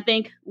along, and I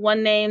think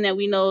one name that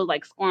we know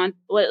like What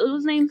was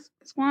his name?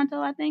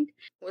 Squanto, I think.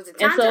 Was it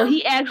Tonto? And so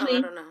he actually,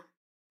 I don't know.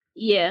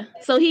 Yeah.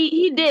 So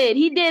he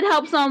did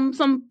help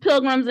some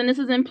pilgrims, and this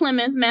is in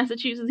Plymouth,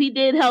 Massachusetts. He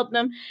did help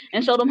them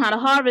and show them how to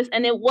harvest,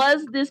 and it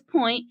was this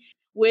point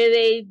where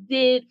they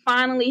did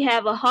finally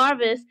have a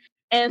harvest.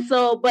 And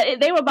so, but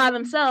they were by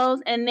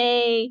themselves, and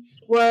they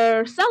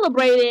were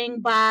celebrating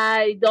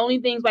by the only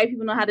things white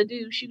people know how to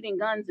do, shooting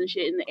guns and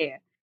shit in the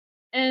air.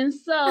 And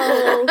so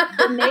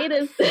the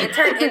natives and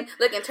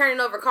turning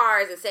over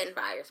cars and setting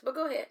fires. But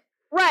go ahead.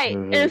 Right.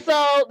 Mm-hmm. And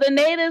so the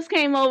natives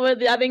came over.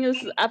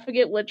 I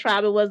forget what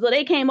tribe it was, but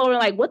they came over and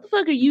like, what the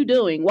fuck are you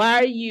doing? Why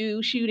are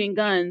you shooting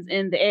guns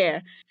in the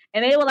air?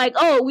 And they were like,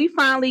 oh, we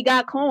finally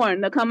got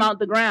corn to come out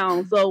the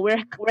ground, so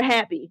we're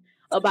happy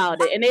about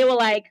it. And they were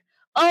like,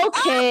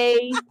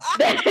 okay.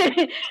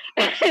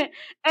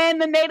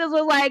 And the natives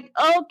was like,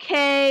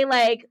 okay,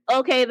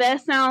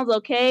 that sounds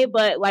okay,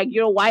 but like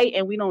you're white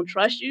and we don't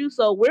trust you,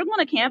 so we're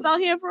going to camp out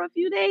here for a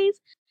few days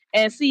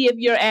and see if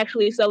you're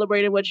actually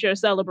celebrating what you're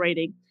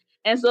celebrating.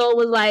 And so it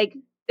was like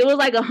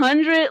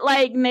 100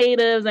 like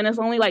natives, and it's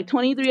only like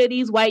 23 of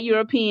these white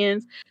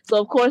Europeans. So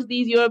of course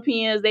these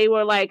Europeans, they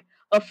were like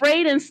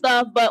afraid and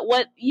stuff, but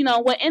what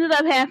ended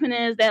up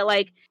happening is that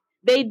like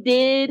they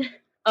did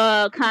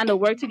kind of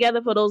work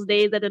together for those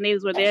days that the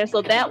natives were there.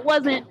 So that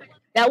wasn't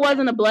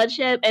a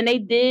bloodshed, and they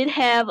did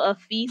have a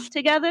feast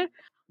together,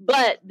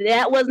 but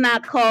that was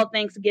not called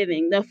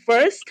Thanksgiving. The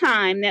first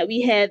time that we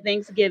had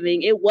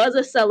Thanksgiving, it was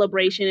a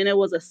celebration, and it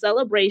was a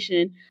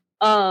celebration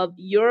of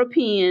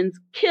Europeans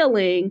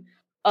killing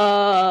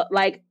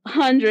like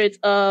hundreds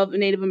of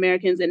Native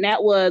Americans, and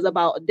that was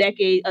about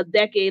a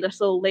decade or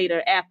so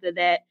later after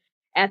that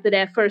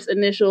first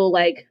initial,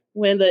 like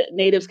when the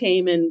natives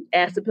came and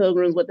asked the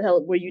pilgrims, what the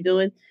hell were you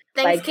doing?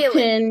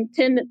 Thanksgiving.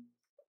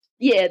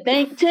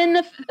 Like 10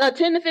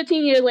 to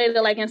 15 years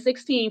later, like in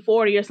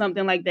 1640 or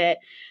something like that,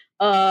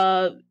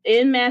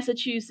 in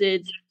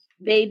Massachusetts,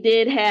 they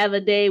did have a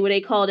day where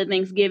they called it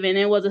Thanksgiving.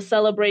 It was a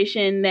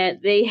celebration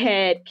that they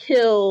had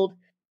killed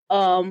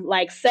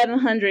like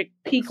 700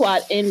 Pequot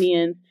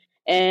Indians,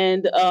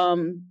 and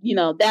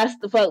that's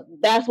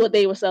what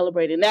they were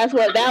celebrating. That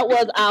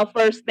was our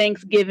first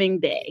Thanksgiving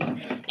Day,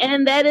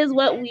 and that is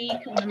what we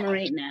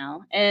commemorate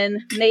now.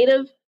 And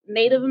Native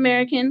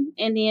American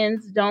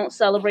Indians don't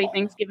celebrate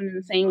Thanksgiving in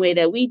the same way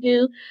that we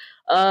do.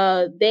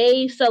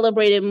 They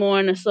celebrate it more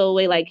in a soul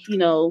way, like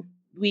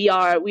we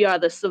are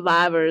the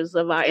survivors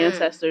of our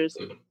ancestors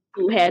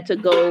who had to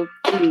go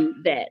through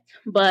that.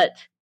 But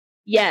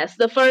yes,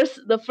 the first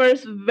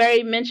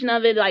very mention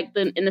of it, like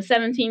in the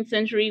 17th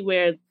century,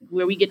 where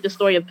we get the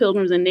story of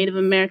Pilgrims and Native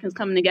Americans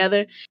coming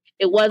together,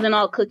 it wasn't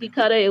all cookie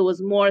cutter. It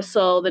was more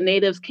so the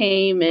natives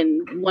came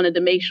and wanted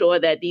to make sure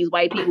that these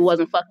white people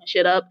wasn't fucking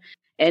shit up,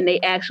 and they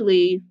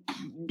actually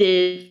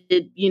did,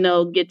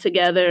 get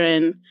together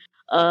and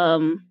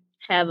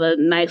have a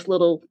nice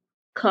little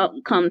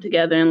come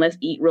together and let's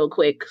eat real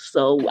quick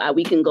so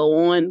we can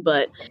go on.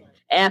 But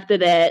after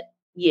that,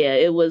 yeah,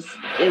 it was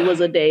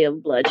a day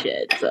of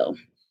bloodshed. So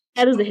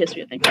that is the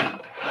history of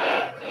Thanksgiving.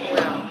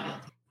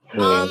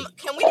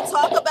 Can we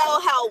talk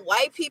about how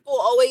white people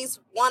always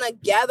want to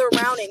gather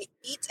around and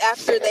eat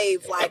after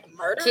they've like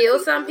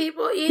murdered some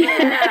people? Yeah.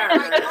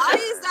 Like, why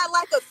is that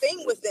like a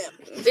thing with them?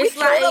 We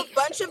killed a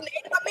bunch of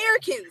Native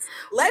Americans.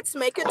 Let's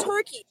make a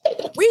turkey.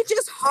 We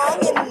just hung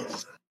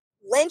and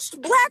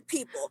lynched black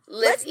people.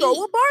 Let's throw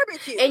a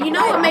barbecue. And you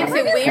know what makes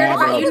it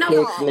weird?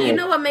 You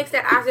know what makes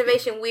that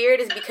observation weird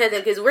is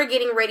because we're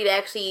getting ready to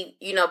actually,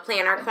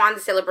 plan our Kwanzaa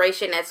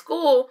celebration at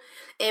school.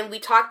 And we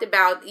talked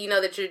about,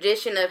 the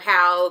tradition of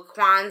how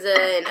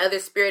Kwanzaa and other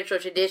spiritual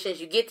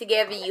traditions, you get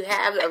together, you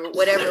have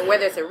whatever,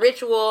 whether it's a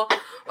ritual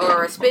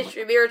or a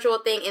spiritual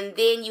thing, and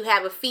then you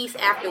have a feast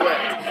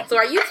afterwards. So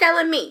are you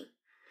telling me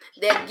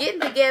that getting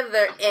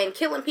together and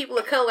killing people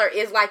of color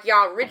is like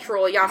y'all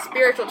ritual, y'all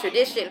spiritual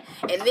tradition,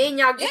 and then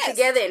y'all get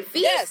together and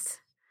feast? Yes.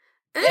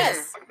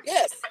 Yes.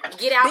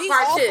 Get Out Be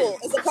Part awful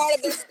 2. is a part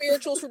of their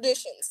spiritual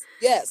traditions.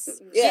 Yes.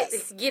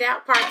 Get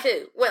Out Part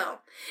 2.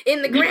 Well,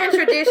 in the grand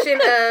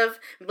tradition of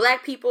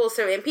black people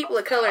and people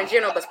of color in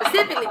general, but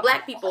specifically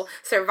black people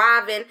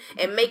surviving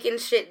and making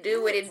shit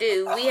do what it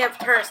do, we have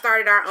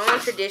started our own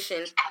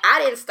tradition.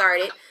 I didn't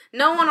start it.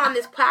 No one on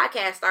this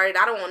podcast started.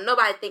 I don't want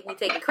nobody to think we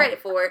taking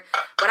credit for it.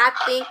 But I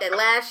think that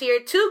last year,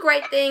 2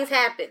 great things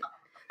happened.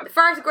 The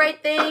first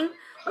great thing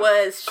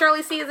was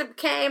Shirley Caesar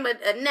became a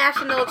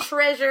national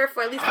treasure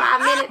for at least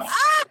 5 minutes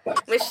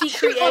when she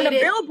created on the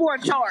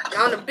Billboard chart.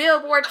 On the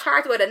Billboard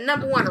chart with a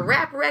 #1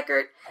 rap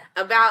record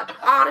about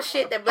all the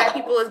shit that black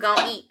people is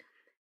gonna eat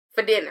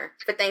for dinner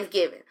for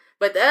Thanksgiving.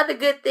 But the other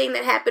good thing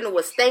that happened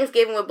was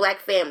Thanksgiving with black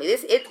family.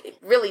 It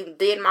really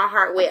did my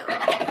heart well.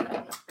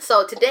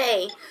 So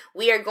today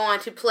we are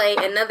going to play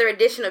another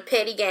edition of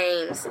Petty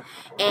Games,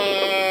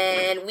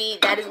 and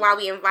that is why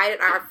we invited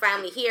our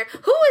family here.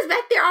 Who is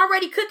back there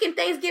already cooking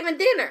Thanksgiving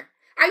dinner?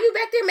 Are you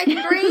back there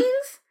making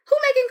greens? Who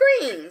making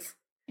greens?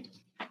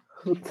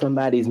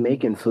 Somebody's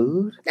making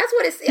food? That's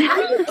what it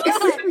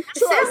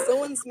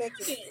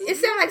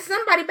sounds like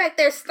somebody back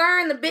there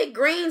stirring the big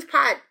greens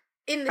pot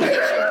in the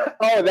kitchen.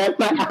 Oh, that's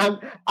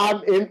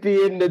I'm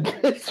emptying the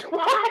dishwasher.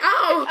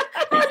 Oh,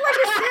 I was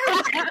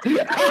like,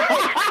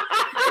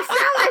 it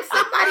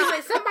sounds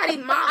like somebody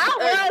mom. I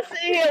was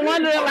sitting here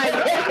wondering, like,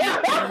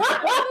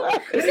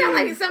 it sounds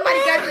like somebody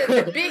got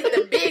the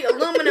big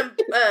aluminum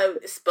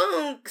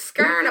spoon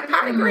scurrying a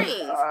pot of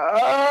greens.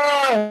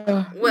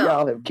 Well,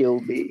 y'all have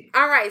killed me.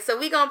 All right, so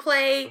we gonna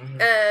play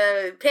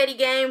petty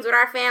games with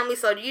our family.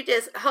 So you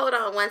just hold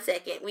on 1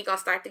 second. We gonna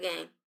start the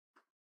game.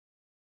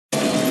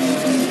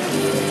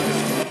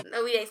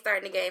 No, we ain't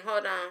starting the game.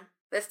 Hold on.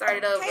 Let's start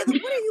it over.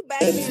 Caleb, what are you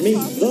back Let's meet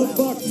the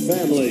Buck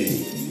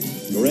family.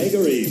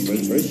 Gregory,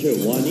 Patricia,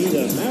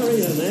 Juanita,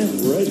 Marion,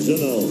 and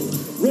Reginald.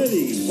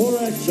 Ready for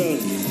action.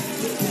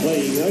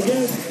 Playing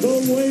against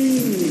the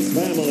Wayne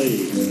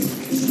family.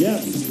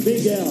 Jeff,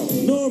 Miguel,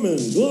 Norman,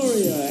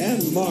 Gloria, and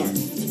Mark.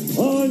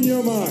 On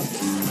your mark.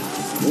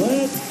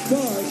 Let's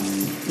start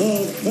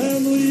the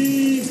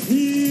Family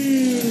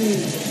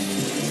Feud.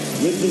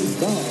 With the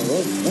star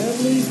of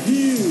Family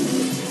Feud,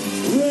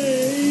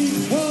 Ray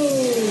Cole.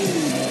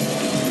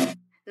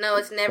 No,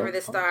 it's never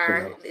the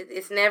star.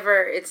 It's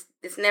never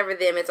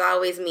them. It's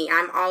always me.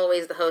 I'm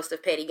always the host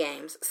of Petty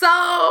Games.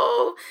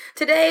 So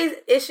today's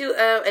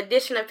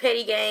edition of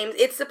Petty Games,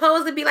 it's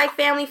supposed to be like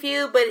Family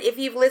Feud, but if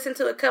you've listened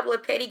to a couple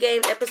of Petty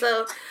Games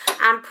episodes,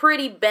 I'm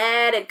pretty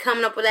bad at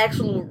coming up with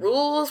actual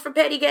rules for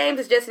Petty Games.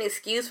 It's just an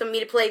excuse for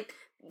me to play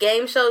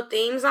game show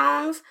theme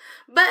songs.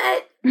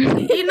 But we're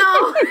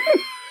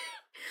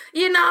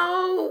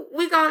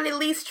gonna at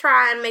least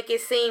try and make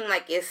it seem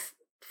like it's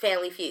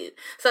Family Feud.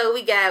 So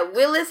we got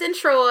Willis and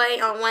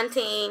Troy on one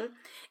team,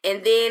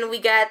 and then we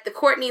got the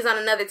Courtneys on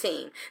another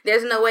team.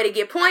 There's no way to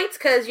get points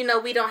because,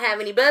 we don't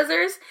have any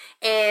buzzers,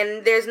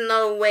 and there's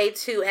no way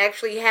to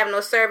actually have no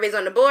surveys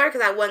on the board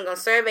because I wasn't going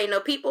to survey no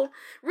people.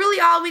 Really,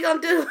 all we going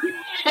to do...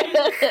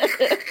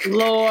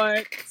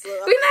 Lord.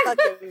 We're not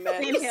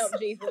going to help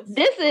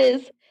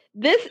Jesus.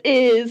 This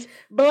is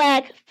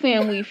Black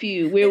Family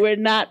Feud, where we're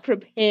not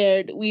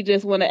prepared. We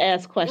just want to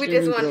ask questions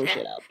and throw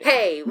shit out there.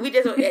 Hey, we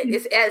just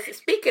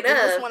speaking of, we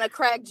just want to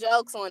crack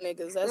jokes on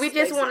niggas. We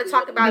just want to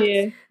talk about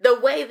the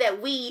way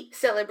that we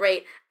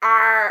celebrate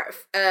our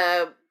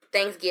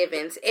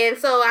Thanksgivings. And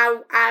so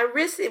I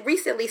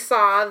recently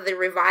saw the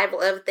revival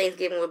of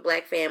Thanksgiving with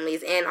Black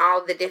families and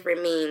all the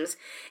different memes.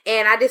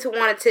 And I just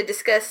wanted to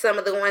discuss some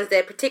of the ones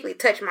that particularly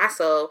touch my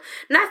soul.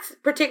 Not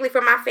particularly for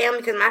my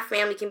family, because my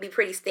family can be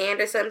pretty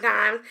standard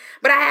sometimes.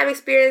 But I have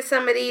experienced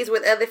some of these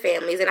with other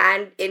families. And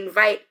I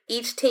invite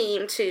each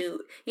team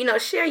to,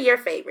 share your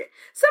favorite.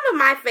 Some of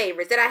my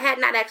favorites that I had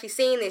not actually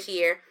seen this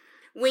year.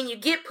 When you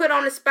get put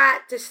on the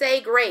spot to say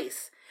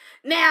grace.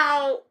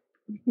 Now...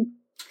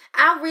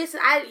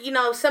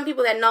 some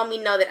people that know me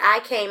know that I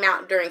came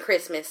out during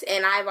Christmas,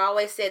 and I've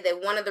always said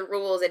that one of the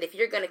rules that if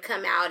you're going to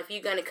come out and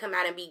be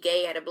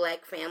gay at a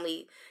Black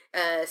family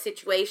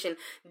situation,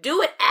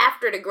 do it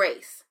after the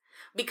grace,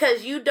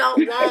 because you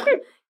don't want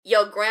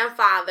your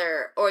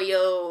grandfather or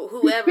your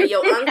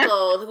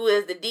uncle who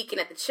is the deacon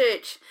at the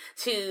church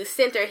to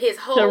center his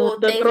whole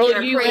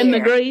Thanksgiving prayer. In the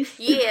grace.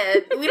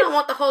 Yeah, we don't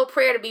want the whole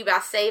prayer to be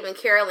about saving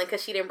Carolyn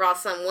because she didn't brought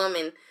some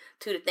woman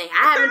to the thing.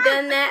 I haven't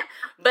done that,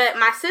 but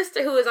my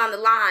sister who is on the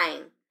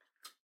line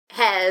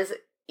has,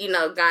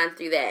 gone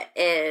through that,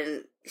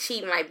 and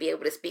she might be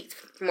able to speak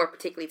more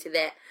particularly to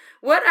that.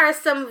 What are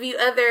some of you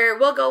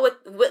we'll go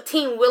with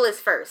Team Willis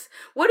first.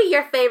 What are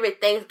your favorite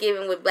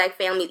Thanksgiving with Black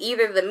families,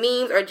 either the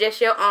memes or just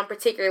your own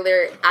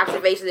particular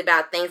observations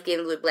about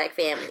Thanksgiving with Black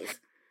families?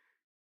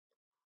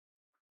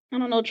 I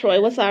don't know, Troy,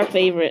 what's our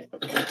favorite?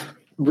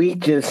 We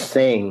just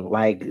sing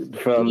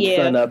from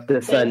sun up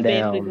to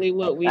sundown. Basically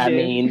what we do. I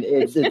mean,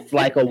 it's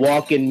like a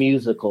walking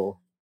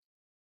musical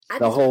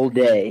the whole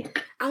day.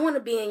 I want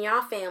to be in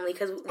y'all family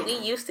because we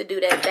used to do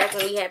that back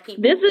when we had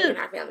people in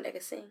our family that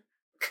could sing.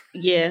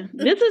 Yeah,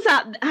 this is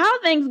how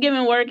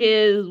Thanksgiving work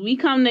is. We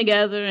come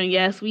together and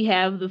yes, we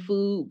have the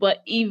food,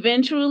 but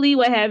eventually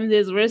what happens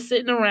is we're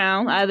sitting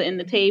around either in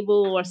the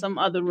table or some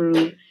other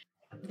room,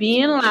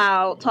 being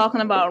loud,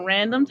 talking about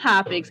random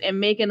topics and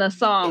making a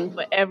song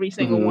for every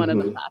single one of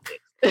the topics.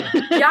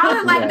 Y'all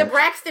are like the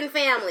Braxton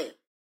family.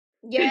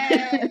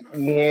 Yeah.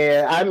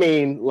 Yeah, I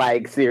mean,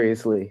 like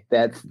seriously,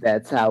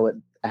 that's how it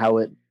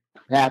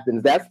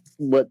happens. That's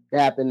what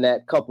happened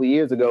that couple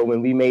years ago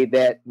when we made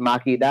that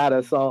Maki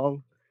Dada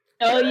song.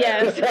 Oh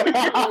yes,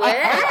 I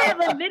have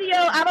a video.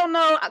 I don't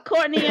know,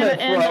 Courtney and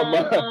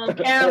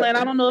Carolyn.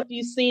 I don't know if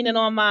you've seen it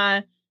on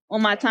my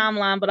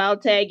timeline, but I'll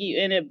tag you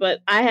in it. But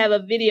I have a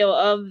video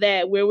of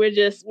that where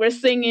we're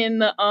singing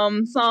the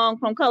song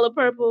from Color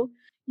Purple.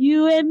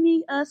 You and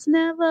me, us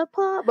never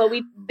part. But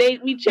we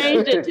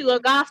changed it to a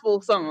gospel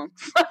song.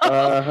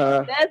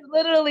 So that's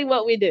literally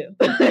what we do.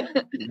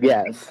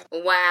 Yes.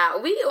 Wow.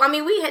 We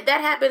had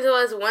that happened to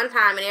us one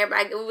time,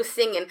 and we was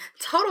singing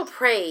total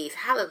praise,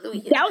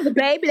 hallelujah. That was a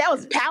baby. That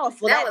was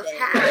powerful. That was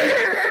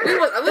powerful. We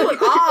was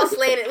all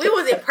slaying it. We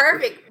was in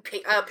perfect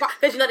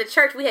because the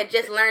church we had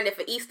just learned it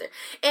for Easter,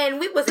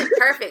 and we was in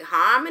perfect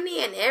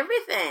harmony and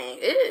everything.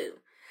 Ooh.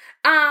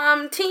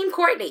 Team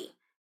Courtney.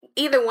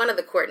 Either one of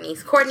the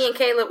Courtneys, Courtney and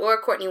Caleb or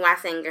Courtney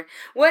Weisinger.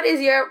 What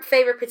is your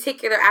favorite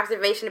particular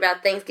observation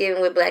about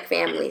Thanksgiving with Black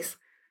families?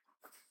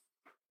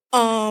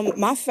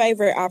 My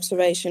favorite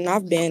observation,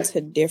 I've been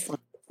to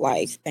different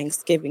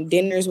Thanksgiving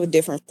dinners with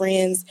different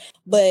friends,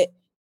 but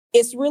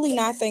it's really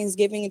not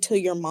Thanksgiving until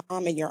your mom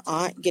and your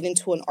aunt get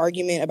into an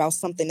argument about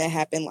something that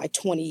happened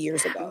 20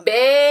 years ago.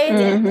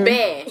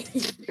 Bad.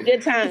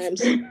 Good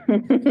times.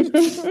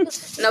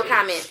 No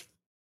comment.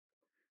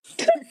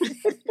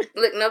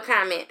 Look, no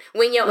comment.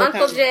 When your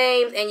Uncle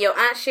James and your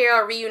Aunt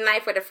Cheryl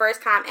reunite for the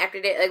first time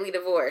after their ugly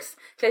divorce.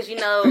 Because,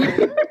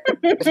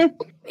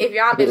 if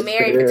y'all been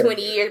married for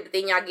 20 years, but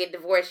then y'all get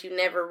divorced, you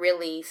never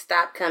really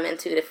stop coming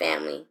to the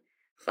family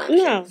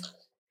functions.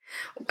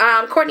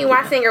 No. Courtney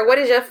Weisinger, what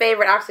is your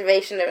favorite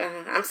observation?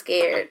 I'm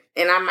scared,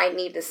 and I might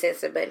need the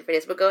censor button for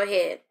this, but go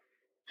ahead.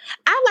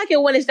 I like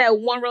it when it's that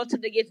one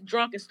relative that gets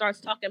drunk and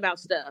starts talking about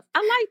stuff. I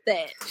like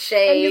that.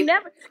 Shade.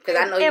 Because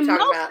I know you're talking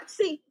about.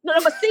 See,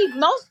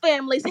 most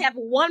families have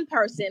one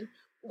person.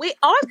 We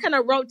always kind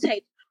of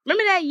rotate.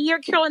 Remember that year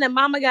Carolyn and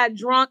Mama got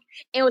drunk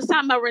and was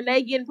talking about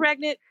Renee getting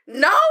pregnant?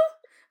 No.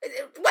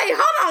 Wait,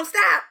 hold on.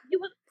 Stop.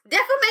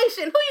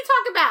 Defamation. Who you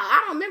talking about?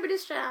 I don't remember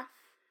this child.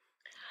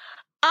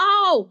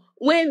 Oh,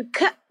 when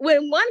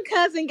one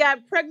cousin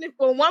got pregnant,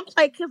 when one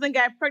play cousin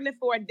got pregnant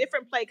for a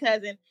different play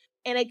cousin,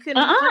 and they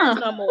couldn't be friends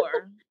no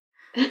more.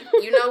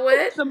 You know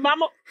what? So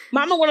Mama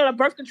went on a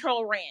birth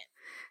control rant.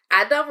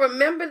 I don't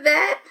remember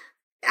that.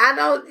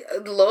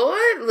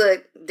 Lord,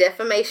 look,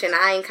 defamation.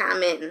 I ain't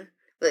commenting.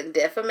 Look,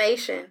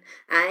 defamation.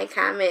 I ain't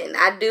commenting.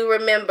 I do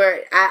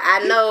remember.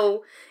 I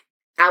know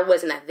I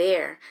was not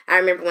there. I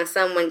remember when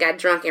someone got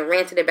drunk and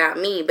ranted about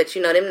me. But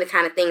them the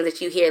kind of things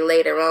that you hear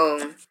later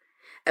on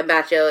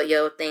about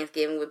your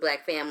Thanksgiving with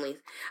Black families.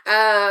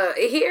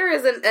 Here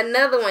is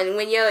another one.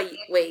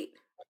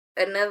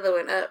 Another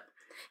one up.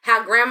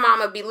 How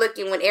grandmama be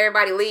looking when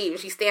everybody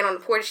leaves. She stand on the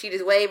porch, she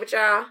just wave at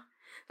y'all.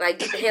 Like,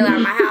 get the hell out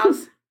of my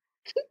house.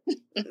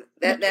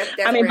 That's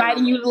I'm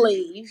inviting you to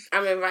leave.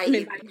 I'm inviting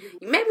you.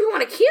 You make me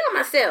want to kill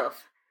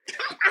myself.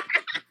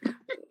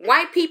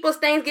 White people's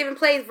Thanksgiving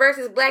plates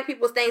versus Black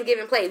people's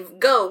Thanksgiving plates.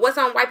 Go. What's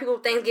on white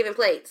people's Thanksgiving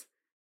plates?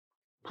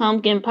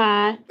 Pumpkin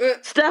pie.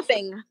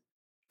 Stuffing.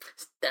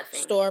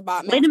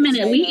 Store-bought. Wait a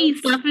minute. We eat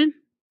stuffing?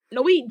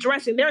 No, we eat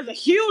dressing. There's a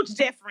huge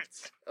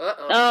difference.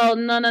 Oh,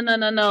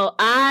 no.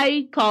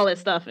 I call it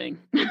stuffing.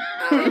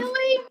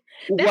 Really?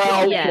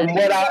 Well, from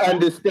what I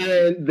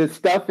understand, the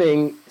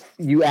stuffing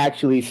you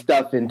actually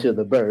stuff into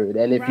the bird,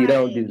 and if you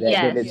don't do that,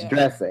 then it's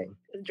dressing.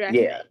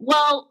 Yeah.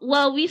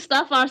 Well, we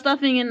stuff our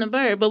stuffing in the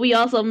bird, but we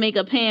also make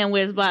a pan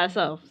where it's by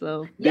itself.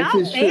 So y'all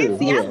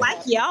fancy. I like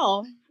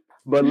y'all.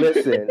 But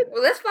listen.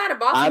 Well, let's fly to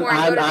Baltimore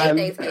and go to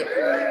Thanksgiving.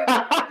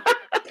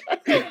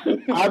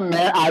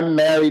 I'm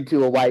married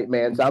to a white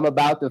man, so I'm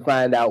about to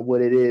find out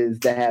what it is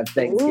to have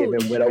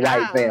Thanksgiving with a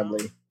white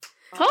family.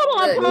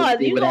 Hold on, pause.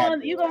 You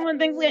going on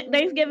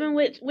Thanksgiving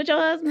with your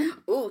husband?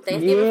 Ooh,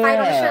 Thanksgiving fight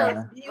on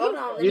the show. Hold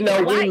on.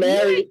 We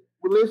married.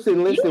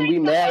 Listen. We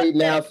married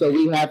now, so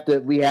we have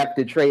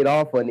to trade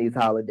off on these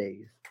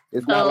holidays.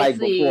 It's not like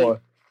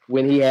before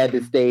when he had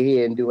to stay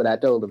here and do what I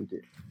told him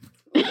to.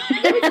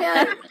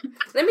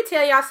 Let me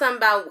tell y'all something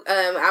about.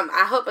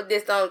 I hope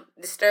this don't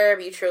disturb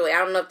you, truly. I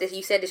don't know if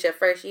you said this your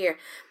first year.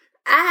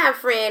 I have a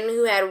friend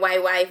who had a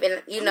white wife,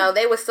 and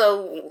they were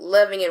so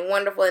loving and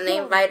wonderful, and they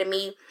invited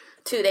me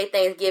to their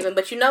Thanksgiving.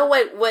 But you know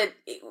what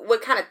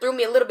kind of threw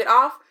me a little bit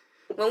off?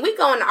 When we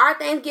go into our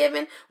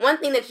Thanksgiving, one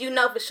thing that you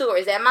know for sure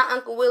is that my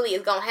Uncle Willie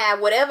is going to have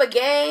whatever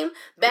game,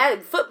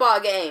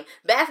 football game,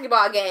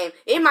 basketball game,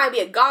 it might be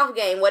a golf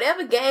game,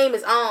 whatever game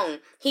is on,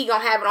 he going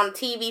to have it on the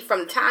TV from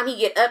the time he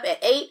get up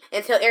at 8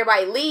 until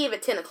everybody leave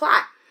at 10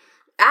 o'clock.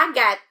 I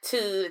got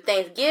to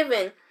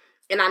Thanksgiving,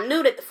 and I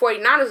knew that the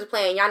 49ers were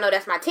playing. Y'all know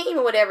that's my team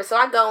or whatever, so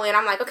I go in,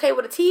 I'm like, okay,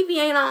 well, the TV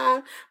ain't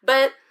on,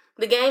 but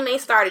The game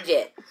ain't started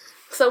yet.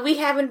 So we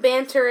having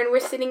banter and we're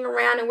sitting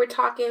around and we're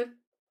talking.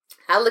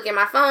 I look at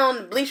my phone,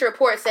 the Bleacher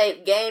Report say,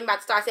 game about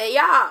to start. I say,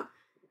 y'all,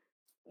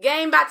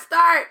 game about to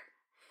start.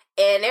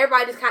 And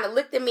everybody just kind of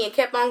looked at me and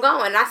kept on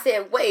going. And I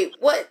said, wait,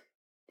 what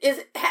is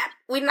it?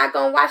 We not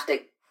going to watch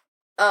the...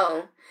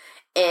 Oh.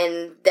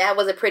 And that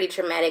was a pretty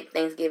traumatic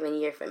Thanksgiving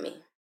year for me.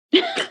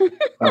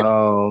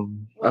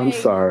 I'm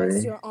sorry.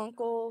 Was your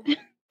uncle...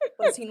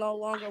 Was he no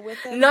longer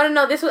with us?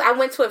 No. This was I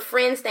went to a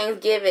friend's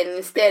Thanksgiving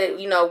instead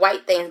of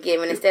white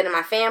Thanksgiving instead of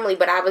my family.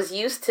 But I was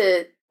used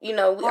to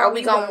are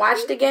we gonna watch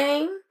the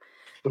game?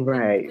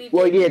 Right.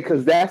 Well, yeah,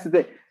 because that's the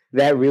thing.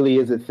 That really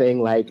is a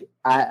thing. Like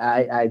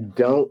I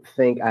don't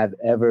think I've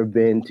ever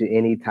been to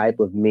any type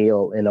of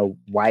meal in a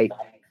white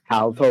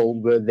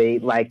household where they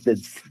like the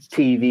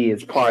TV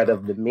is part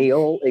of the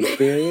meal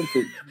experience.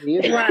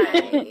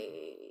 Right.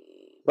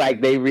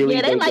 Like they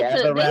really they like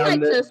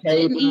to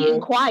sit and eat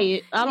and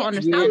quiet. I don't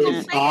understand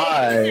that. It's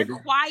hard.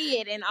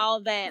 Quiet and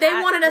all that. They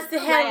wanted us to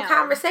have a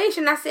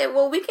conversation. I said,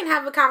 well, we can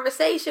have a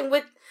conversation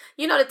with,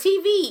 the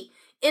TV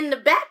in the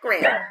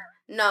background.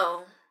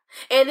 No.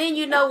 And then,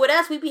 with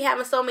us, we be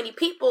having so many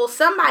people.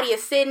 Somebody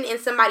is sitting in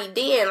somebody's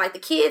den, like the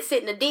kids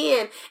sit in the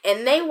den,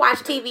 and they watch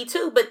TV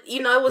too. But,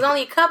 it was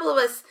only a couple of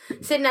us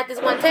sitting at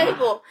this one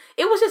table.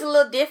 It was just a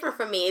little different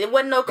for me. There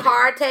wasn't no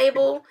card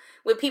table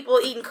with people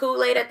eating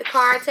Kool-Aid at the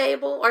card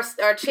table or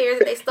chairs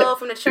that they stole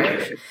from the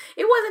church.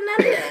 It wasn't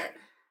none of that.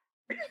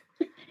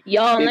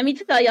 Y'all, let me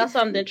tell y'all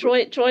something.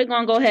 Troy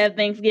gonna go have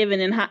Thanksgiving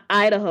in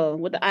Idaho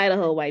with the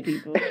Idaho white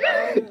people.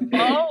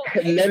 No,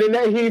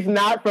 he's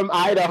not from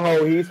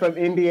Idaho. He's from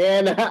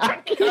Indiana.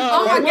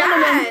 Oh my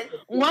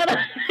God!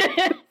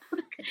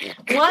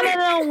 One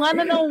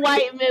of them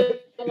white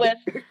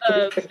Midwest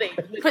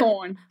states with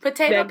corn.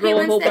 Potato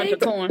peeling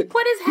steak?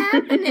 What is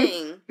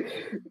happening?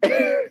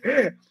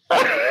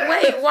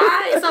 Wait,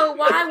 why? So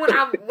why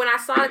when I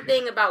saw the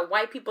thing about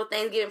white people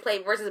Thanksgiving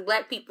plate versus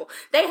black people,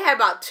 they had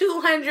about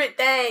 200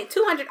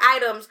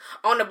 items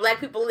on the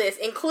black people list,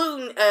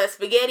 including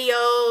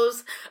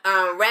SpaghettiOs,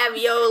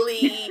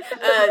 ravioli,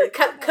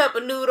 cup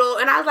of noodle,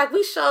 and I was like,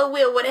 we sure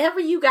will. Whatever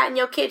you got in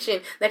your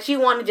kitchen that you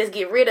want to just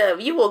get rid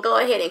of, you will go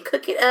ahead and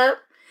cook it up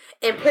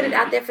and put it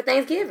out there for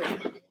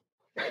Thanksgiving.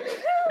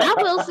 I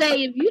will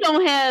say, if you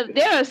don't have,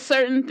 there are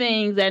certain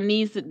things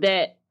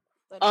that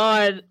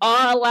are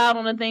allowed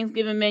on the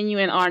Thanksgiving menu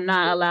and are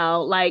not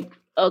allowed. Like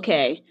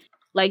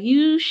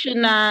you should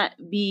not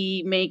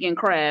be making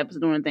crabs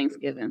during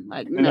Thanksgiving.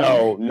 Like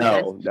no.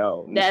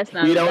 That's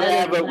not. We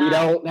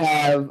don't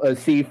have a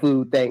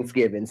seafood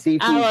Thanksgiving.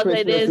 Seafood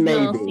Christmas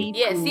maybe.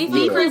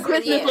 Seafood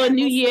Christmas or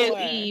New Year's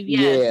Eve.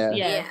 Yes.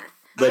 Yeah.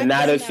 But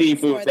not a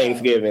seafood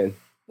Thanksgiving.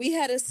 We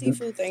had a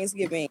seafood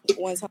Thanksgiving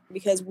one time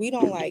because we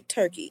don't like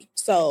turkey.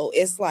 So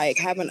it's like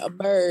having a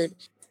bird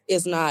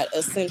is not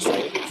essential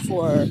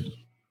for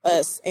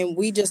us. And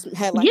we just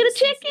had like get a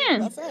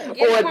chicken.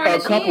 Or a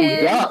couple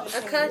ducks.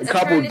 A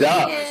couple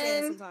ducks.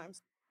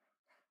 Sometimes.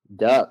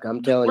 Duck,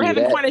 I'm telling you,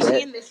 having Cornish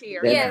hen this year.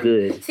 That's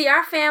good. See,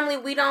 our family,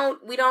 we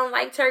don't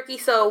like turkey,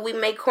 so we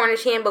make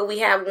Cornish hen, but we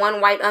have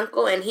one white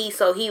uncle, and he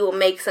will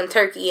make some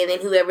turkey, and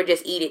then whoever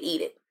just eat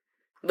it.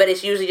 But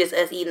it's usually just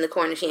us eating the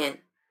Cornish hen.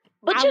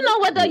 But you know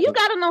what, though? You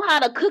got to know how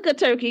to cook a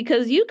turkey,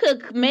 because you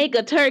could make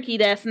a turkey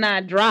that's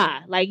not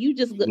dry. Like, you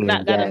just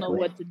got to know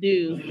what to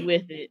do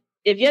with it.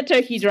 If your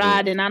turkey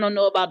dry, then I don't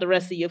know about the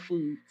rest of your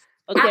foods.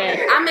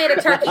 Okay. I made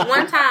a turkey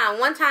one time.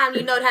 One time,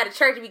 how the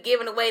church be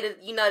giving away the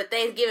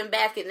Thanksgiving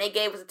basket, and they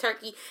gave us a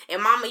turkey.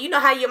 And Mama, you know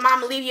how your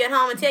mama leave you at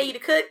home and tell you to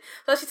cook?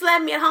 So she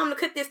left me at home to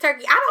cook this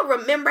turkey. I don't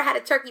remember how the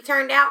turkey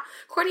turned out.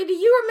 Courtney, do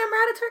you remember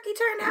how the turkey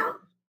turned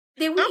out?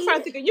 I'm trying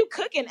to think of you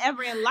cooking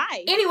ever in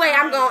life. Anyway,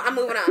 I'm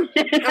moving on.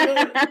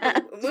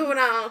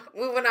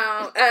 Moving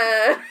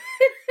on.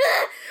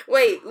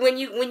 Wait, when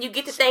you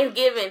get to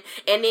Thanksgiving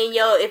and then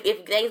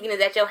if Thanksgiving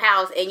is at your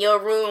house and your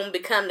room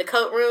become the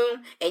coat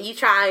room and you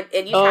try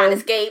to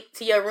escape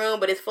to your room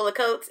but it's full of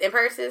coats and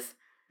purses.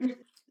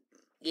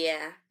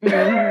 Yeah.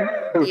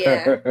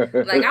 Yeah.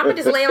 Like, I'm gonna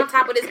just lay on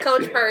top of this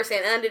Coach purse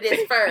and under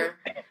this fur.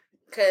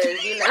 'Cause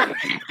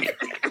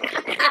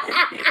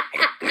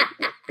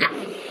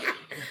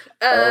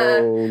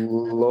oh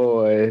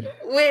Lord!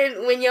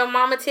 When your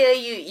mama tell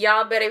you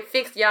y'all better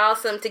fix y'all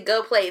some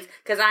to-go plates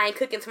because I ain't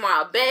cooking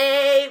tomorrow,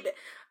 babe.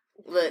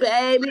 Look,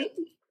 baby.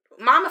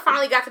 Mama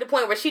finally got to the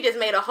point where she just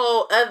made a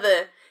whole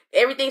other.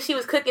 Everything she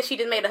was cooking, she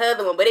just made a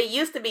other one. But it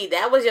used to be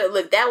that was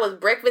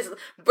breakfast,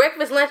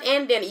 lunch,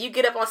 and dinner. You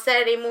get up on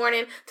Saturday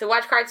morning to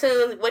watch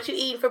cartoons. What you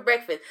eating for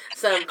breakfast?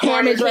 Some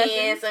Cornish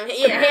hen,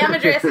 ham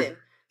and dressing,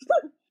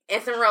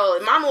 and some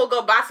rolls. Mama will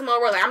go buy some more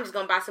rolls. Like, I'm just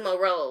gonna buy some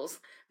more rolls.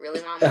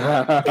 Really,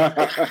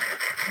 Mama?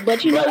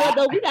 But you know what,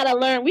 though? We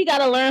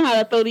gotta learn how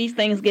to throw these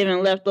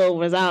Thanksgiving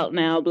leftovers out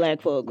now,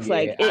 black folks.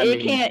 Yeah,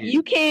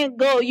 you can't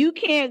go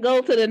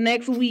to the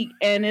next week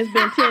and it's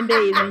been 10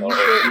 days and you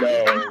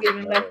still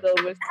Thanksgiving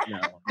leftovers. No.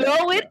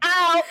 Throw it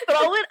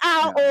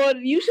out, or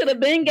you should have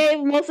been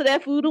gave most of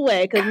that food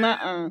away. Cause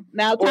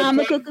now time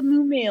to cook a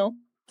new meal.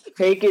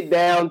 Take it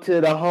down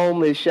to the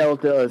homeless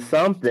shelter or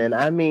something.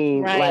 I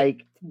mean,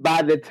 like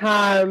by the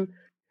time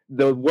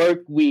the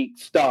work week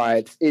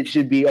starts, it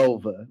should be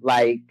over.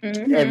 Like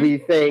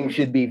everything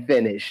should be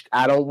finished.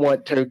 I don't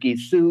want turkey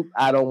soup.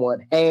 I don't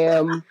want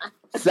ham,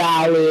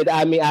 salad.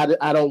 I mean,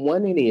 I don't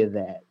want any of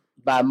that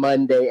by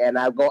Monday. And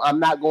I'm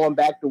not going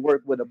back to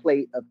work with a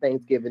plate of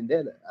Thanksgiving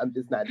dinner. I'm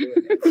just not doing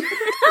it.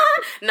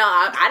 No,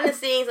 I done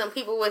seen some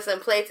people with some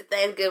plates of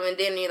Thanksgiving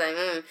dinner. You're like,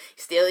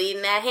 still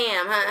eating that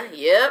ham, huh?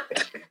 Yep.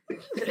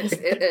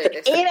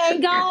 It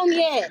ain't gone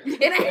yet.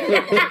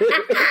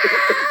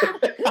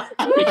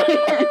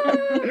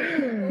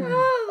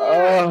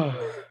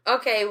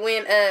 Okay,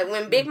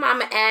 when Big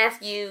Mama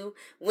asks you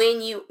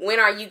when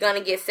are you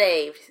gonna get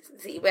saved?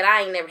 See, but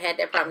I ain't never had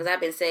that problem because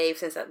I've been saved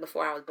since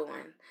before I was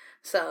born.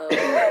 So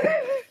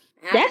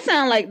that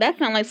sound like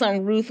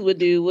something Ruth would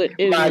do.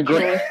 My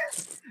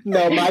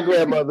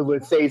grandmother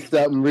would say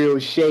something real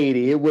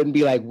shady. It wouldn't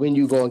be like, when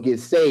you gonna get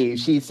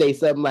saved? She'd say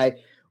something like,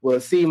 well,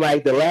 it seemed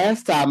like the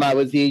last time I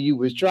was here, you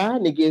was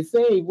trying to get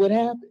saved. What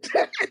happened?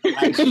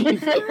 Like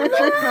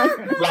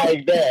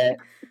that.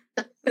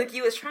 Look,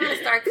 you was trying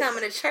to start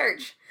coming to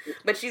church,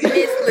 but you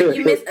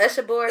missed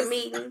usher board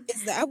meeting.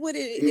 Is that what it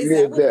is?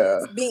 That what it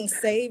is? Being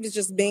saved is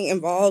just being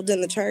involved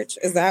in the church?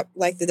 Is that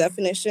like the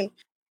definition?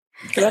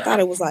 Because I thought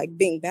it was like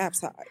being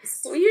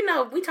baptized. Well,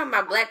 we talking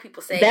about black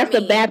people saved. That's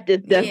the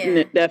Baptist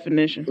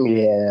definition.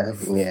 Yeah.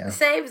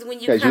 Saved is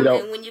when you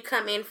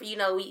come in for,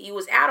 you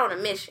was out on a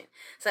mission.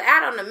 So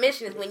out on a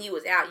mission is when you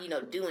was out,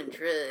 doing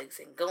drugs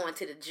and going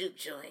to the juke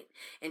joint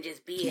and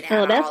just being out.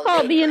 Oh, that's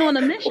called being on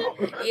a mission?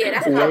 Yeah,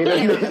 that's called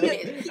being on a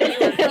mission.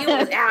 You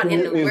was out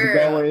in the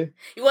world.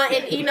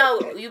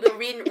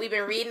 We've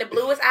been reading The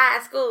Bluest Eye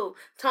at school.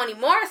 Toni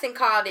Morrison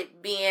called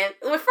it being,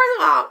 first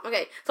of all,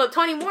 okay, so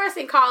Toni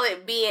Morrison called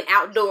it being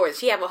outdoors.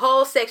 She have a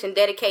whole section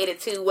dedicated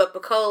to what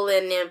Pecola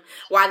and them,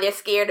 why they're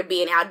scared of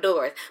being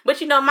outdoors.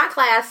 But my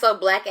class so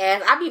black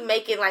ass, I be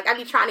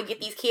trying to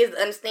get these kids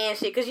to understand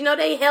shit, because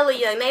they hella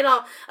young. They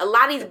don't, a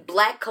lot of these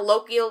black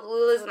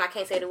colloquialisms, I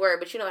can't say the word,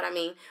 but you know what I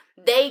mean,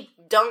 they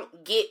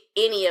don't get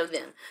any of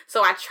them.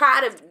 So I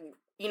try to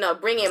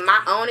bring in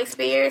my own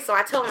experience. So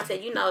I told him, I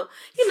said,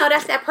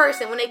 that's that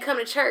person when they come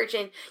to church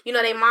and,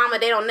 they mama,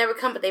 they don't never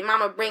come, but they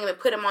mama bring them and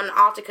put them on the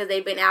altar because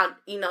they've been out,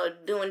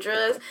 doing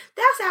drugs.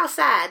 That's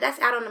outside. That's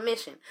out on a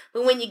mission.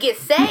 But when you get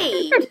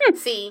saved,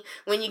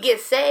 when you get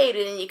saved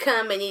and then you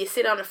come and you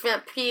sit on the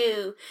front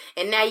pew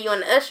and now you're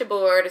on the usher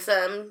board or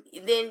something,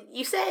 then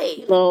you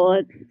saved.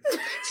 Lord.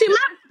 See,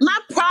 my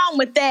problem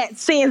with that,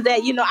 seeing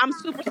that, I'm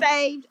super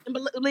saved and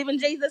believe in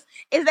Jesus,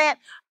 is that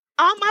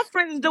all my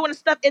friends doing the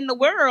stuff in the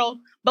world,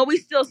 but we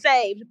still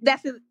saved.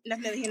 That's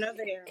neither here nor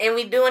there. And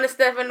we doing the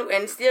stuff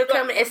and still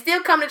coming to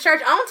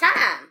church on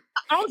time.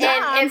 On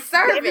time. And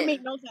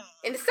serving. No time.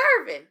 And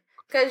serving.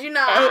 Because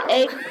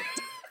Hey,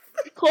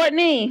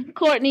 Courtney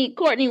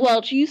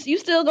Welch, you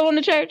still going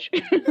to church?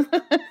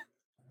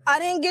 I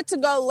didn't get to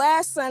go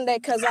last Sunday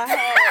because I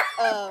had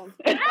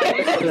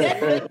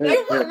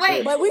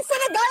wait. But we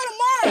finna go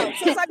tomorrow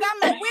since I got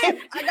my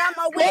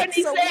whip.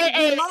 So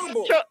we're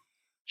mobile.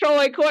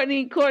 Troy,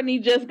 Courtney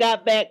just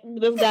got back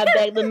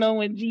to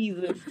knowing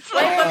Jesus.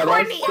 But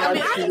Courtney,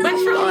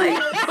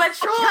 but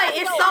Troy,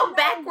 it's so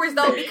backwards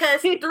though,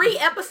 because 3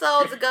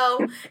 episodes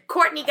ago,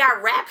 Courtney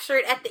got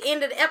raptured at the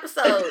end of the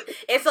episode,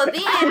 and so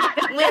then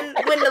when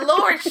the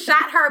Lord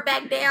shot her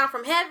back down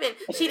from heaven,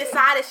 she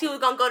decided she was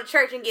gonna go to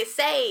church and get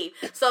saved.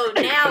 So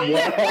now we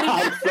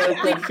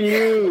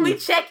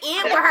check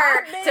in with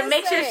her to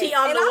make sure she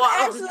on the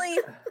wall.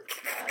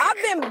 I've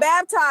been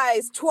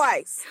baptized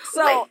twice,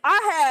 so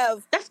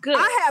that's good.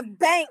 I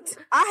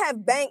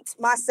have banked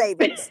my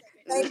savings.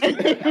 Thank you.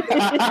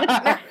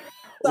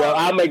 Well,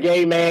 I'm a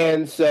gay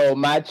man, so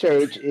my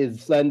church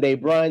is Sunday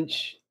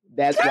brunch.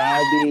 That's where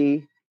I'll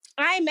be.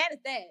 I ain't mad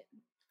at that.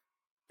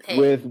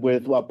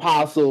 With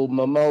Apostle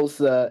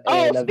Mimosa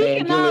and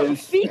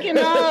Evangelist. Speaking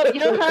of,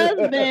 your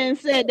husband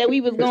said that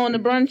we was going to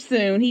brunch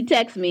soon. He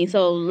texted me,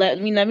 so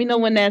let me know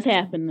when that's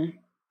happening.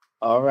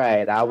 All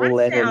right, I will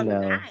let him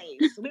know.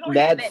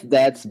 Nice.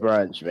 That's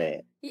brunch,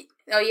 man.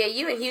 Oh yeah,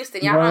 you in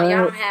Houston, y'all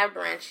don't have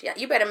brunch.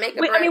 You better make a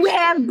brunch. I mean, we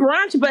have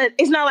brunch, but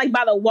it's not like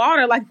by the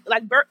water, like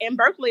in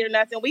Berkeley or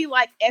nothing. We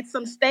like at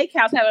some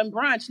steakhouse having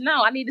brunch.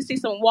 No, I need to see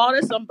some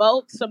water, some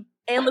boats, some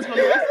endless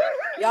mimosa.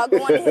 Y'all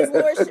going to his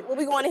lordship? We'll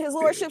be going to his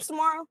lordship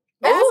tomorrow.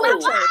 I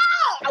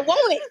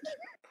want it.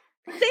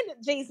 Send it,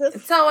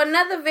 Jesus. So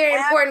another very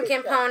important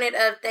component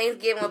of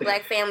Thanksgiving with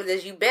black families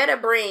is you better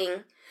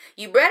bring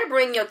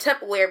your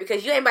Tupperware,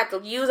 because you ain't about to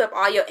use up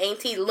all your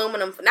auntie's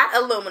aluminum foil.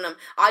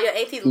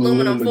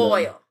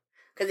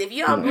 Because if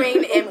you don't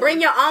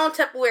bring your own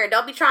Tupperware,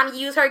 don't be trying to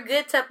use her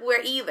good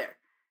Tupperware either.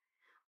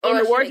 In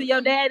the words of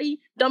your daddy,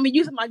 don't be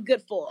using my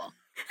good foil.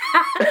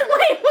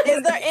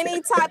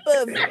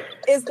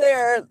 Is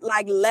there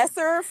like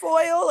lesser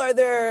foil, or is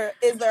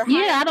there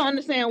Yeah, I don't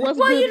understand what's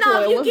good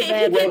foil. What's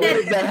bad foil?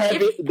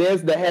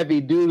 There's the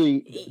heavy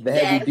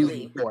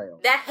duty foil.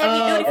 That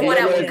heavy duty foil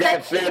that will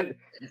cut you.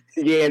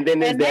 Yeah, and then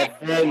there's that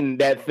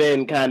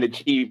thin kind of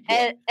cheap.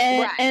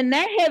 And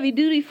that heavy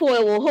duty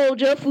foil will hold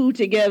your food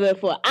together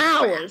for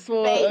hours,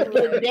 for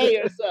a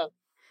day or so.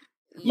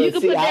 You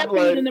can put that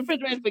food in the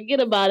refrigerator and forget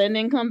about it, and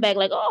then come back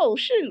like, oh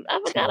shoot, I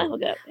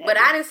forgot. But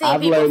I didn't see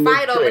people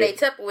fight over their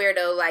Tupperware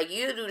though. Like,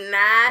 you do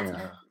not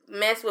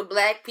mess with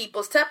black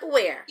people's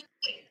Tupperware.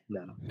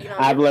 No,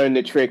 I've learned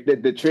the trick.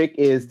 The trick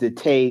is to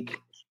take,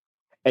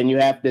 and you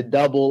have to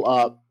double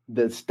up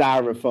the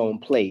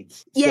styrofoam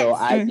plates. Yes. So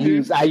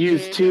I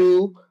use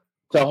two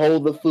to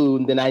hold the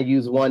food, and then I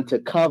use one to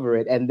cover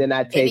it, and then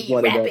I take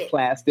one of the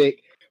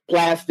plastic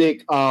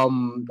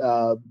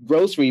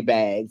grocery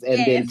bags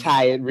and then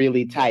tie it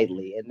really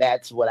tightly, and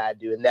that's what I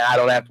do. And now I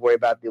don't have to worry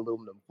about the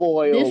aluminum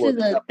foil. This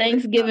is a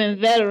Thanksgiving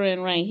veteran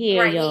right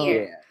here, y'all.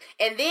 Here.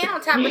 And then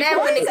on top of that,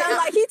 when it sounds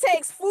like he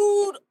takes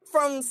food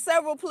from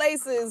several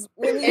places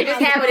and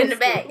just have it in the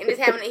back, and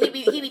just having he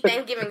be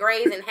Thanksgiving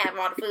graze and have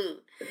all the food.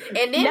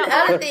 And then the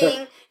other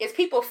thing is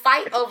people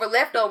fight over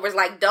leftovers.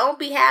 Like, don't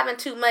be having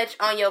too much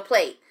on your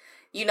plate.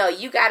 You know,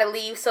 you got to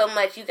leave so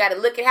much. You got to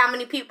look at how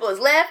many people is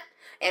left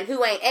and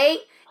who ain't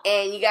ate,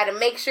 and you got to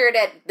make sure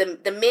that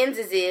the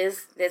menses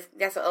is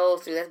that's an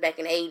old school. That's back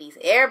in the 80s.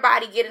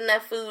 Everybody get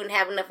enough food and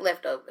have enough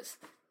leftovers.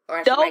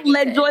 Don't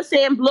let Joyce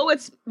and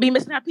Bluets be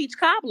missing our peach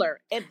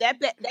cobbler. If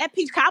that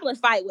peach cobbler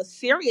fight was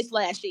serious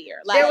last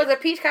year. Like, there was a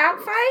peach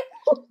cobbler fight?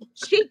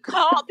 She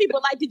called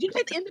people like, did you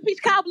take the end of the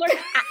peach cobbler?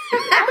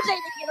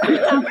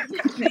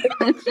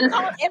 She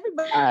called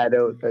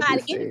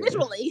everybody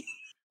individually.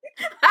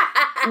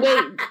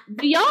 Wait,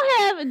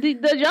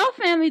 does y'all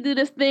family do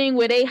this thing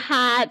where they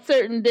hide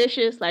certain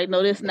dishes? Like,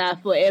 no, this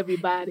not for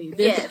everybody.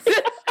 Yes. They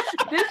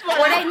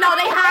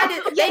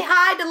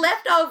hide the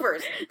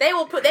leftovers. They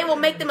will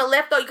make them a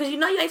leftover, because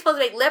you ain't supposed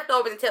to make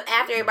leftovers until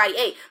after everybody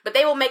ate. But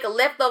they will make a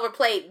leftover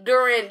plate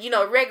during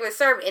regular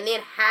serving and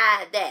then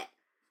hide that.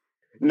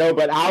 No,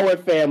 but our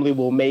family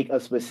will make a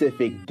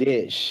specific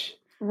dish.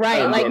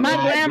 Right, like my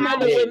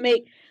grandmother would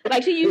make.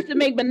 Like, she used to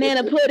make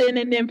banana pudding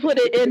and then put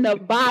it in the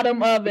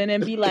bottom oven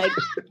and be like,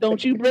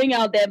 don't you bring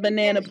out that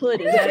banana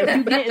pudding. Like, if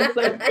you getting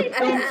some,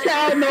 don't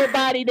tell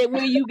nobody that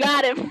where you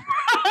got it from.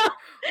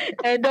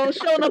 And don't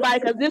show nobody,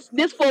 because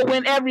this for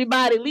when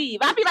everybody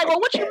leave. I'd be like,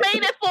 well, what you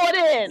made it for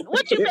then?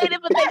 What you made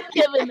it for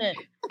Thanksgiving then?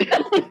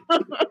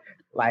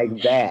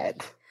 Like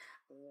that.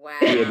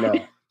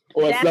 Wow.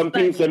 Or that's some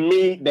piece of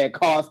meat that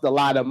costs a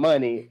lot of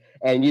money,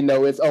 and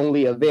it's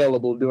only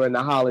available during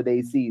the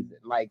holiday season,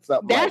 like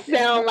something. That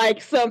sounds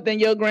like something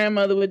your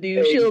grandmother would do.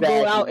 Exactly. She'll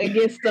go out and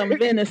get some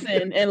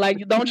venison and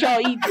like, don't y'all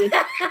eat this?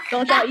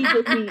 Don't y'all eat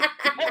this meat?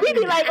 And we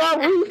be like,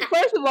 oh, Ruth,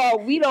 first of all,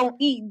 we don't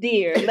eat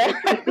deer.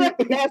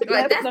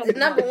 That's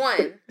number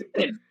one.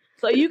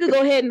 So you can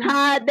go ahead and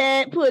hide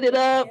that, put it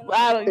up.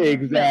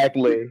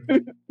 Exactly.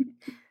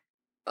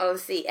 Oh,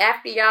 see,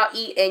 after y'all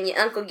eat and your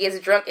uncle gets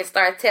drunk and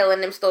starts telling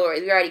them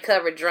stories, we already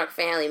covered drunk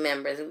family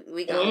members.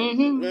 We gonna,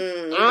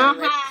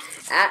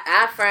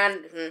 I found,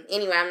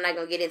 anyway, I'm not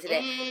gonna get into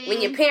that.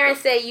 When your parents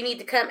say you need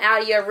to come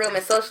out of your room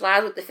and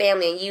socialize with the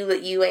family, and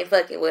you ain't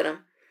fucking with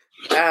them,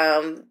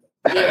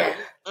 yeah.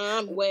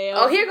 Well.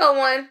 Oh, here go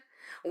one.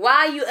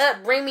 While you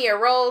up, bring me a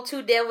roll,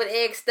 2 deviled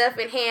eggs,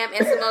 stuffing ham,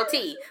 and some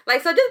OT.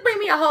 Like, so just bring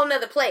me a whole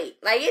nother plate.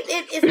 Like,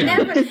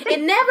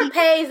 it never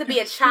pays to be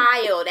a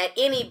child at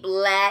any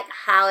black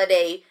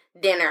holiday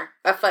dinner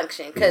or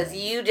function, because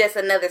you just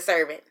another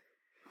servant.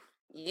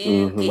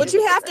 What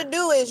you have to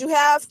do is you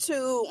have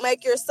to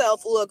make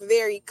yourself look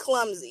very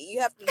clumsy. You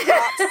have to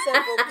drop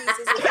several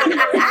pieces of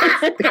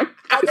food.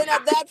 And then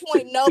at that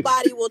point,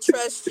 nobody will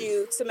trust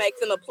you to make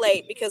them a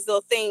plate, because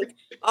they'll think,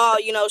 oh,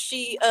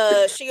 she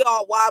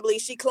all wobbly,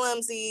 she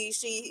clumsy,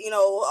 she,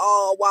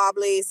 all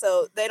wobbly.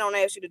 So they don't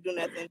ask you to do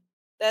nothing.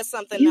 That's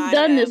something you've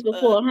done this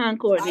before, huh,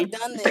 Courtney? I've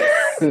done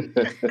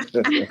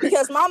this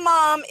because my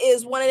mom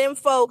is one of them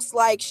folks.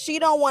 Like, she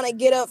don't want to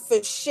get up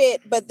for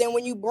shit, but then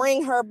when you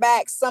bring her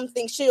back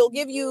something, she'll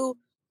give you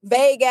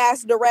vague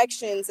ass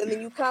directions, and then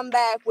you come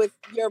back with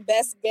your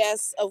best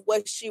guess of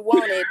what she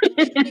wanted.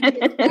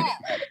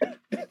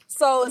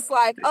 So it's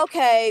like,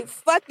 okay,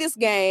 fuck this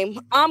game.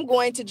 I'm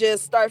going to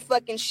just start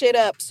fucking shit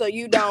up so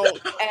you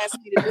don't ask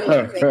me to do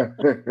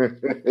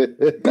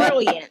anything.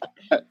 Brilliant.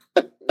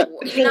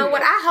 You know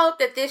what? I hope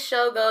that this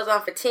show goes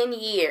on for 10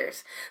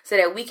 years so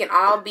that we can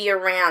all be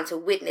around to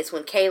witness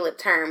when Caleb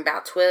turned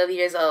about 12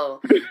 years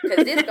old.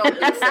 Because this going to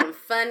be some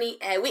funny,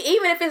 and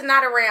even if it's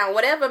not around,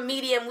 whatever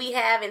medium we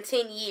have in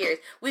 10 years,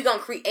 we're going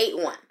to create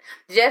one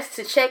just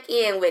to check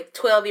in with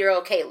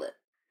 12-year-old Caleb.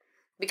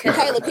 Because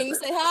Caleb, can you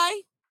say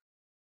hi?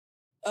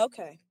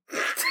 Okay.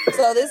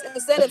 So this,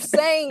 instead of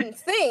saying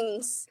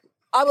things,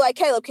 I'll be like,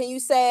 Caleb, can you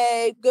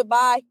say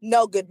goodbye?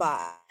 No,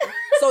 goodbye.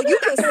 So you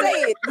can say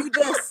it, you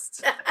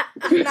just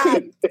not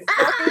fucking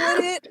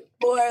with it,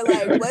 or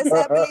like, what's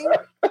happening?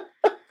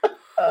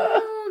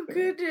 Oh,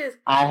 goodness.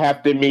 I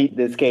have to meet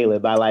this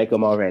Caleb. I like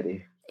him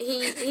already.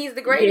 He's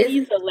the greatest.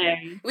 Yeah, he's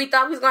hilarious. We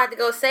thought we was going to have to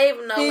go save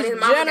him, though, when his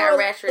mama got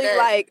raptured up.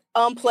 Like,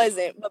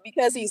 unpleasant, but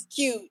because he's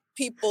cute,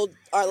 people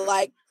are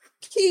like,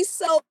 he's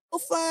so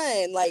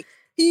fun. Like,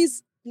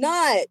 he's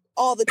not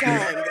all the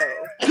time,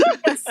 though.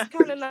 He's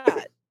kind of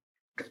not.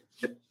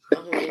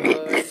 Oh,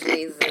 Lord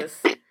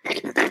Jesus.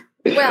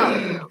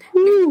 Well,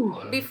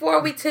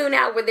 before we tune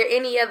out, were there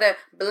any other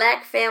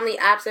Black family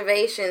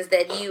observations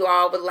that you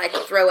all would like to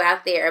throw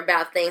out there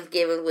about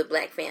Thanksgiving with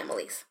Black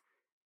families?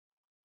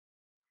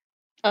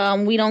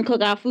 We don't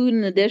cook our food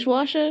in the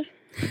dishwasher.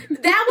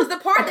 That was the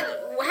part that,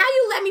 how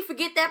you let me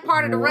forget that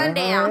part of the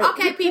rundown?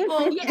 Okay,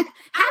 people. Yeah.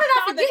 How did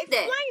I forget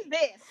that? Explain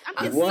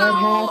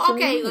this.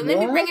 Okay, let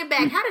me bring it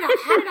back.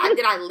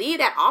 Did I leave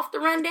that off the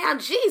rundown?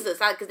 Jesus,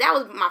 because that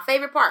was my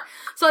favorite part.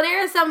 So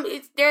there's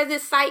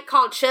this site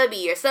called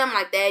Chubby or something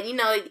like that. You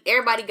know,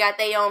 everybody got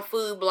their own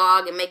food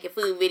blog and making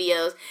food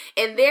videos.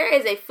 And there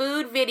is a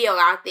food video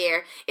out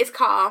there. It's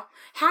called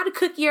How to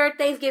Cook Your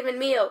Thanksgiving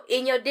Meal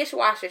in Your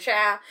Dishwasher,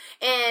 child.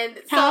 And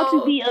so, how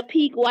to be a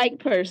peak white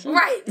person.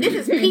 Right, this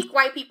is peak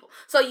white people.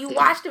 So you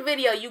watch the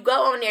video, you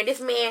go on there,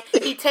 this man,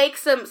 he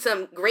takes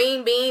some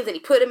green beans and he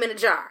put them in a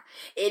jar.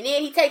 And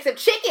then he takes some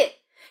chicken.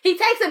 He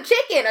takes some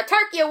chicken, or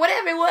turkey, or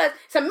whatever it was,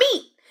 some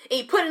meat, and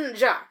he put it in a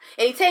jar.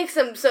 And he takes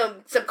some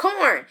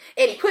corn,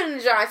 and he put it in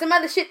a jar, and some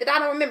other shit that I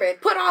don't remember, and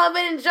put all of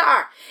it in a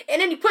jar.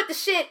 And then he put the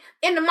shit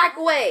in the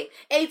microwave,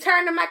 and he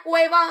turned the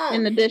microwave on.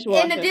 In the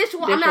dishwasher.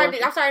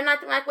 I'm sorry,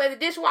 not the microwave, the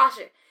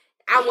dishwasher.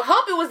 I would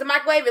hope it was the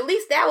microwave. At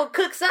least that would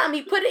cook something.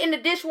 He put it in the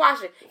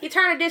dishwasher. He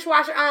turned the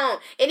dishwasher on.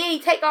 And then he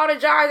take all the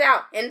jars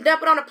out and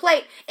dump it on a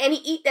plate. And he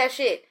eat that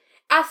shit.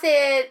 I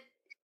said,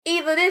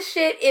 either this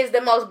shit is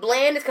the most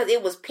blandest because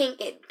it was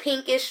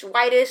pinkish,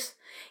 whitish.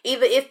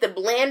 Either it's the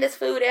blandest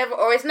food ever,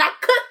 or it's not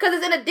cooked because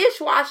it's in a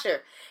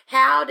dishwasher.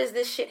 How does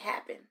this shit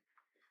happen?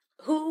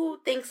 Who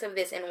thinks of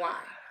this and why?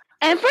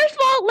 And first of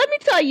all, let me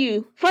tell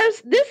you.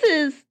 First, this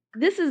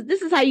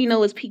is how you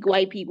know it's peak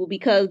white people,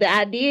 because the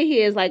idea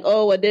here is like,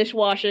 oh, a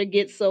dishwasher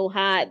gets so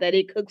hot that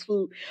it cooks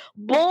food.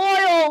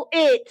 Boil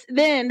it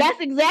then. That's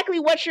exactly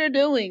what you're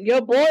doing.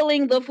 You're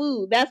boiling the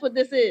food. That's what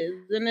this is.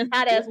 And it's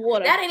hot ass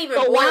water. That ain't even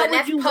boiling,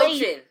 that's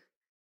poaching.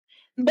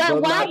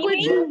 But why would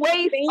you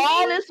waste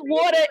all this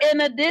water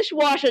in a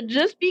dishwasher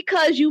just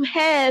because you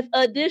have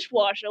a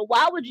dishwasher?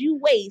 Why would you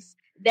waste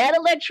that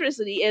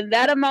electricity and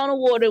that amount of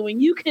water when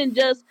you can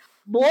just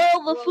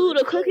boil the food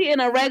or cook it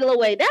in a regular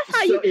way? That's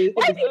how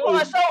white people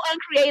are so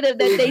uncreative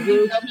that they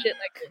do dumb shit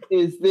like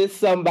this. Is this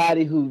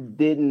somebody who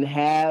didn't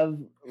have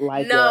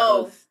like a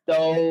stove?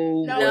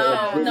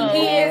 No.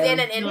 He is in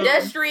an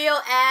industrial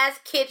ass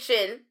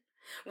kitchen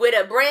with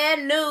a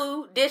brand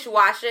new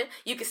dishwasher.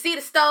 You can see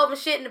the stove and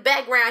shit in the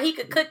background. He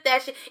could cook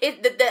that shit.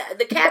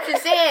 The caption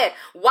said,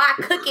 "Why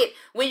cook it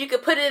when you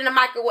could put it in the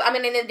microwave? I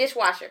mean, in the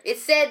dishwasher." It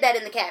said that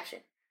in the caption.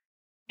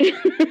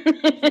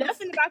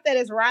 Nothing about that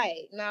is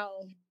right. No.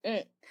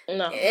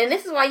 No. And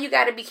this is why you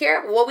got to be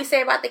careful. What we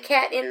say about the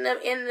cat in the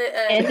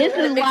and this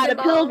is why the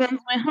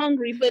pilgrims went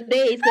hungry for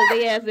days, because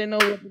they ass didn't know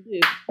what to do.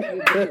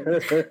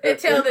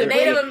 Until the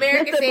Native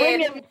American said,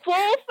 bring it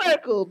full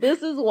circle.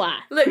 This is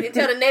why. Look,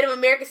 until the Native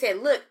American said,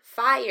 "Look,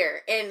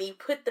 fire," and he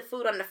put the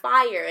food on the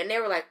fire, and they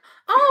were like,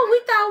 "Oh, we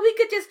thought we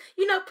could just,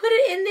 put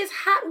it in this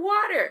hot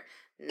water."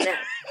 No.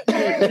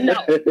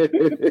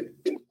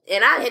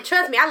 And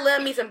trust me, I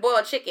love me some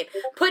boiled chicken.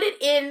 Put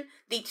it in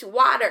the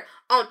water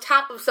on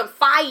top of some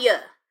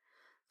fire,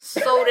 so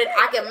that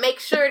I can make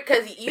sure,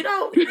 because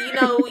anytime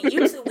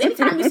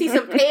you see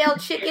some pale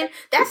chicken,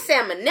 that's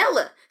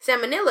salmonella.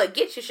 Salmonella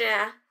get you,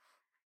 Shy.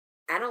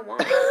 I don't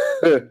want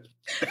it.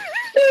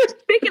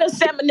 Speaking of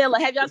salmonella,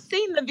 have y'all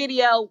seen the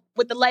video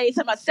with the lady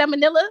talking about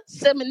salmonella?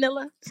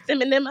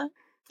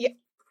 Yeah,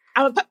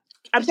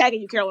 I'm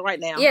tagging you, Carolyn, right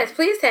now. Yes,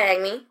 please tag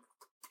me.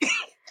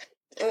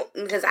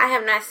 Because I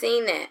have not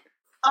seen that.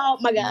 Oh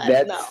my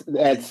God!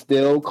 That's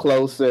still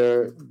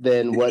closer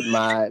than what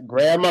my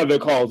grandmother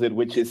calls it,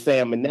 which is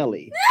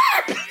salmonelli.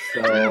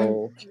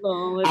 So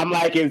I'm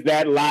like, is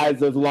that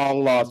Liza's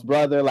long lost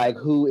brother? Like,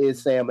 who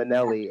is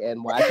Salmonelli,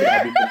 and why should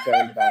I be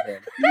concerned about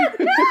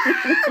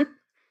him?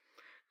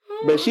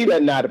 But she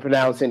doesn't know how to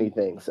pronounce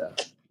anything, so.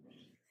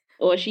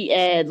 Or she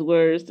adds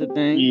words to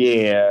things.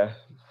 Yeah,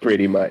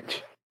 pretty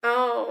much.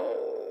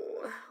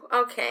 Oh,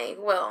 okay.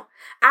 Well,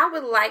 I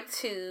would like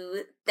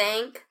to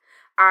thank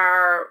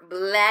our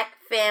Black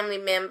family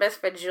members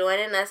for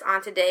joining us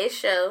on today's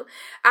show.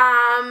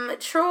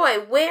 Troy,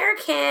 where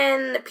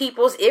can the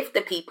peoples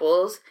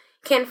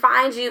can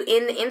find you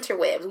in the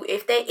interwebs?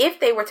 If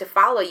they were to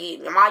follow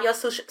you, all your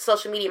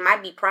social media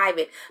might be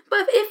private,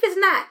 but if it's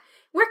not,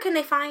 where can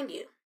they find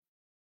you?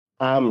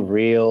 I'm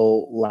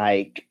real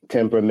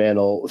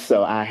temperamental,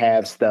 so I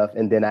have stuff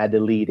and then I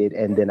delete it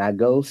and then I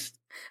ghost.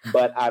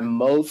 But I'm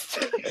most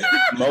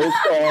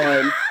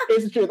on.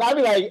 It's the truth. I'll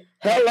be like,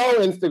 "Hello,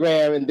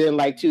 Instagram," and then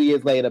 2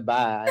 years later,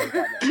 bye.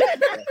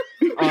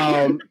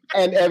 And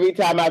every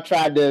time I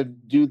tried to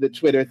do the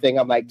Twitter thing,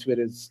 I'm like,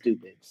 Twitter's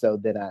stupid. So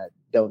then I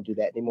don't do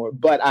that anymore.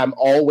 But I'm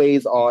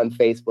always on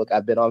Facebook.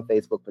 I've been on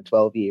Facebook for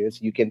 12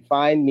 years. You can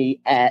find me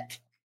at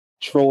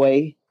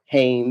Troy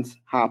Haynes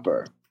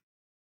Hopper.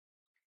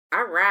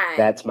 All right.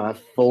 That's my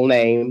full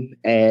name.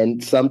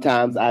 And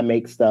sometimes I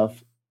make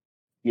stuff,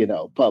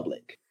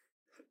 public.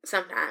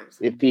 Sometimes.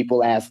 If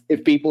people ask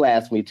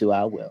me to,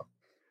 I will.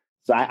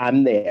 So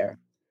I'm there.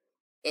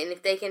 And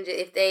if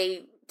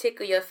they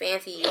tickle your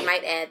fancy, you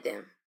might add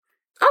them.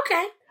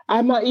 Okay.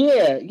 I'm not,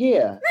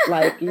 yeah.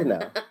 Like,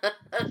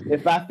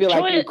 if I feel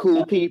like you're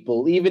cool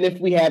people, even if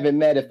we haven't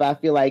met, if I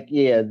feel like,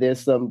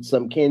 there's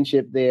some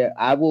kinship there,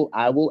 I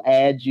will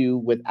add you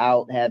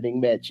without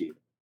having met you.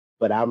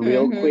 But I'm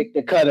real quick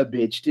to cut a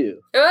bitch too.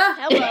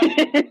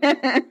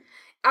 Hello.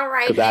 All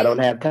right. Because I don't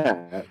have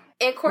time.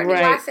 And Courtney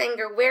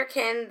Weisinger, where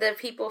can the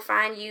people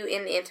find you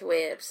in the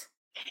interwebs?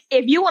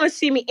 If you want to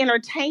see me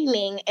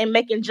entertaining and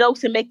making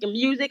jokes and making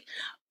music,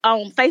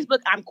 on Facebook,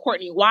 I'm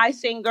Courtney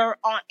Weisinger.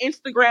 On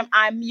Instagram,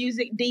 I'm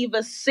Music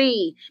Diva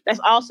C. That's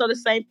also the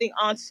same thing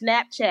on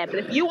Snapchat. But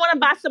if you want to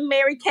buy some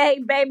Mary Kay,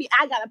 baby,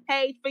 I got a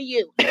page for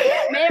you.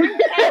 Mary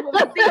Kay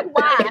with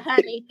CY,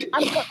 honey.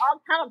 I'm doing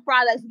all kind of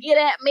products. Get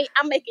at me.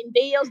 I'm making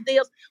deals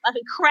like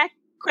a crack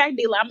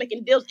dealer. I'm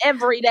making deals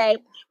every day.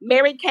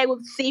 Mary Kay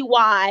with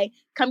CY.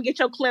 Come get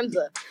your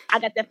cleanser. I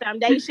got that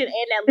foundation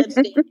and that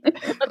lipstick.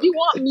 If you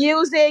want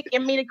music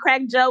and me to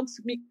crack jokes,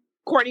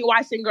 Courtney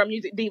Weisinger,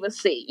 Music Diva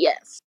C.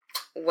 Yes.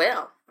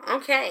 Well,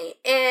 okay.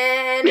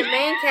 And the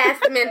main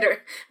cast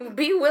member,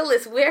 B.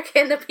 Willis, where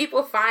can the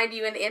people find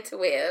you in the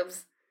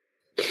interwebs?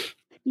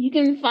 You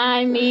can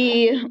find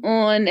me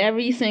on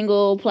every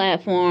single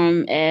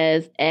platform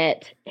as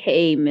at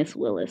Hey Miss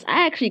Willis.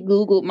 I actually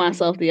Googled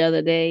myself the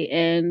other day,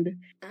 and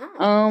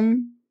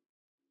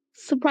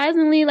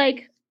surprisingly,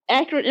 like,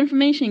 accurate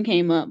information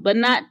came up, but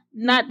not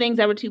things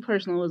that were too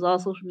personal. It was all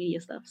social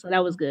media stuff, so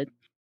that was good.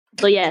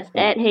 So yes,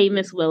 at Hey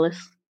Miss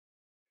Willis.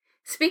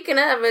 Speaking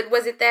of it,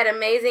 was it that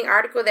amazing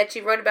article that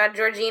you wrote about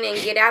Georgina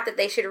and Get Out that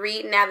they should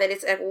read now that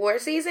it's award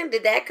season?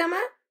 Did that come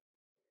up?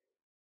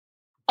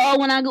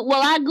 Oh,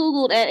 I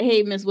Googled at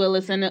Hey Miss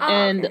Willis and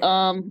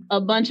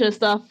a bunch of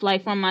stuff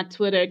like from my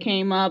Twitter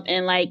came up,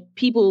 and like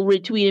people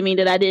retweeted me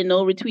that I didn't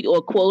know retweet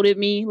or quoted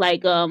me,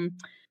 like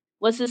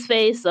what's his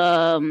face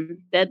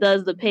that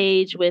does the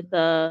page with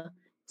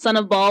Son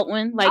of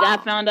Baldwin. Like I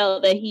found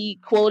out that he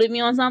quoted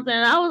me on something,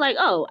 and I was like,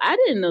 oh, I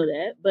didn't know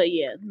that. But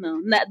yeah,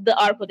 no, the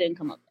article didn't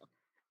come up.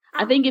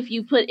 I think if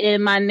you put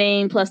in my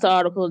name plus the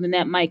article, then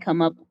that might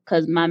come up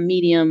because my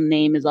Medium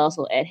name is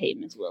also at Hey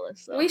Miss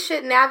Willis. So. We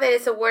should, now that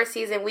it's award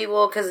season, we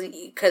will, because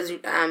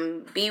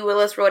B.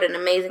 Willis wrote an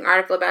amazing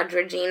article about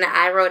Georgina.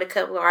 I wrote a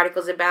couple of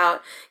articles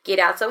about Get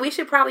Out. So we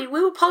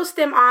will post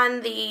them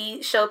on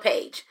the show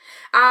page.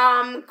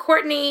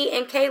 Courtney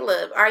and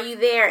Caleb, are you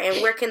there?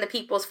 And where can the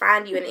people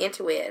find you in the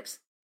interwebs?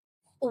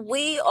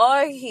 We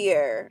are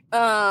here.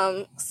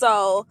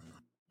 So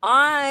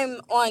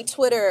I'm on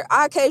Twitter.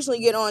 I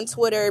occasionally get on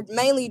Twitter,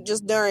 mainly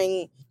just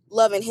during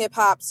Love and Hip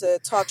Hop to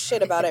talk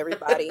shit about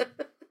everybody.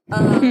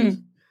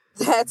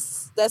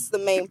 That's the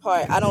main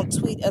part. I don't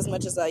tweet as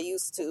much as I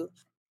used to.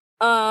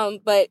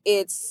 But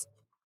it's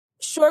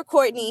Short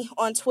Courtney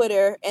on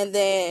Twitter, and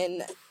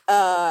then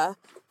at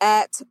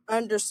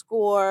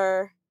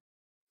 _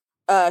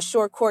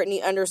 Short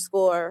Courtney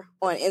 _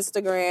 on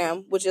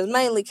Instagram, which is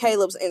mainly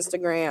Caleb's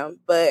Instagram,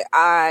 but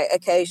I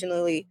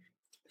occasionally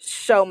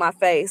show my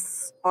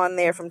face on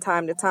there from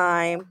time to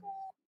time.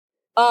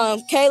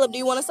 Caleb, do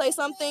you want to say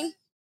something?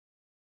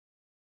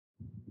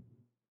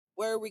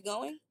 Where are we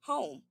going?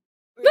 Home.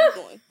 Where are you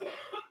going?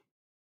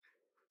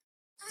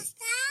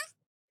 Pasta?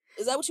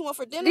 Is that what you want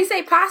for dinner? Did you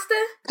say pasta?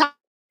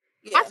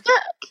 Yeah. Pasta?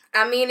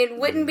 I mean, it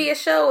wouldn't be a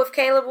show if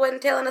Caleb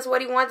wasn't telling us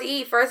what he wanted to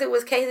eat. First it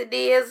was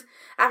quesadillas.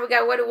 I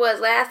forgot what it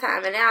was last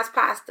time, and now it's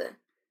pasta.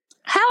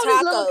 How old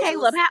is little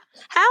Caleb?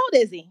 How old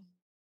is he?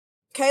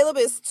 Caleb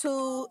is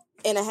 2.5.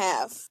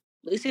 At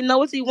least he knows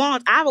what he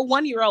wants. I have a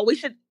 1-year-old. We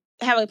should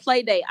have a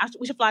play date.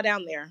 We should fly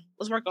down there.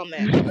 Let's work on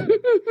that.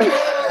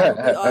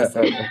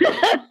 Awesome.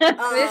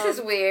 This is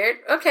weird.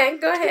 Okay,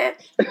 go ahead.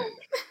 What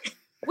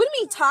do you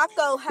mean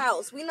Taco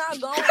House? We not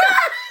going.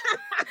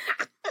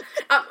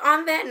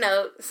 On that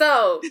note,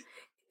 so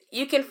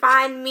you can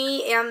find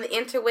me on the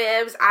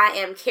interwebs. I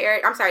am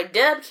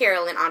Dubb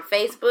Carolyn on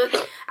Facebook.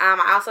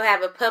 I also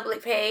have a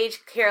public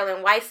page,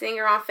 Carolyn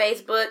Weisinger on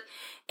Facebook.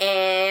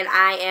 And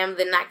I am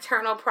the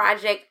Nocturnal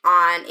Project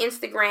on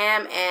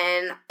Instagram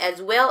and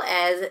as well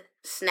as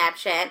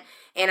Snapchat.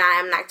 And I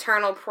am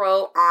Nocturnal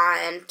Pro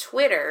on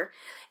Twitter.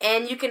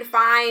 And you can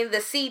find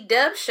the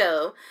C-Dubb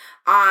Show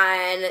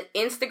on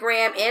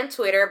Instagram and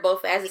Twitter,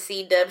 both as a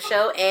C-Dubb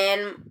Show,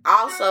 and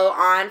also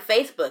on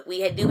Facebook.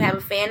 We do have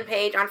a fan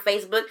page on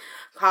Facebook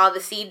called the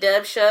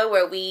C-Dubb Show,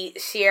 where we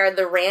share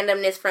the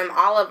randomness from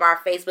all of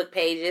our Facebook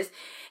pages.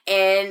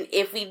 And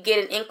if we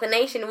get an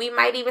inclination, we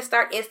might even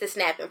start Insta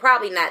snapping.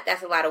 Probably not.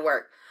 That's a lot of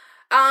work.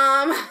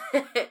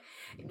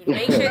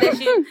 Make sure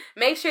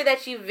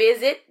that you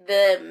visit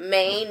the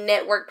main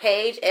network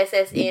page,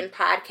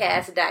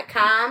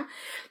 ssnpodcast.com,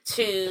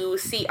 to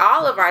see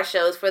all of our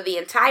shows for the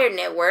entire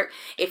network.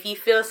 If you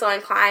feel so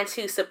inclined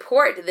to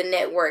support the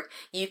network,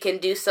 you can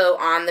do so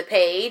on the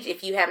page.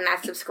 If you have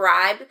not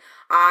subscribed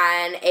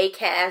on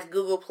Acast,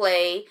 Google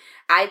Play,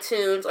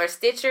 iTunes, or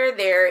Stitcher,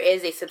 there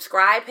is a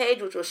subscribe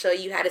page which will show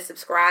you how to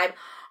subscribe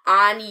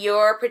on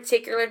your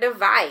particular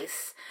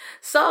device.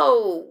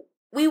 So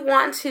we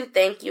want to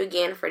thank you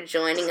again for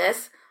joining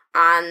us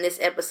on this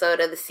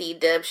episode of the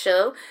C-Dubb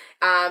Show.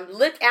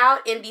 Look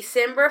out in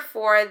December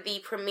for the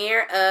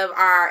premiere of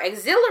our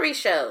auxiliary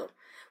show,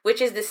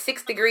 which is the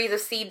 6 degrees of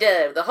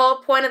C-Dubb. The whole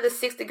point of the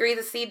 6 degrees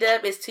of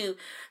C-Dubb is to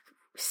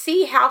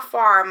see how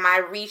far my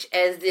reach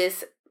as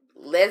this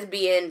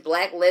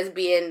black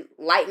lesbian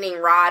lightning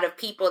rod of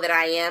people that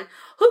I am,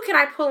 who can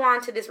I pull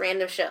on to this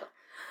random show?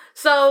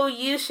 So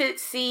you should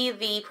see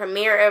the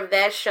premiere of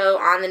that show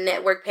on the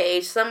network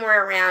page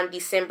somewhere around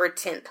December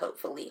 10th,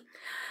 hopefully.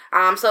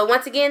 So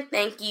once again,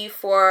 thank you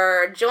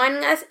for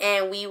joining us,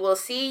 and we will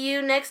see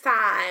you next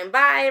time.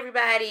 Bye,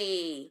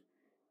 everybody.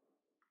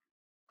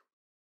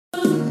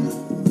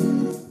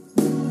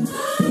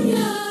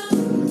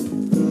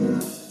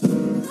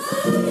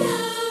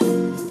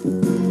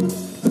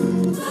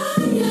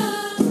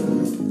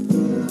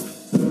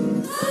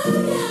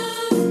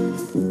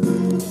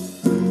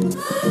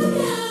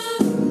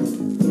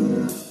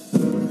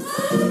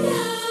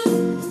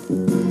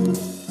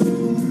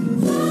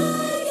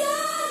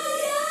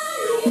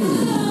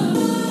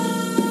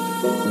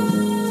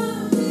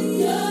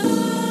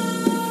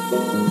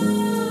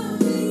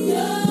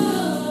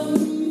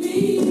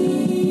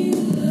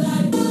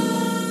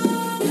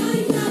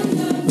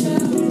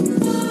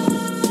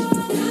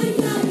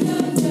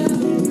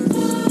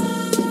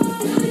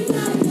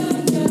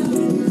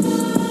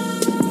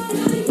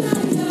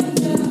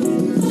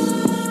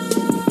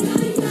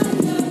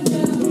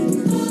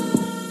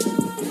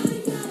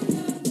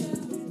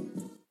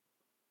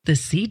 The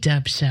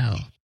C-Dubb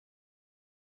Show.